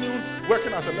 continued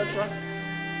working as a lecturer,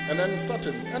 and then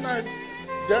started. And I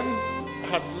then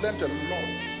had learned a lot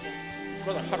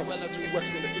because I had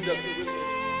working in the industry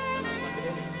research, and I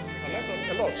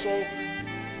learned a lot. So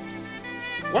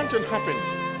one thing happened.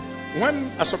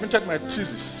 When I submitted my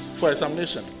thesis for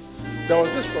examination, there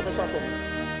was this professor from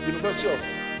University of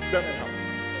Birmingham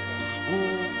who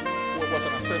was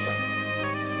an assessor,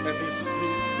 and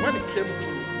when he came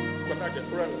to conduct the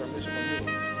oral examination on me,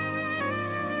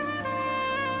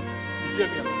 he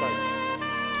gave me advice.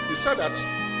 He said that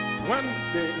when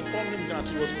they informed him that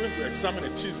he was going to examine a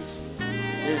thesis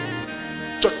in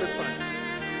chocolate science,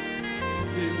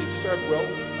 he said, well,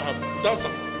 I have done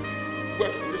some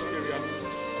work in this area,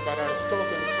 but I still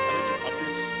think I need to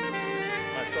update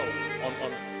myself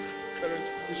on current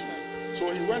issues.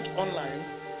 So he went online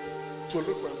to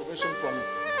look for information from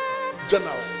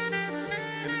journals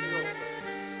in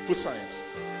food science.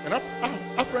 And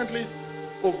apparently,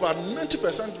 over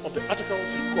 90% of the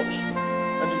articles he got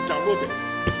and he downloaded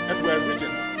and were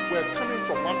written were coming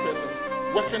from one person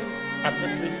working at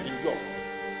Nestle in York.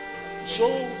 So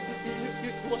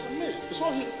he was amazed.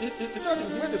 So he said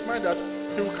he's made his mind that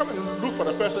he will come and look for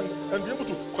the person and be able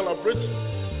to collaborate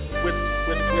with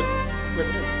him.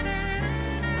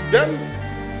 Then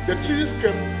the thesis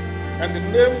came, and the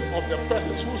name of the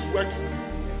person whose work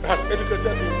has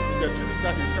educated him is the thesis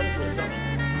that he's coming to examine.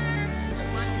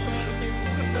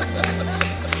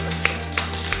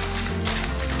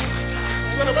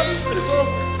 So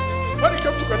when he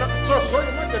came to conduct, so he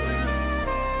went the thesis.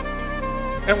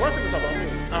 And one thing is about me,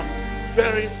 I'm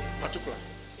very particular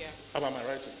about my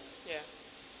writing.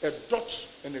 A dot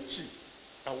and a T,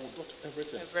 I will dot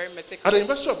everything. Very meticulous. At the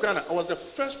University of Ghana, I was the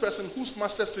first person whose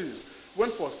master's thesis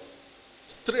went for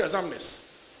 3 examiners.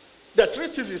 The 3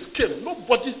 theses came,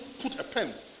 nobody put a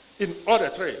pen in all the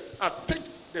 3. I picked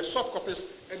the soft copies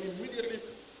and immediately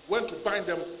went to bind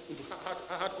them into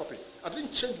hard copy. I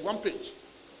didn't change one page.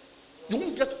 You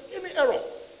won't get any error.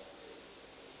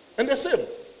 And the same,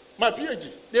 my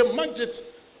PhD, they marked it,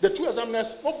 the 2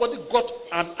 examiners, nobody got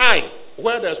an I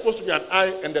where there's supposed to be an I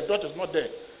and the dot is not there.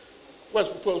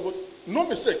 No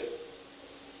mistake.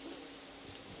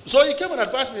 So he came and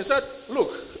advised me. He said,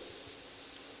 look,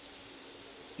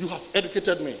 you have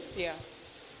educated me.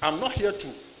 I'm not here to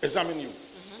examine you.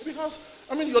 Because,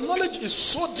 I mean, your knowledge is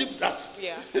so deep that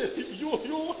you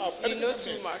have educated know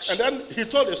too me. much. And then he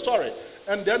told a story.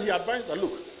 And then he advised that,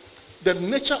 look, the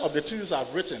nature of the thesis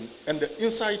I've written and the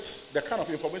insight, the kind of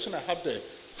information I have there,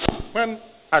 when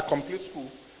I complete school,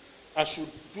 I should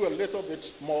do a little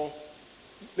bit more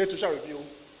literature review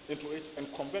into it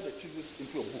and convert the thesis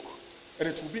into a book. And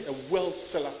it will be a world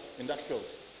seller in that field.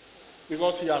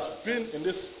 Because he has been in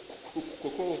this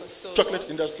cocoa chocolate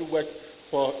industry work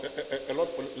for a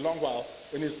long while,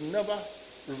 and he's never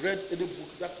read any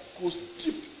book that goes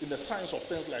deep in the science of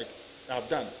things like I have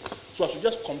done. So I should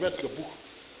just convert the book,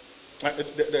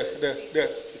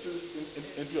 it is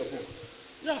into a book.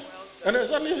 Yeah, and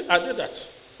exactly I did that.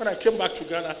 When I came back to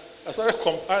Ghana, I started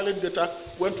compiling data,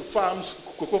 went to farms,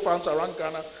 cocoa farms around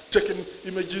Ghana, taking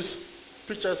images,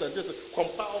 pictures, and just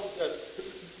compiled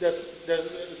the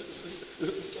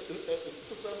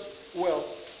systems well.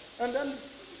 And then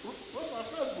wrote my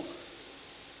first book.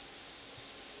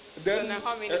 Then so now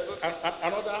how many books?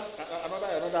 Another,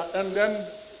 and then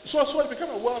so it became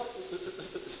a world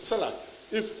seller.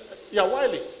 If you're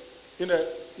Wiley in the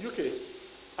UK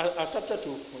are subject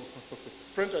to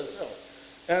print and sell,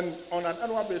 and on an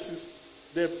annual basis,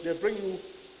 they bring you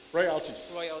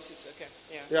royalties. Royalties, okay,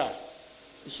 yeah. Yeah.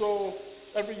 So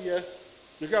every year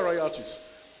you get royalties.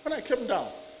 When I came down,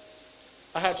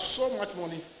 I had so much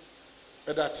money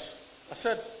that I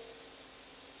said,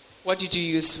 what did you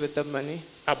use with the money?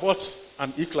 I bought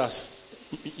an E-Class,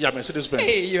 Mercedes-Benz.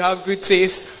 Hey, you have good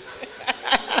taste.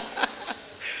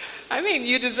 I mean,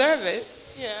 you deserve it.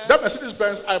 Yeah. That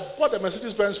Mercedes-Benz, I bought the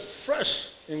Mercedes-Benz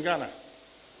fresh in Ghana.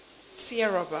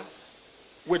 Sierra rubber.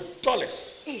 With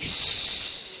dollars.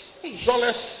 Eesh.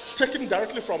 Dollars taken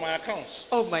directly from my accounts.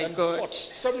 Oh my God.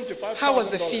 $75,000. How was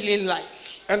the feeling like?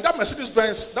 And that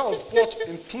Mercedes-Benz that was bought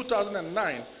in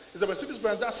 2009 is a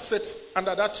Mercedes-Benz that sits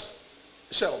under that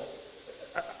shelf.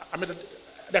 I mean,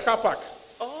 the car park.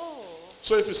 Oh.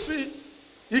 So if you see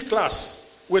E-Class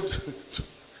with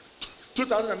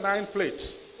 2009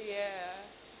 plate, yeah,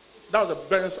 that was the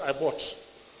Benz I bought.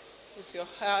 It's your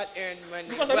hard-earned money.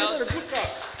 Because I needed a good car.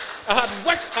 I had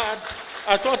worked hard.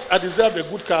 I thought I deserved a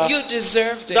good car. You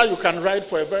deserved it. That you can ride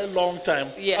for a very long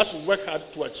time. Yes. As you work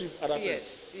hard to achieve other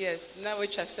things. Yes. Now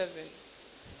which are 7.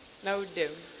 Now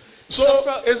them. So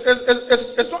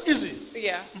it's not easy.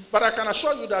 Yeah. But I can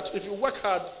assure you that if you work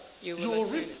hard, you will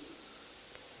reap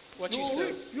what you sow.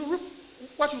 You reap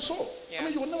what you sow. Yeah. I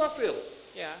mean, you will never fail.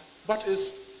 Yeah. But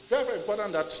it's very, very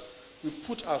important that we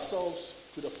put ourselves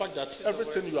to the fact that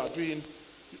everything you are doing,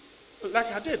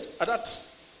 like I did at that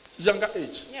younger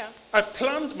age. Yeah. I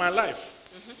planned my life.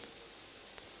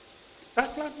 I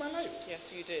planned my life.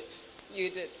 Yes, you did. You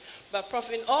did. But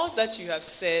Prof, in all that you have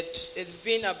said, it's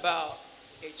been about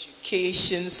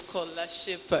education,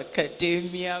 scholarship,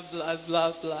 academia, blah,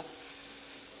 blah, blah.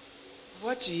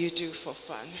 What do you do for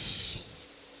fun?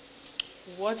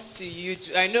 What do you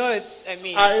do? I know it's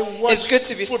good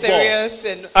to be football. Serious.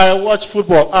 And I watch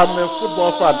football. I'm a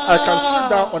football fan. I can sit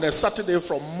down on a Saturday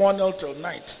from morning till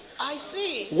night. I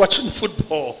see. Watching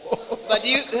football. But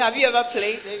have you ever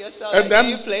played yourself? And then,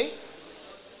 do you play?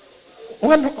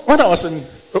 When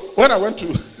I went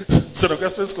to St.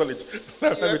 Augustine's College,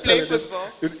 let me tell you this.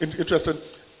 Interesting.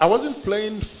 I wasn't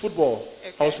playing football.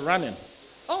 Okay. I was running.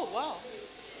 Oh wow.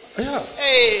 Yeah.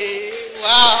 Hey,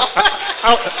 wow.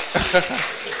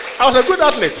 I was a good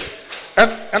athlete.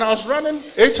 And I was running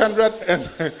 800 and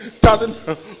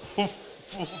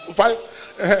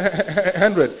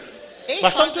 1,500.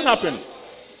 But something happened.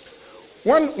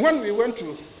 When we went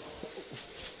to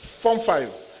Form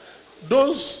 5,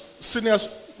 those seniors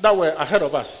that were ahead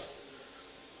of us,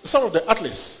 some of the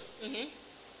athletes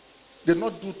did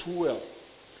not do too well.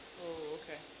 Oh,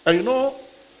 okay. And you know,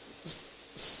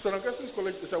 St. Augustine's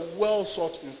College is a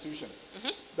well-sought institution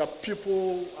that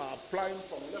people are applying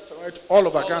from left and right all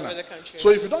over Ghana. Over the country. So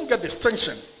if you don't get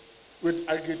distinction with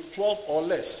grade 12 or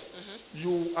less,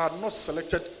 you are not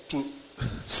selected to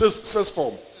sixth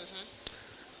form.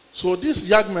 So these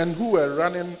young men who were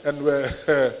running and were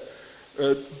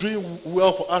doing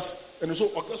well for us, and so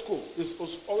Augusco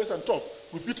was always on top.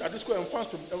 We beat Adisco and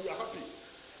Fanspen, and we are happy.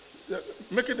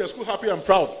 Making the school happy and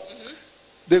proud.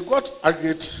 They got a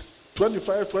grade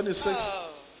 25, 26,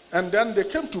 and then they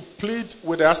came to plead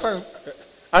with the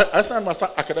Assistant Master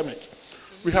Academic.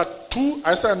 We had 2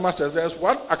 Assistant Masters. There's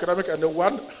 1 academic and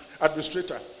 1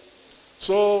 administrator.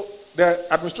 So the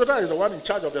administrator is the one in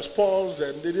charge of the sports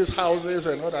and ladies' houses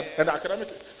and all that, and the academic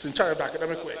is in charge of the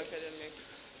academic work.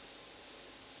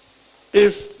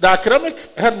 If the academic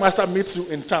headmaster meets you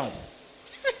in town,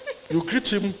 you greet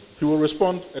him, he will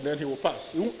respond, and then he will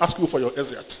pass. He won't ask you for your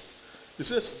exit. He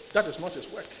says that is not his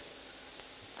work.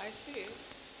 I see.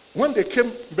 When they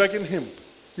came begging him,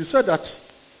 he said that,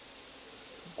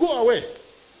 go away.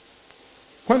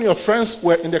 When your friends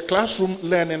were in the classroom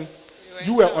learning,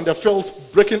 you were on the fields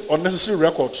breaking unnecessary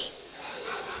records.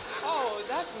 Oh,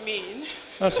 that's mean.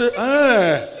 I said,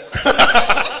 That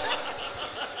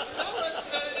was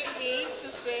very mean to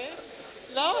say.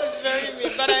 That was very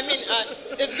mean. But I mean,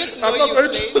 it's good to know you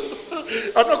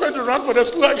played. I'm not going to run for the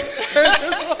school again.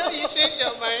 You changed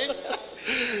your mind.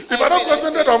 If I don't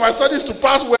concentrate on my studies to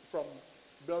pass well. From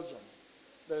Belgium,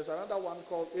 there's another one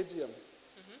called ADM.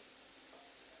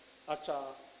 Acha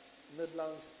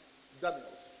Midlands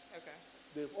Daniels. Okay.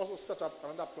 They've also set up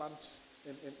another plant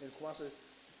in Kumasi,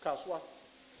 Kaswa. Okay.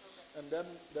 And then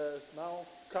there's now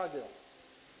Cargill.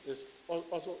 It's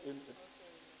also in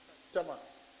Tema.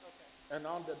 Okay. And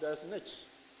now there's Niche.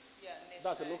 Yeah, Niche.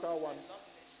 That's a local one.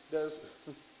 There's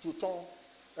Tuton,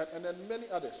 and then many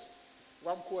others.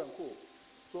 Ramco and Co.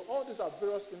 So all these are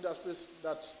various industries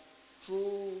that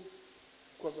through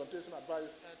consultation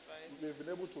advice, we've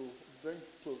been able to bring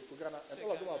to Ghana, and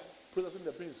all of them are processing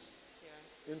the beans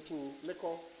into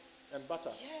liquor and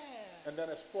butter, and then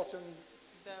exporting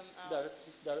them out.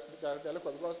 The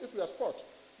liquor. Because if you export,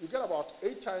 you get about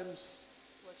 8 times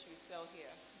what you sell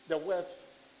here, the worth,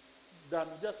 than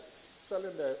just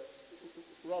selling the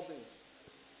raw beans.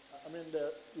 I mean,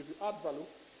 if you add value,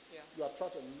 you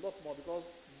attract a lot more, because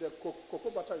the cocoa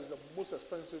butter is the most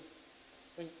expensive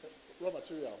raw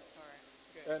material.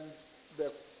 And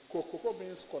the cocoa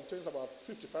beans contains about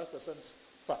 55%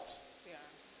 fat.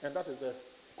 And that is the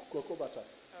cocoa butter.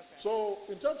 So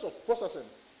in terms of processing,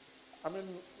 I mean,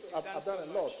 I've done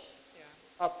a lot.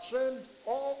 I've trained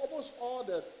almost all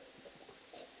the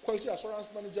quality assurance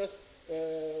managers,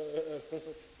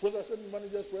 processing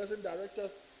managers, processing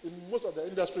directors in most of the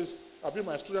industries. I've been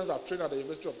my students. I've trained at the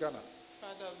University of Ghana.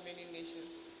 Father of many nations.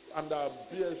 And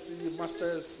BSc,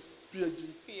 Masters, PhD.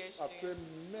 I've trained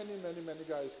many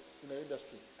guys in the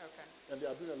industry. And they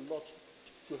are doing a lot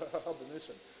to help the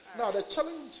nation. Now, the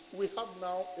challenge we have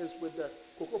now is with the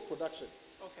cocoa production.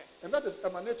 And that is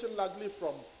emanating largely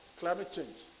from climate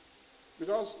change.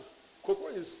 Because cocoa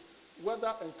is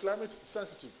weather and climate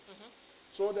sensitive.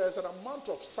 So there's an amount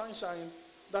of sunshine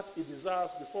that it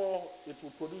desires before it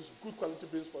will produce good quality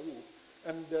beans for you.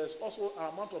 And there's also an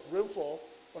amount of rainfall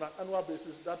on an annual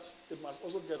basis that it must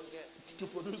also get to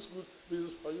produce good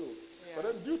beans for you. But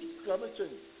then due to climate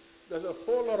change, there's a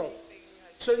whole lot of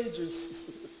changes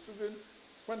season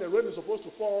when the rain is supposed to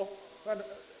fall and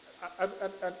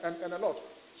a lot.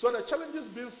 So the challenges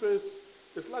being faced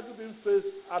is likely being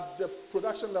faced at the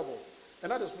production level.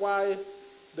 And that is why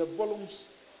the volumes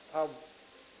have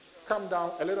come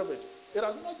down a little bit. It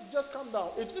has not just come down,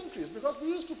 it increased, because we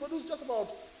used to produce just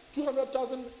about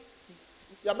 200,000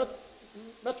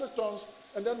 metric tons,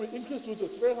 and then we increased to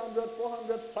 300,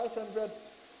 400, 500,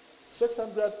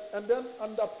 600, and then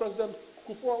under President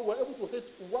Kufuor, we were able to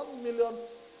hit 1 million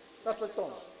metric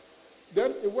tons.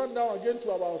 Then it went down again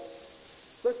to about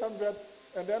 600,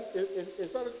 and then it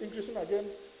started increasing again,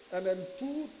 and then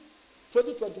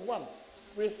 2021,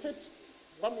 we hit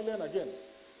 1 million again,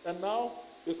 and now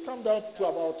it's come down to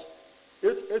about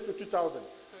 850,000.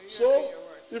 So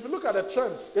if you look at the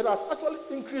trends, it has actually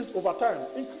increased over time,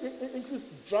 increased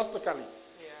drastically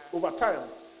over time.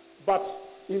 But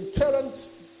in current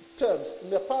terms,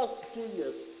 in the past 2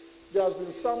 years, there has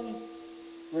been some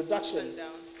reduction.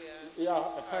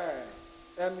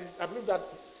 And I believe that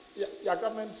your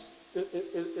government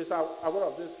is aware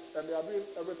of this, and they are doing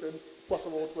everything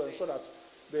possible to ensure that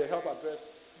they help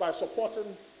address by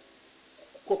supporting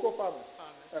cocoa farmers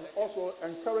and also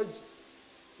encourage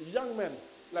young men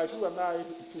like you and I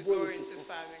to go into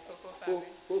farming, cocoa farming.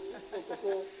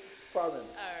 Cocoa farming.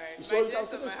 All right. So you can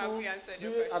finish school, be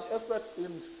an expert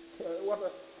in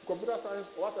computer science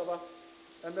or whatever,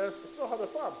 and then still have a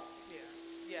farm.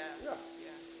 Yeah.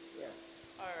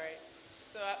 All right.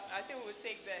 So I think we'll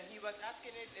take that. He was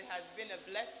asking if it has been a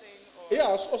blessing or...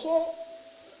 Yeah, so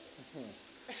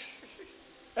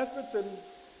everything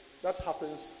that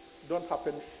happens don't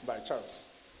happen by chance.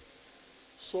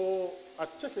 So I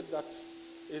take it that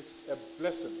it's a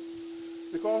blessing,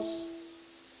 because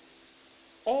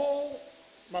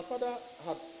my father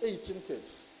had 18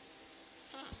 kids.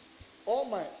 All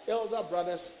my elder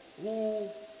brothers who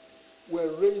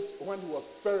were raised when he was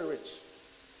very rich,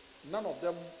 none of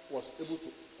them was able to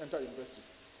enter university.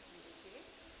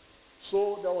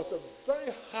 So there was a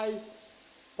very high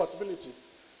possibility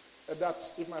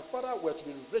that if my father were to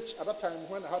be rich at that time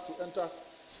when I had to enter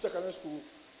secondary school,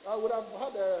 I would have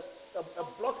had a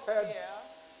blockhead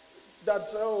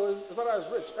that the father is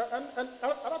rich. And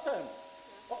at that time,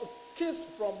 kids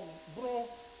from Bruno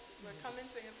were coming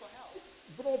to him for help.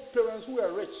 Bruno parents who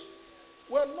were rich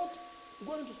were not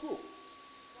going to school.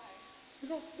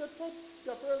 Because they thought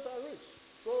their parents are rich.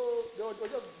 So they would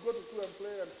just go to school and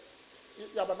play.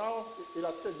 Yeah, but now it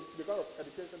has changed because of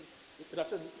education. It has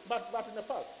changed. But in the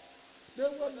past, they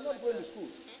were not going to school.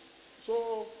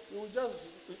 So you will just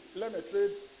learn a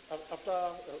trade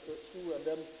after school, and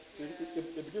then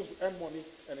it begins to earn money,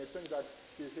 and it thinks that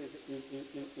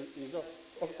he's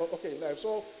okay in life.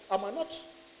 So I might not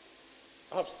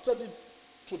have studied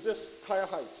to this higher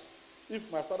height if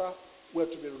my father were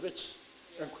to be rich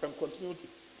and continue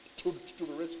to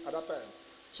be rich at that time.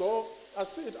 So I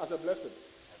see it as a blessing.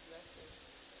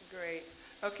 Great.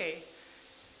 Okay.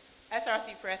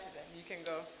 SRC President, you can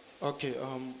go. Okay.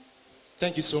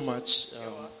 Thank you so much,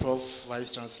 Prof.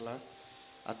 Vice Chancellor.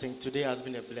 I think today has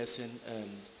been a blessing, and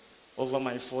over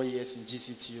my 4 years in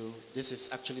GCTU, this is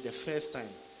actually the first time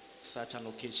such an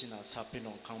occasion has happened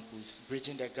on campus,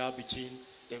 bridging the gap between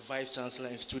the Vice Chancellor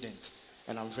and students,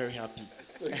 and I'm very happy.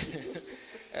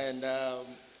 And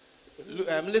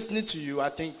I'm listening to you. I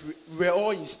think we're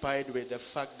all inspired with the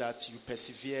fact that you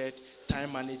persevered,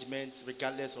 time management,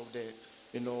 regardless of the,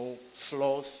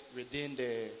 flaws within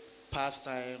the past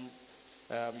time.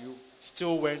 You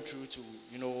still went through to,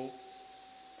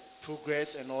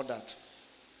 progress and all that.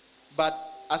 But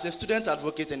as a student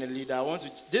advocate and a leader,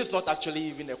 this is not actually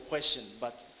even a question,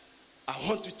 but I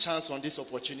want to chance on this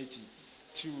opportunity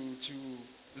to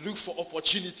look for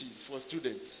opportunities for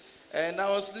students. And I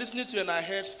was listening to you and I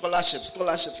heard scholarship. Yeah, I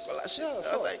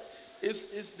was like,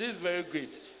 this is very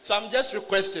great. So I'm just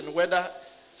requesting whether,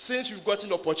 since you've gotten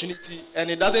the opportunity and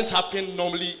it doesn't happen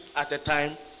normally at a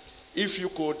time, if you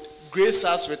could grace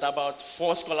us with about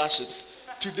 4 scholarships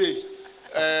today.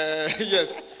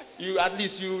 Yes, you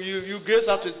grace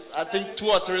us with, I think, 2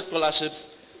 or 3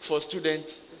 scholarships for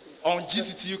students on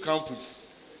GCTU campus.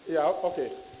 Yeah, okay.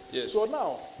 Yes. So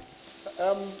now,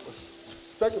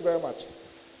 thank you very much.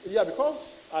 Yeah,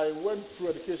 because I went through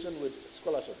education with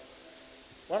scholarship,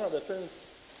 one of the things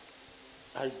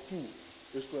I do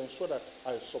is to ensure that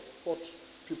I support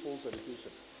people's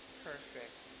education.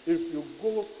 Perfect. If you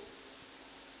go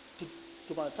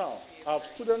to my town, I have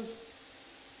students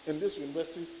in this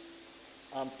university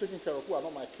I'm taking care of who are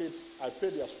not my kids. I pay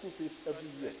their school fees every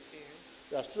year.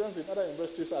 There are students in other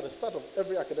universities at the start of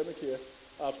every academic year.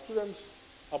 I have students,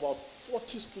 about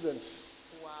 40 students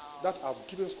that are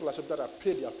given scholarship that I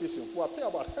pay their fees in full. I pay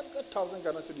about 100,000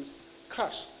 Ghana cedis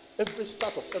cash every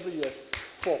start of every year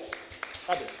for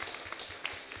others.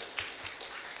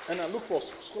 And I look for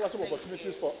scholarship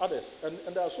opportunities for others. And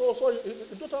there are so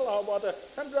in total about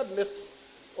 100 list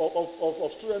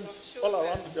of students all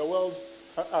around the world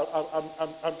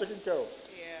I'm taking care of.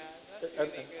 Yeah, that's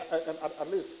really good. And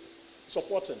at least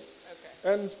supporting.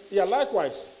 Okay. And yeah,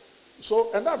 likewise.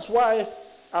 So, and that's why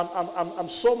I'm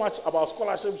so much about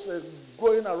scholarships and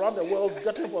going around the world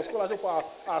getting for scholarship for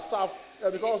our staff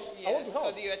because I want to help.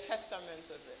 Because you're a testament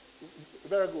of it.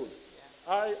 Very good.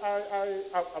 Yeah.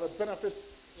 I'm a benefit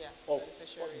of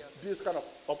these kind of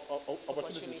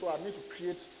opportunities. So I need to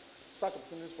create such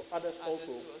opportunities for others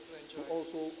also to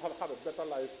also have a better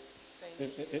life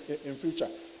in future.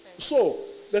 So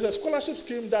there's a scholarship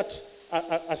scheme that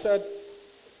I said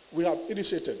we have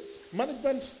initiated.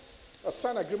 Management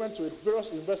signed agreement with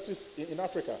various universities in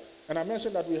Africa. And I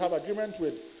mentioned that we have agreement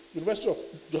with University of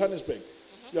Johannesburg.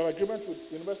 We have agreement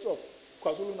with University of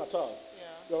KwaZulu-Natal.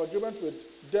 We have agreement with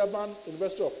Durban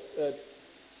University of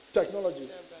Technology.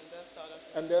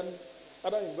 And then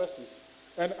other universities.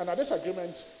 And at this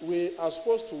agreement, we are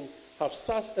supposed to have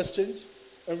staff exchange,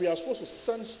 and we are supposed to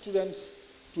send students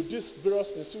to these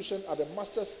various institutions at the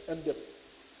master's and the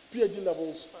PhD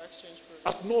levels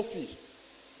at no fee.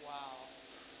 Wow.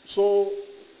 So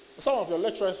some of your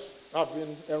lecturers have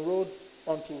been enrolled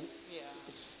onto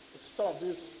some of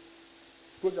these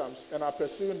programs and are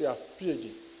pursuing their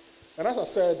PhD. And as I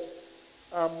said,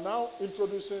 I'm now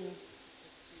introducing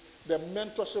the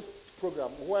mentorship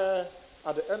program where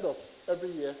at the end of every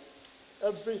year,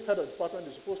 every head of department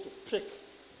is supposed to pick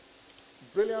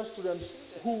brilliant students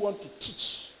who want to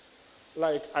teach.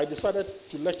 Like I decided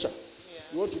to lecture.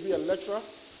 You want to be a lecturer,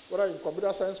 whether in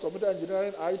computer science, computer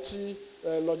engineering, IT,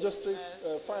 logistics,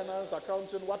 finance,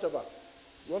 accounting, whatever.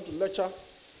 You want to lecture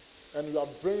and you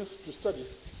have brains to study.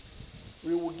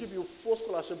 We will give you full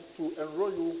scholarship to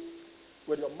enroll you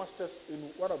with your master's in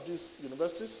one of these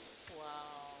universities.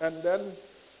 Wow. And then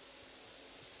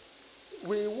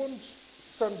we won't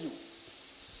send you,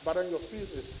 but then your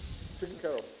fees is taken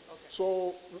care of. Okay.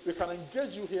 So we can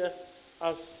engage you here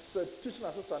as a teaching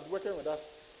assistant working with us,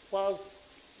 whilst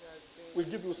we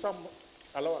give you some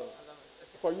allowance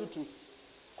for you to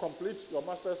complete your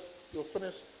master's, you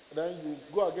finish, then you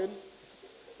go again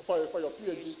for your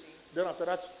PhD. Then after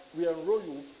that, we enroll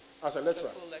you as a lecturer.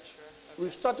 Full lecturer. Okay.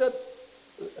 We've started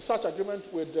such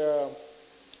agreement with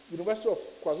University of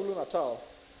KwaZulu-Natal,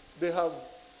 they have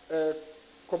a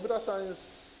computer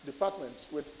science department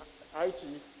with IT,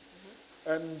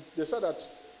 and they said that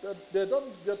they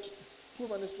don't get too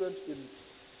many students in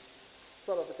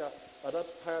South Africa at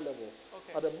that higher level.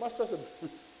 Okay. At the master's and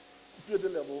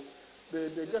PhD level, they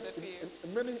get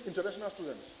many international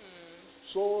students.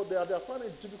 So they are finding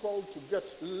it difficult to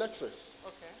get lecturers,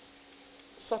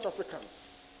 South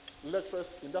Africans,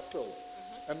 lecturers in that field.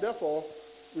 And therefore,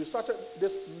 we started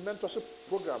this mentorship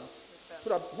program so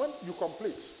that when you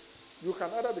complete, you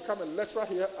can either become a lecturer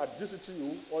here at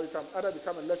DCTU, or you can either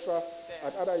become a lecturer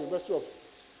at either University of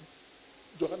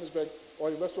Johannesburg or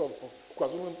University of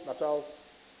KwaZulu-Natal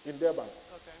in Durban.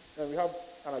 And we have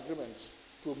an agreement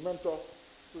to mentor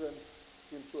students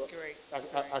into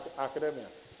academia.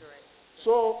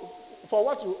 So, for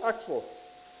what you asked for,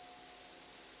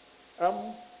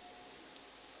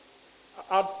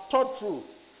 I thought through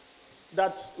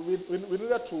that we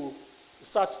needed to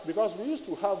start, because we used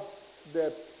to have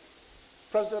the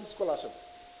President's Scholarship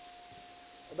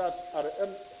that at the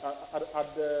end,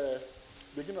 at the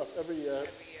beginning of every year,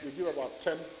 we give about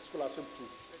 10 scholarships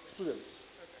to students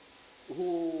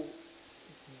who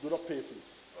do not pay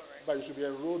fees. But you should be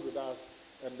enrolled with us,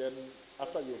 and then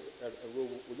after you enroll,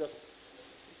 we just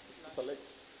select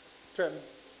 10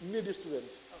 needy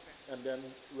students, and then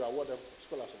we award them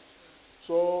scholarships.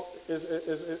 So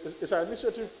it's an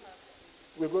initiative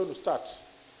we're going to start,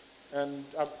 and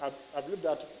I believe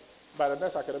that by the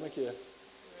next academic year,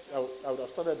 I would have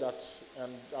started that,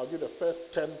 and I'll give the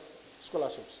first 10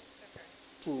 scholarships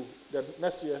to the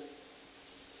next year,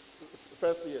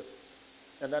 first years,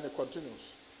 and then it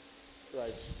continues.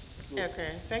 Right. Good.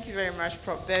 Okay, thank you very much,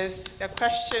 Prof. There's a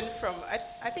question from,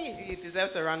 I think it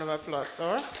deserves a round of applause,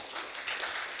 all right?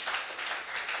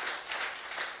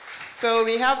 So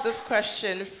we have this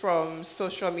question from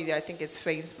social media, I think it's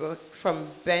Facebook, from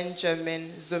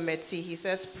Benjamin Zumeti. He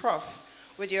says, Prof,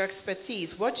 with your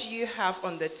expertise, what do you have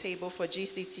on the table for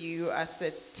GCTU as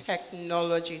a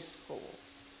technology school?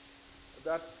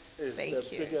 That is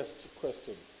the biggest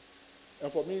question.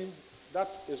 And for me,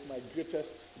 that is my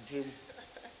greatest dream.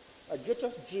 My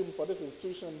greatest dream for this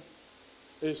institution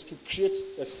is to create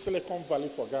a Silicon Valley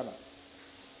for Ghana.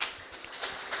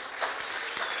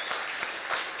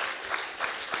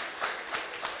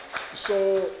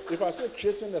 So if I say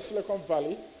creating the Silicon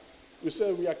Valley, we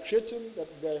say we are creating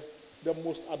the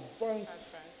most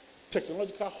advanced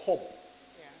technological hub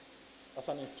as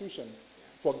an institution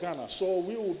for Ghana. So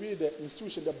we will be the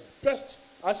institution, the best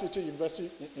ICT university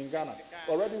in Ghana.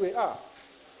 Already we are.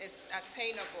 It's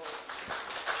attainable.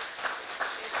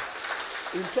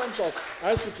 In terms of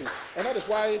ICT. And that is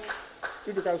why,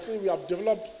 if you can see, we have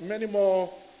developed many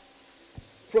more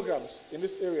programs in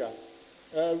this area.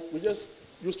 We just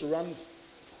used to run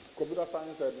computer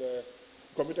science and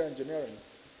computer engineering.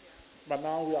 But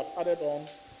now we have added on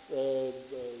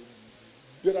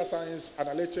data science,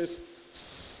 analytics,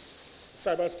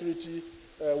 cybersecurity,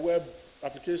 web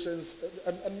applications,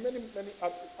 and many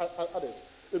others.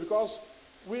 Because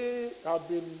we have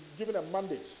been given a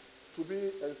mandate to be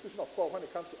an institution of core when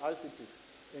it comes to ICT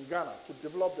in Ghana, to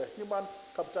develop the human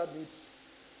capital needs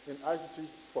in ICT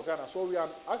for Ghana. So we are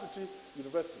an ICT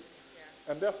university.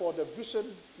 And therefore, the vision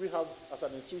we have as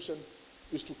an institution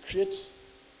is to create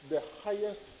the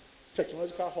highest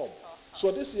technological hub.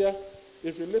 So this year,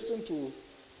 if you listen to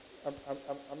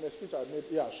a speech I made,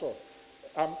 yeah, sure.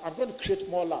 I'm going to create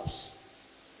more labs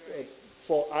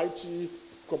for IT,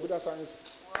 computer science,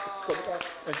 computer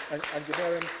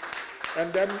engineering.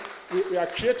 And then we are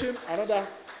creating another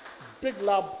big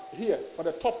lab here on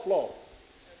the top floor.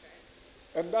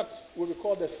 And that will be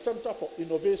called the Center for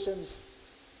Innovations,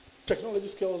 Technology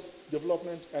Skills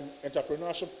Development, and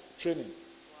Entrepreneurship Training.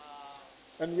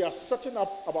 And we are setting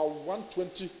up about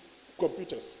 120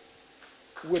 computers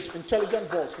with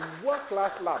intelligent boards,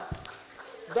 world-class lab.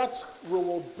 That we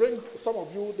will bring some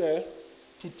of you there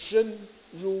to train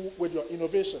you with your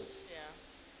innovations,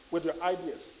 with your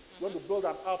ideas. You want to build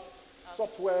an app,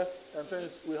 software, and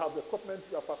things. We have the equipment,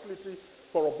 we have facility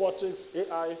for robotics,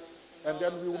 AI, and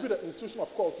then we will be the institution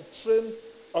of core to train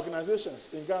organizations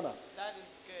in Ghana. That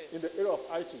is good. In the area of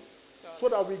IT. So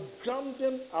that we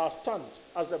grounding our stand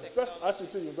as the best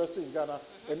ICT university in Ghana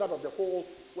and that of the whole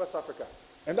West Africa.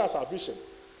 And that's our vision.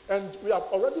 And we have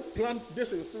already planned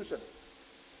this institution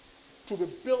to be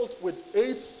built with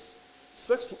 6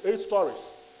 to 8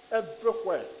 stories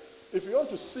everywhere. If you want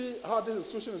to see how this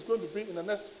institution is going to be in the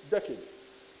next decade,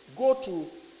 go to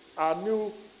our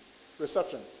new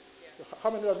reception. How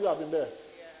many of you have been there?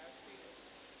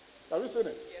 Yeah, I've seen it. Have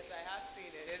you seen it? Yes, I have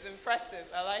seen it. It's impressive.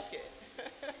 I like it.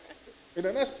 In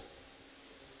the next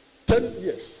 10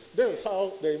 years, this is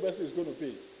how the university is going to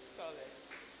be. Solid.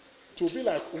 To be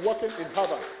like working in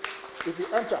Harvard. If you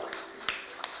enter,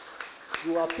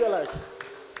 you appear like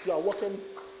you are working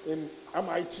in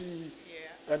MIT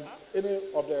and any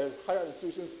of the higher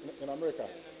institutions in America.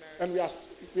 And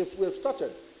we've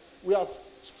started. We have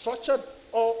structured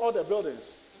all the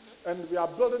buildings, and we are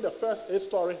building the first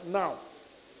 8-story now.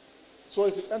 So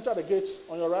if you enter the gate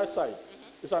on your right side,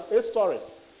 it's an 8-story,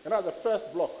 and that's the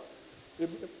first block.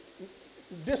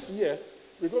 This year,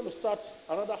 we're going to start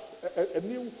a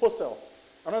new hostel,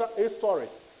 another 8-story,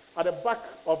 at the back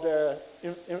of the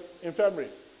infirmary.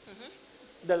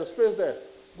 There's a space there.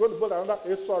 We're going to build another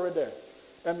 8-story there,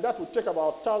 and that will take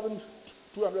about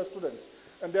 1,200 students.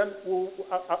 And then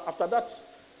after that,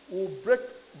 we'll break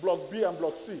Block B and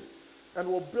Block C, and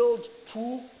we'll build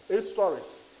 2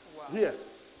 8-stories here.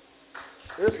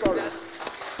 8 stories.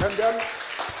 And then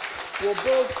we'll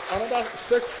build another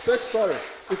 6-story.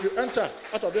 If you enter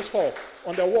out of this hall,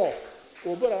 on the wall,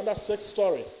 we'll build another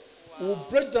 6-story. We'll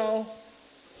break down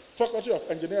Faculty of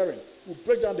Engineering. We'll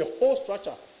break down the whole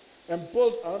structure and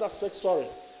build another 6-story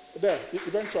there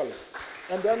eventually.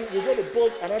 And then we're going to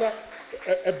build another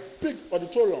a big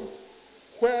auditorium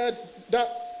where that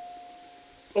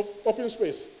open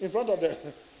space in front of the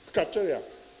cafeteria,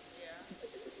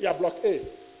 Block A,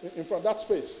 in front of that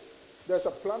space, there's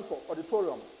a plan for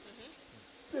auditorium,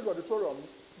 big auditorium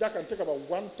that can take about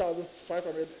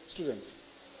 1,500 students.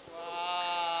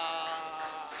 Wow.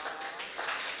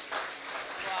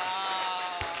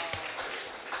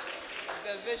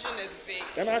 The vision is big.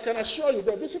 And I can assure you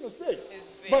the vision is big.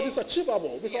 It's big. But it's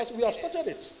achievable because we have started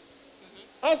it.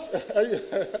 As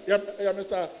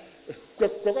Mr.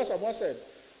 Kwekwa said,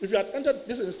 if you had entered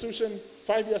this institution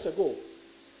 5 years ago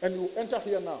and you enter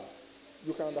here now,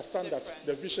 you can understand that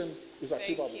the vision is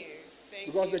achievable.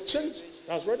 Because the change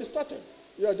has already started.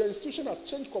 Yeah, the institution has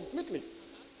changed completely.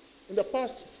 In the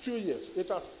past few years, it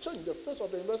has changed the face of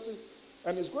the university,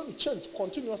 and it's going to change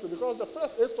continuously because the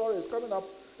first 8-story is coming up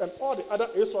and all the other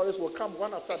 8 stories will come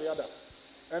one after the other.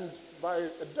 And by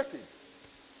a decade,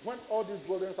 when all these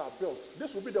buildings are built,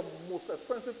 this will be the most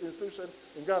expensive institution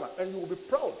in Ghana, and you will be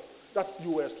proud that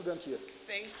you were a student here.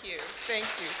 Thank you, thank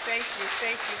you, thank you,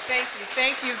 thank you, thank you,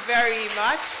 thank you very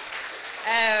much.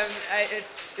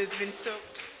 It's been so.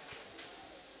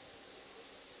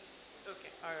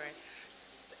 Okay, all right.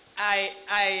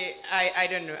 I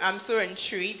don't know. I'm so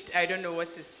intrigued. I don't know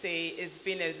what to say. It's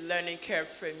been a learning curve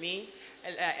for me,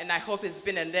 and I hope it's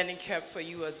been a learning curve for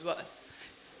you as well.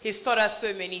 He's taught us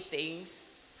so many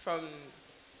things, from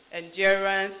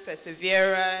endurance,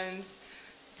 perseverance,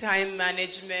 time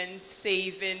management,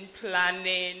 saving,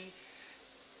 planning,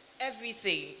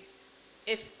 everything.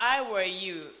 If I were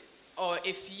you, or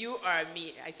if you are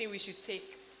me, I think we should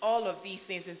take all of these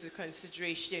things into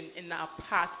consideration in our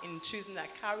path, in choosing our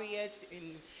careers,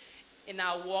 in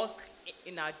our work,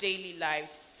 in our daily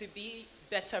lives, to be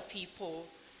better people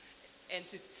and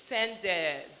to send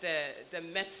the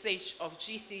message of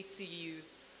GCTU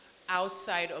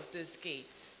outside of this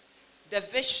gate. The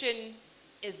vision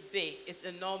is big, it's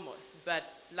enormous, but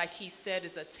like he said,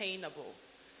 it's attainable.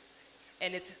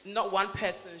 And it's not one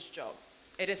person's job.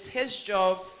 It is his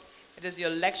job, it is your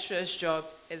lecturer's job,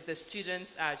 it's the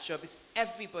students' job, it's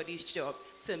everybody's job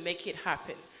to make it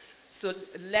happen. So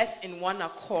let's, in one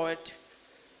accord,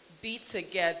 be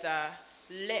together,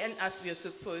 learn as we are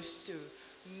supposed to,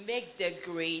 make the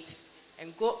grades,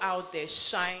 and go out there,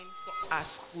 shine for our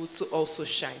school to also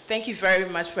shine. Thank you very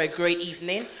much for a great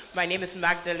evening. My name is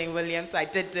Magdalene Williams. I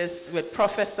did this with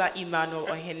Professor Emmanuel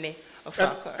Ohene of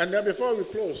Falcon. And then before we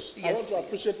close, yes, I want to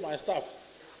appreciate my staff.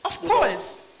 Of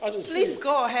course. Please see,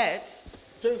 go ahead.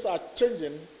 Things are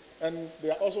changing, and they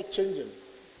are also changing.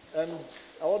 And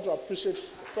I want to appreciate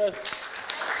first.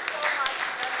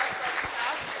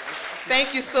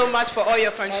 Thank you so much for all your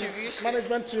contributions.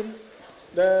 Management team,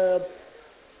 the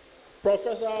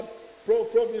professor,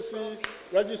 pro-VC,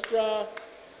 registrar,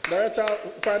 director,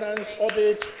 finance,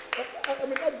 audit, I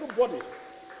mean everybody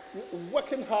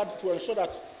working hard to ensure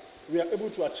that we are able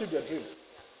to achieve their dream.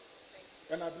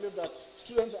 And I believe that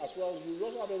students as well, you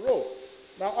also have a role.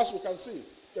 Now, as you can see,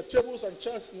 the tables and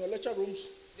chairs in your lecture rooms,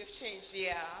 they've changed,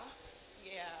 yeah.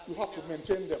 You have to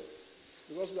maintain them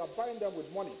because we are buying them with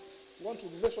money. We want to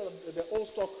make sure that the old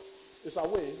stock is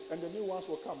away and the new ones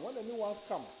will come. When the new ones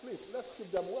come, please, let's keep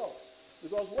them well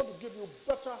because we want to give you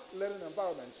better learning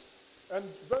environment. And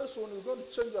very soon, we're going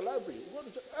to change the library. We're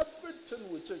going to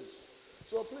everything will change.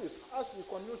 So please, as we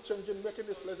continue changing, making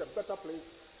this place a better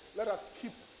place, let us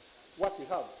keep what we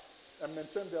have and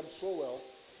maintain them so well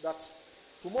that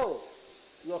tomorrow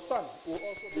your son will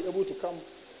also be able to come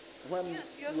when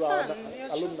you are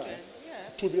an alumni.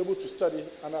 to be able to study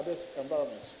under this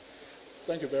environment.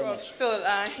 Thank you very much. Still,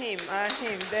 our hymn,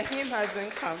 the hymn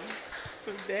hasn't come.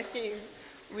 The hymn,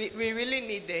 we really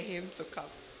need the hymn to come.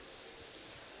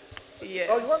 Yes.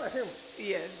 Oh, you want a hymn?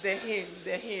 Yes, the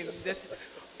hymn.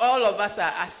 All of us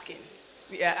are asking.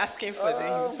 We are asking for the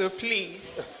hymn. So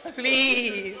please,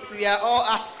 we are all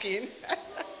asking.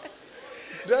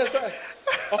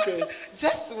 Okay.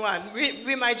 Just one.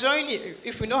 We might join you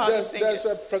if we know how to sing There's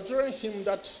it. a Presbyterian hymn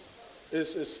that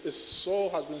has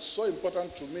been so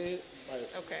important to me, my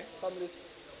family.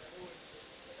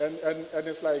 And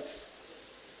it's like,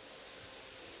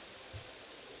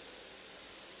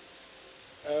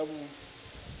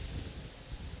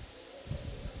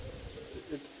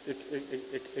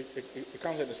 it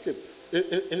comes and escape.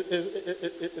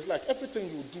 It's like everything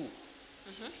you do.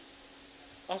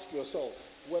 Ask yourself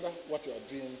whether what you are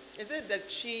doing. Is it the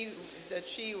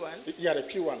tree one? Yeah, the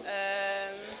tree one.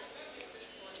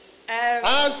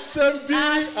 Asembi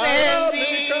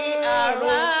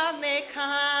aramekano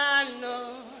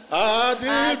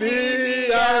Adibi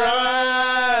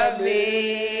arame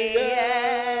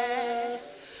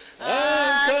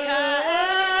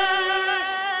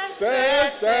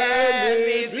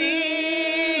Sesemi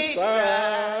bisa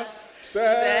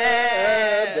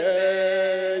Sebe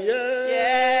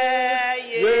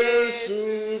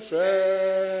Yesu fe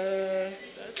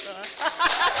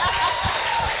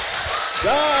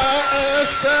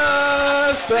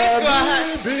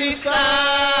Sesemi bisa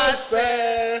se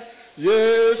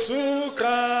Yesu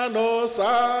kano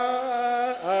sara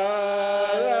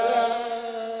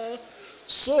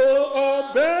so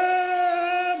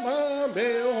obema me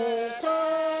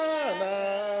hokwana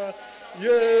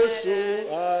Yesu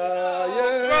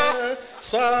aye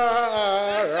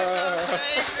sara.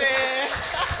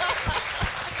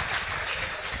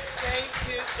 Thank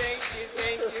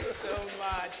you so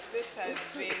much. This has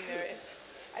been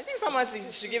I think someone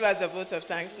should give us a vote of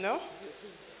thanks, no?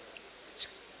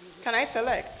 Can I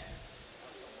select?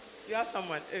 You have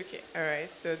someone? Okay, all right.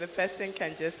 So the person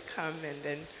can just come and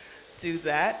then do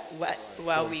that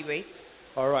while we wait.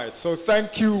 All right. So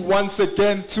thank you once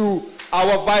again to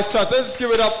our Vice Chancellor. Let's give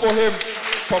it up for him,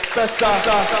 Professor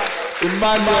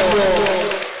Emmanuel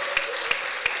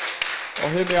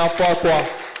Ohene Afakwa.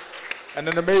 And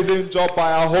an amazing job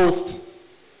by our host.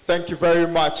 Thank you very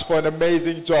much for an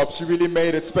amazing job. She really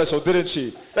made it special, didn't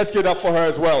she? Let's give it up for her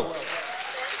as well.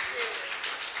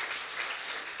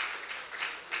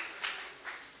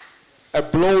 A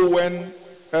blow when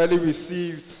early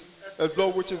received, a blow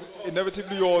which is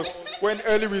inevitably yours, when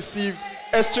early received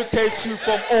extricates you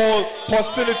from all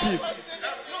hostilities.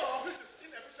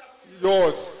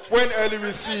 Yours, when early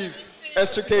received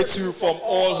extricates you from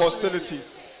all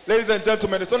hostilities. Ladies and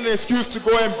gentlemen, it's not an excuse to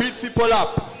go and beat people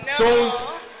up. No.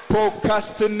 Don't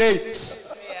procrastinate.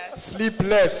 Yes. Sleep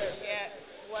less. Yes.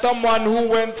 Someone who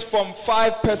went from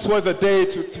 5 pesos a day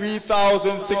to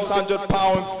 3,600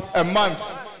 pounds a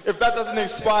month. If that doesn't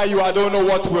inspire you, I don't know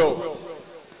what will.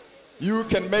 You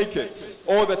can make it.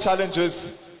 All the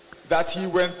challenges that he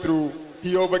went through,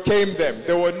 he overcame them.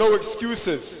 There were no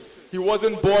excuses. He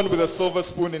wasn't born with a silver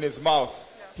spoon in his mouth.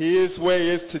 He is where he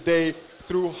is today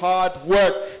through hard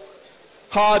work.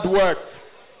 Hard work.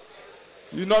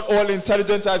 You're not all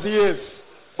intelligent as he is,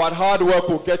 but hard work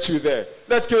will get you there.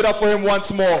 Let's give it up for him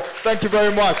once more. Thank you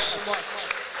very much.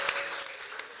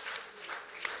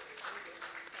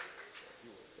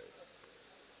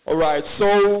 All right,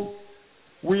 so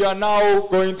we are now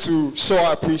going to show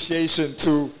our appreciation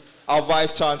to our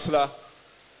Vice Chancellor.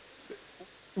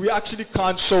 We actually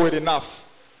can't show it enough,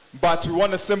 but we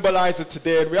want to symbolize it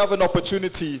today, and we have an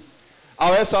opportunity.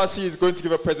 Our SRC is going to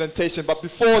give a presentation, but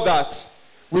before that,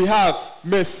 we have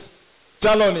Miss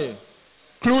Jaloni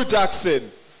Clue Jackson,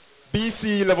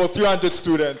 BC Level 300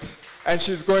 student, and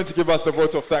she's going to give us the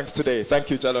vote of thanks today. Thank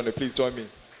you, Jaloni. Please join me.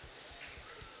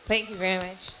 Thank you very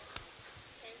much.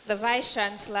 The Vice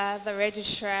Chancellor, the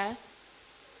Registrar,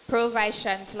 Pro-Vice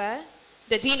Chancellor,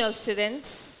 the Dean of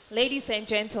Students, ladies and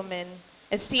gentlemen,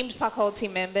 esteemed faculty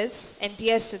members, and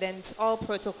dear students, all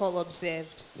protocol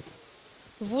observed.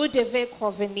 Vous devez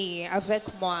convenir avec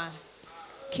moi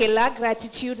que la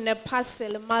gratitude n'est pas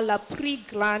seulement la plus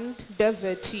grande des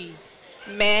vertus,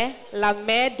 mais la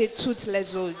mère de toutes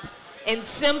les autres. In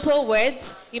simple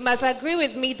words, you must agree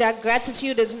with me that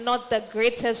gratitude is not the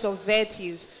greatest of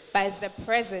virtues, but it's the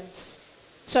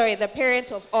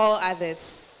parent of all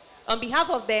others. On behalf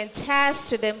of the entire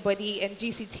student body and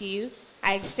GCTU,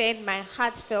 I extend my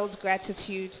heartfelt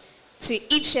gratitude to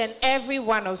each and every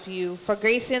one of you for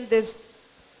gracing this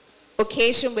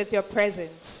occasion with your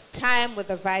presence, time with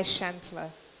the Vice Chancellor.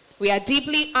 We are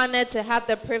deeply honored to have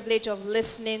the privilege of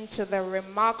listening to the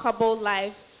remarkable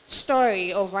life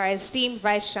story of our esteemed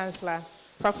Vice Chancellor,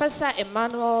 Professor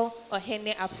Emmanuel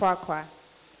Ohene Afuakwa.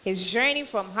 His journey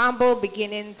from humble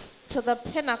beginnings to the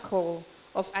pinnacle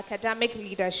of academic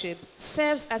leadership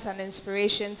serves as an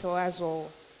inspiration to us all.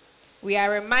 We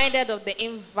are reminded of the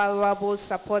invaluable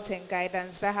support and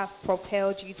guidance that have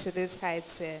propelled you to this height,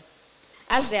 sir.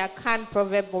 As the Akan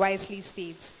proverb wisely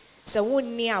states,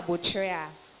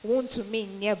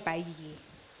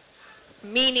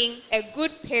 meaning a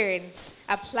good parent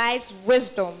applies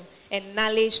wisdom and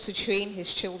knowledge to train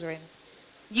his children.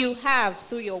 You have,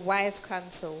 through your wise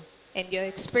counsel and your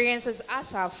experiences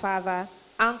as our father,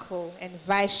 uncle, and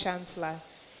vice chancellor,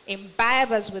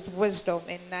 imbibe us with wisdom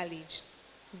and knowledge.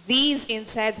 These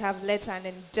insights have left an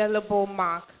indelible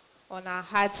mark on our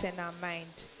hearts and our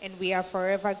mind, and we are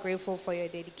forever grateful for your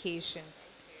dedication.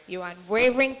 Your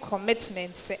unwavering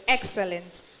commitment to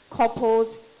excellence,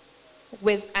 coupled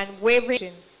with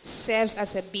unwavering, serves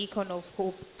as a beacon of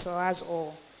hope to us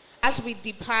all. As we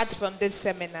depart from this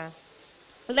seminar,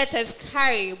 let us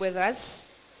carry with us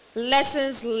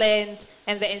lessons learned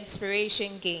and the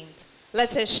inspiration gained.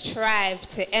 Let us strive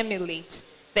to emulate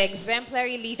the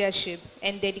exemplary leadership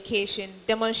and dedication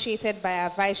demonstrated by our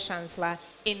Vice Chancellor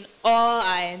in all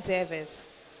our endeavors.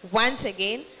 Once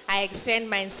again, I extend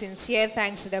my sincere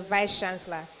thanks to the Vice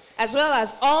Chancellor, as well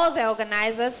as all the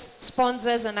organizers,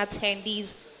 sponsors, and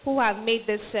attendees who have made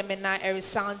this seminar a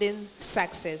resounding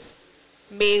success.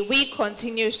 May we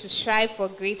continue to strive for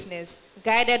greatness,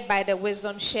 guided by the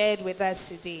wisdom shared with us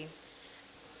today.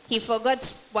 He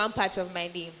forgot one part of my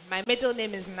name. My middle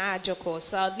name is Najoko,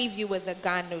 so I'll leave you with the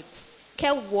Ghana note.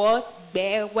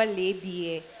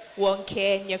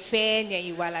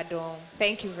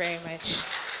 Thank you very much.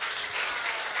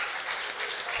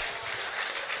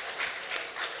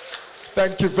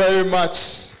 Thank you very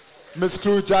much, Ms.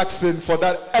 Crew Jackson, for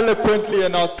that eloquently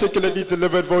and articulately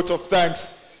delivered vote of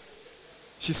thanks.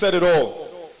 She said it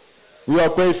all. We are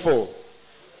grateful.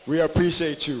 We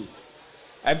appreciate you.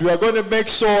 And we are going to make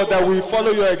sure that we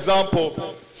follow your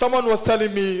example. Someone was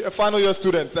telling me, a final year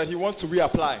student, that he wants to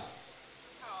reapply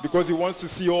because he wants to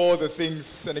see all the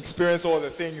things and experience all the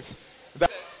things.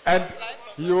 And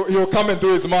he'll come and do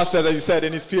his master's, as he said,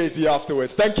 and his PhD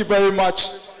afterwards. Thank you very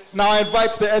much. Now I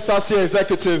invite the SRC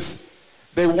executives.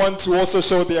 They want to also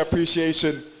show their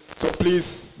appreciation. So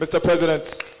please, Mr.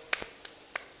 President.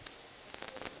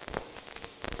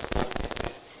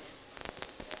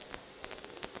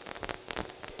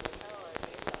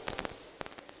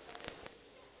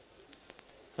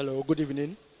 Hello, good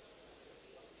evening.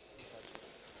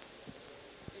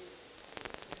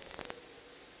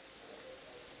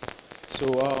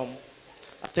 So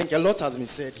I think a lot has been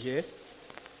said here.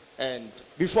 And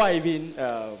before I even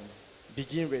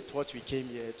begin with what we came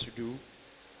here to do,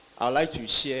 I'd like to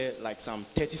share like some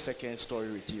 30-second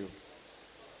story with you.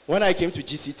 When I came to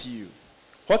GCTU,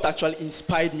 what actually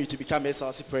inspired me to become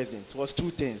SRC president was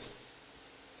two things.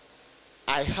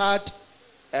 I had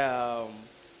a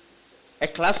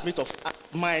classmate of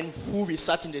mine who we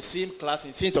sat in the same class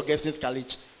in St. Augustine's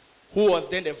College, who was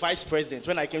then the vice president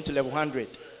when I came to level 100.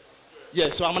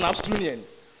 Yes, so I'm an Abstunian.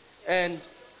 And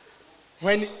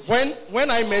when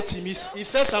I met him, he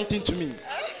said something to me.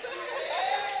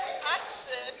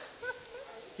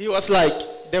 He was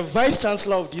like, the vice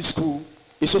chancellor of this school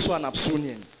is also an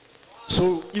Abstunian.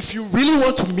 So if you really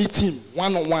want to meet him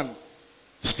one-on-one,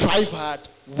 strive hard,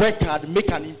 work hard,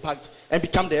 make an impact, and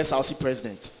become the SRC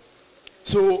president.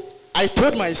 So I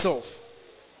told myself,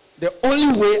 the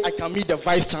only way I can meet the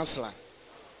vice chancellor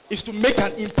is to make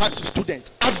an impact to students,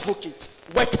 advocate,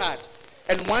 work hard.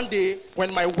 And one day,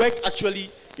 when my work actually,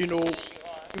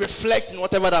 reflects in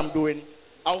whatever I'm doing,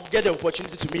 I'll get the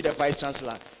opportunity to meet the vice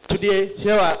chancellor. Today,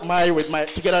 here am I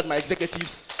together with my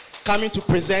executives, coming to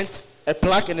present a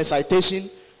plaque and a citation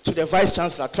to the vice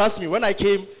chancellor. Trust me, when I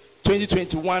came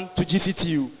 2021 to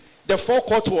GCTU, the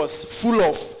forecourt was full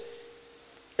of,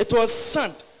 it was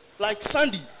sand, like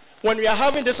sandy. When we are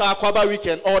having this Aquaba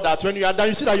weekend, all that, when you are done,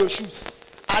 you see that your shoes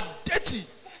are dirty.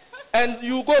 And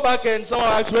you go back and someone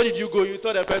asks, where did you go? You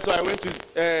told the person, I went to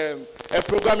a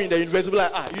program in the university.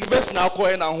 Like, university now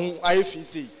calling and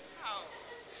IFC.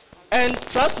 And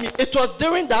trust me, it was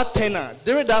during that tenure,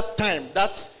 during that time,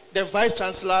 that the vice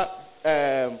chancellor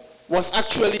was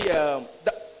actually, that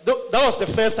was the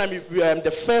first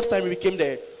time we became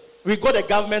we got the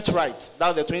government right. That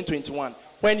was the 2021,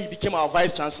 when he became our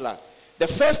vice chancellor. The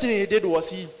first thing he did was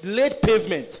he laid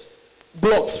pavement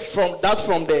blocks from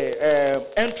the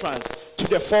entrance to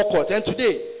the forecourt. And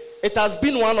today, it has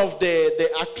been one of the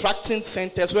attracting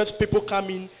centers where people come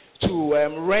in to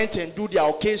rent and do their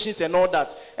occasions and all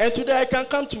that. And today I can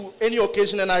come to any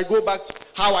occasion and I go back to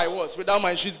how I was without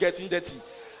my shoes getting dirty.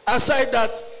 Aside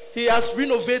that, he has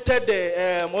renovated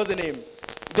the, what's the name?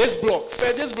 This block.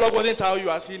 First, this block wasn't how you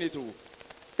are seeing it.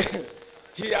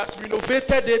 He has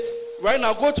renovated it. Right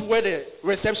now, go to where the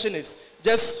reception is.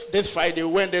 Just this Friday,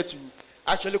 we went there to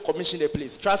actually commission the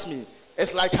place. Trust me,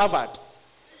 it's like Harvard.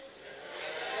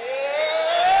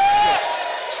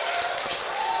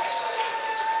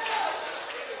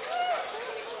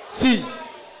 See,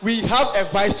 we have a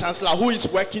vice chancellor who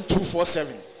is working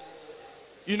 24/7.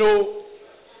 You know,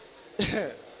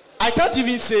 I can't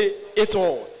even say it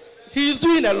all. He is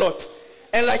doing a lot.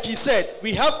 And like he said,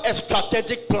 we have a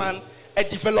strategic plan, a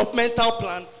developmental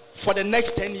plan for the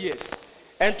next 10 years.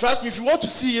 And trust me, if you want to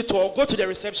see it all, go to the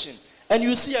reception and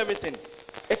you see everything.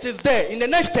 It is there. In the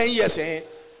next 10 years,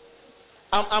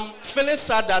 I'm feeling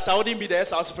sad that I wouldn't be the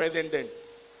SLC president then.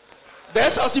 The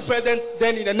SLC president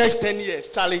then in the next 10 years,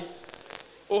 Charlie,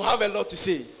 will have a lot to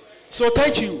say. So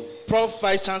thank you, Prof.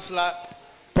 Vice Chancellor,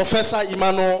 Professor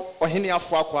Emmanuel Ohenia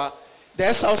Fuakwa. The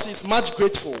SLC is much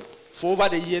grateful for over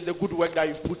the years, the good work that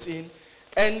you've put in.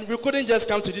 And we couldn't just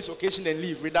come to this occasion and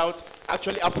leave without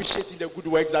actually appreciating the good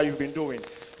work that you've been doing.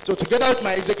 So together with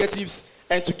my executives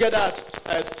and together as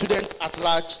students at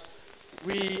large,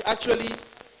 we actually,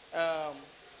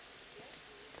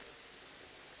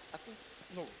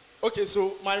 okay,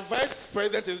 so my vice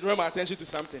president is drawing my attention to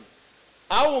something.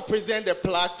 I will present the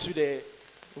plaque to the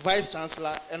vice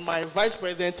chancellor, and my vice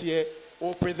president here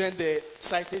will present the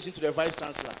citation to the vice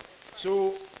chancellor.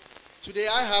 So today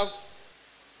I have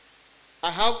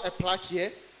a plaque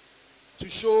here to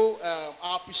show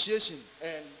our appreciation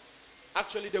and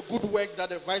actually the good work that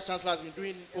the vice chancellor has been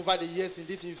doing over the years in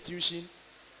this institution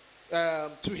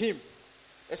to him.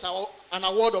 It's an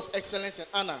award of excellence and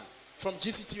honor from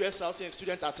GCTU SLC and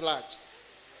students at large.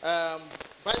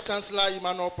 Vice Chancellor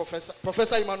Emmanuel, Professor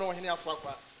Emmanuel Ohenia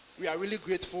Fuakwa, we are really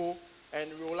grateful and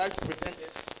we would like to present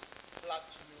this plaque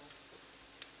to you.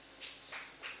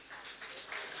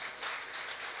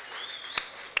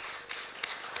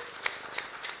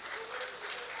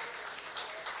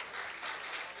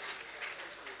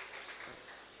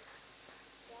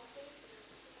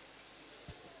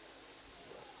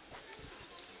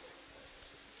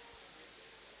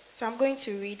 So I'm going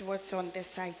to read what's on the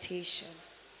citation.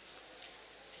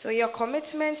 So your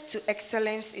commitment to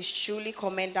excellence is truly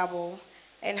commendable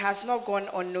and has not gone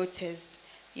unnoticed.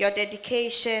 Your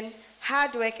dedication,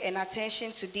 hard work, and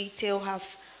attention to detail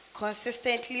have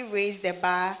consistently raised the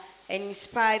bar and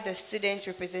inspired the Student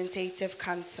Representative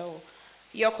Council.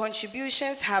 Your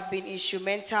contributions have been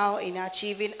instrumental in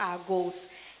achieving our goals,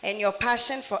 and your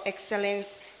passion for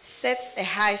excellence sets a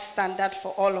high standard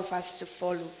for all of us to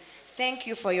follow. Thank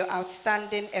you for your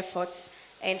outstanding efforts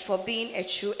and for being a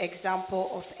true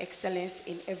example of excellence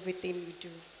in everything you do.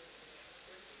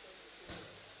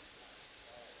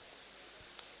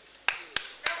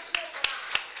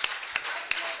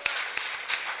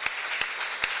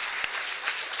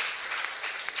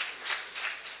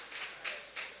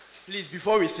 Please,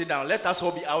 before we sit down, let us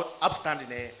all be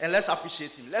upstanding and let's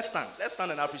appreciate him. Let's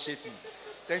stand and appreciate him.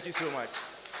 Thank you so much.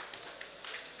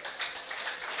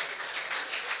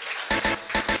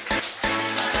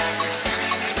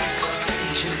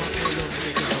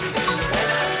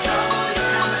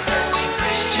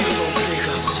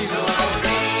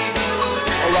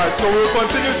 So we'll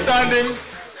continue standing.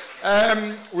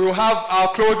 We'll have our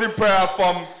closing prayer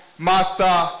from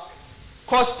Master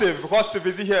Kostiv. Kostiv,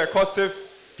 is he here? Kostiv,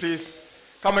 please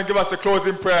come and give us a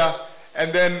closing prayer,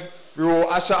 and then we will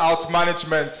usher out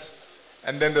management,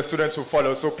 and then the students will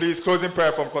follow. So please, closing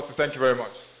prayer from Kostiv. Thank you very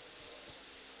much.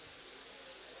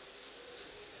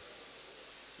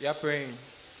 We are praying.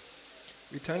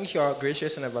 We thank you, our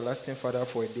gracious and everlasting Father,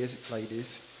 for a day like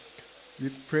this. We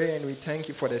pray and we thank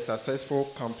you for the successful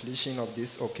completion of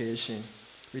this occasion.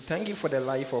 We thank you for the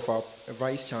life of our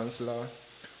Vice Chancellor.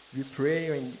 We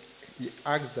pray and we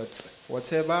ask that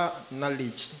whatever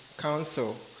knowledge,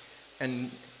 counsel,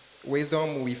 and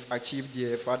wisdom we've achieved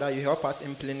here, Father, you help us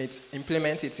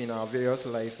implement it in our various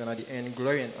lives, and at the end,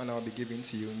 glory and honor will be given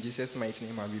to you. In Jesus' mighty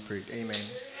name have we prayed. Amen.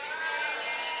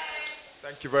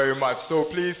 Thank you very much. So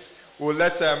please, we'll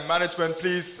let management,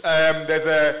 please. There's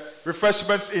a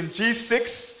refreshments in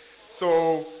G6,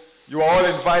 so you are all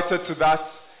invited to that.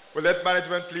 We'll let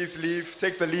management please leave,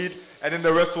 take the lead, and then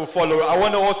the rest will follow. I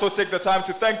want to also take the time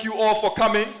to thank you all for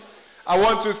coming. I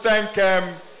want to thank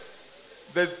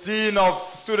the Dean of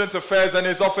Student Affairs and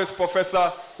his office,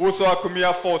 Professor Uso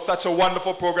Akumia, for such a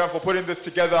wonderful program, for putting this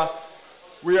together.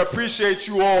 We appreciate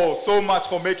you all so much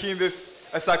for making this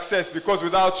a success, because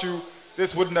without you,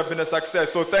 this wouldn't have been a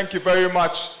success. So thank you very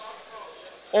much.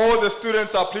 All the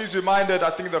students are please reminded, I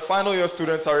think the final year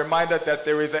students are reminded that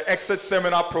there is an exit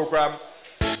seminar program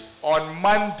on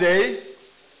Monday.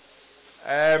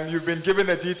 You've been given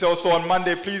the details, so on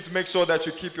Monday, please make sure that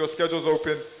you keep your schedules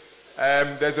open.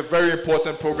 There's a very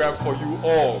important program for you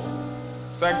all.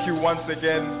 Thank you once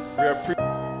again. We appreciate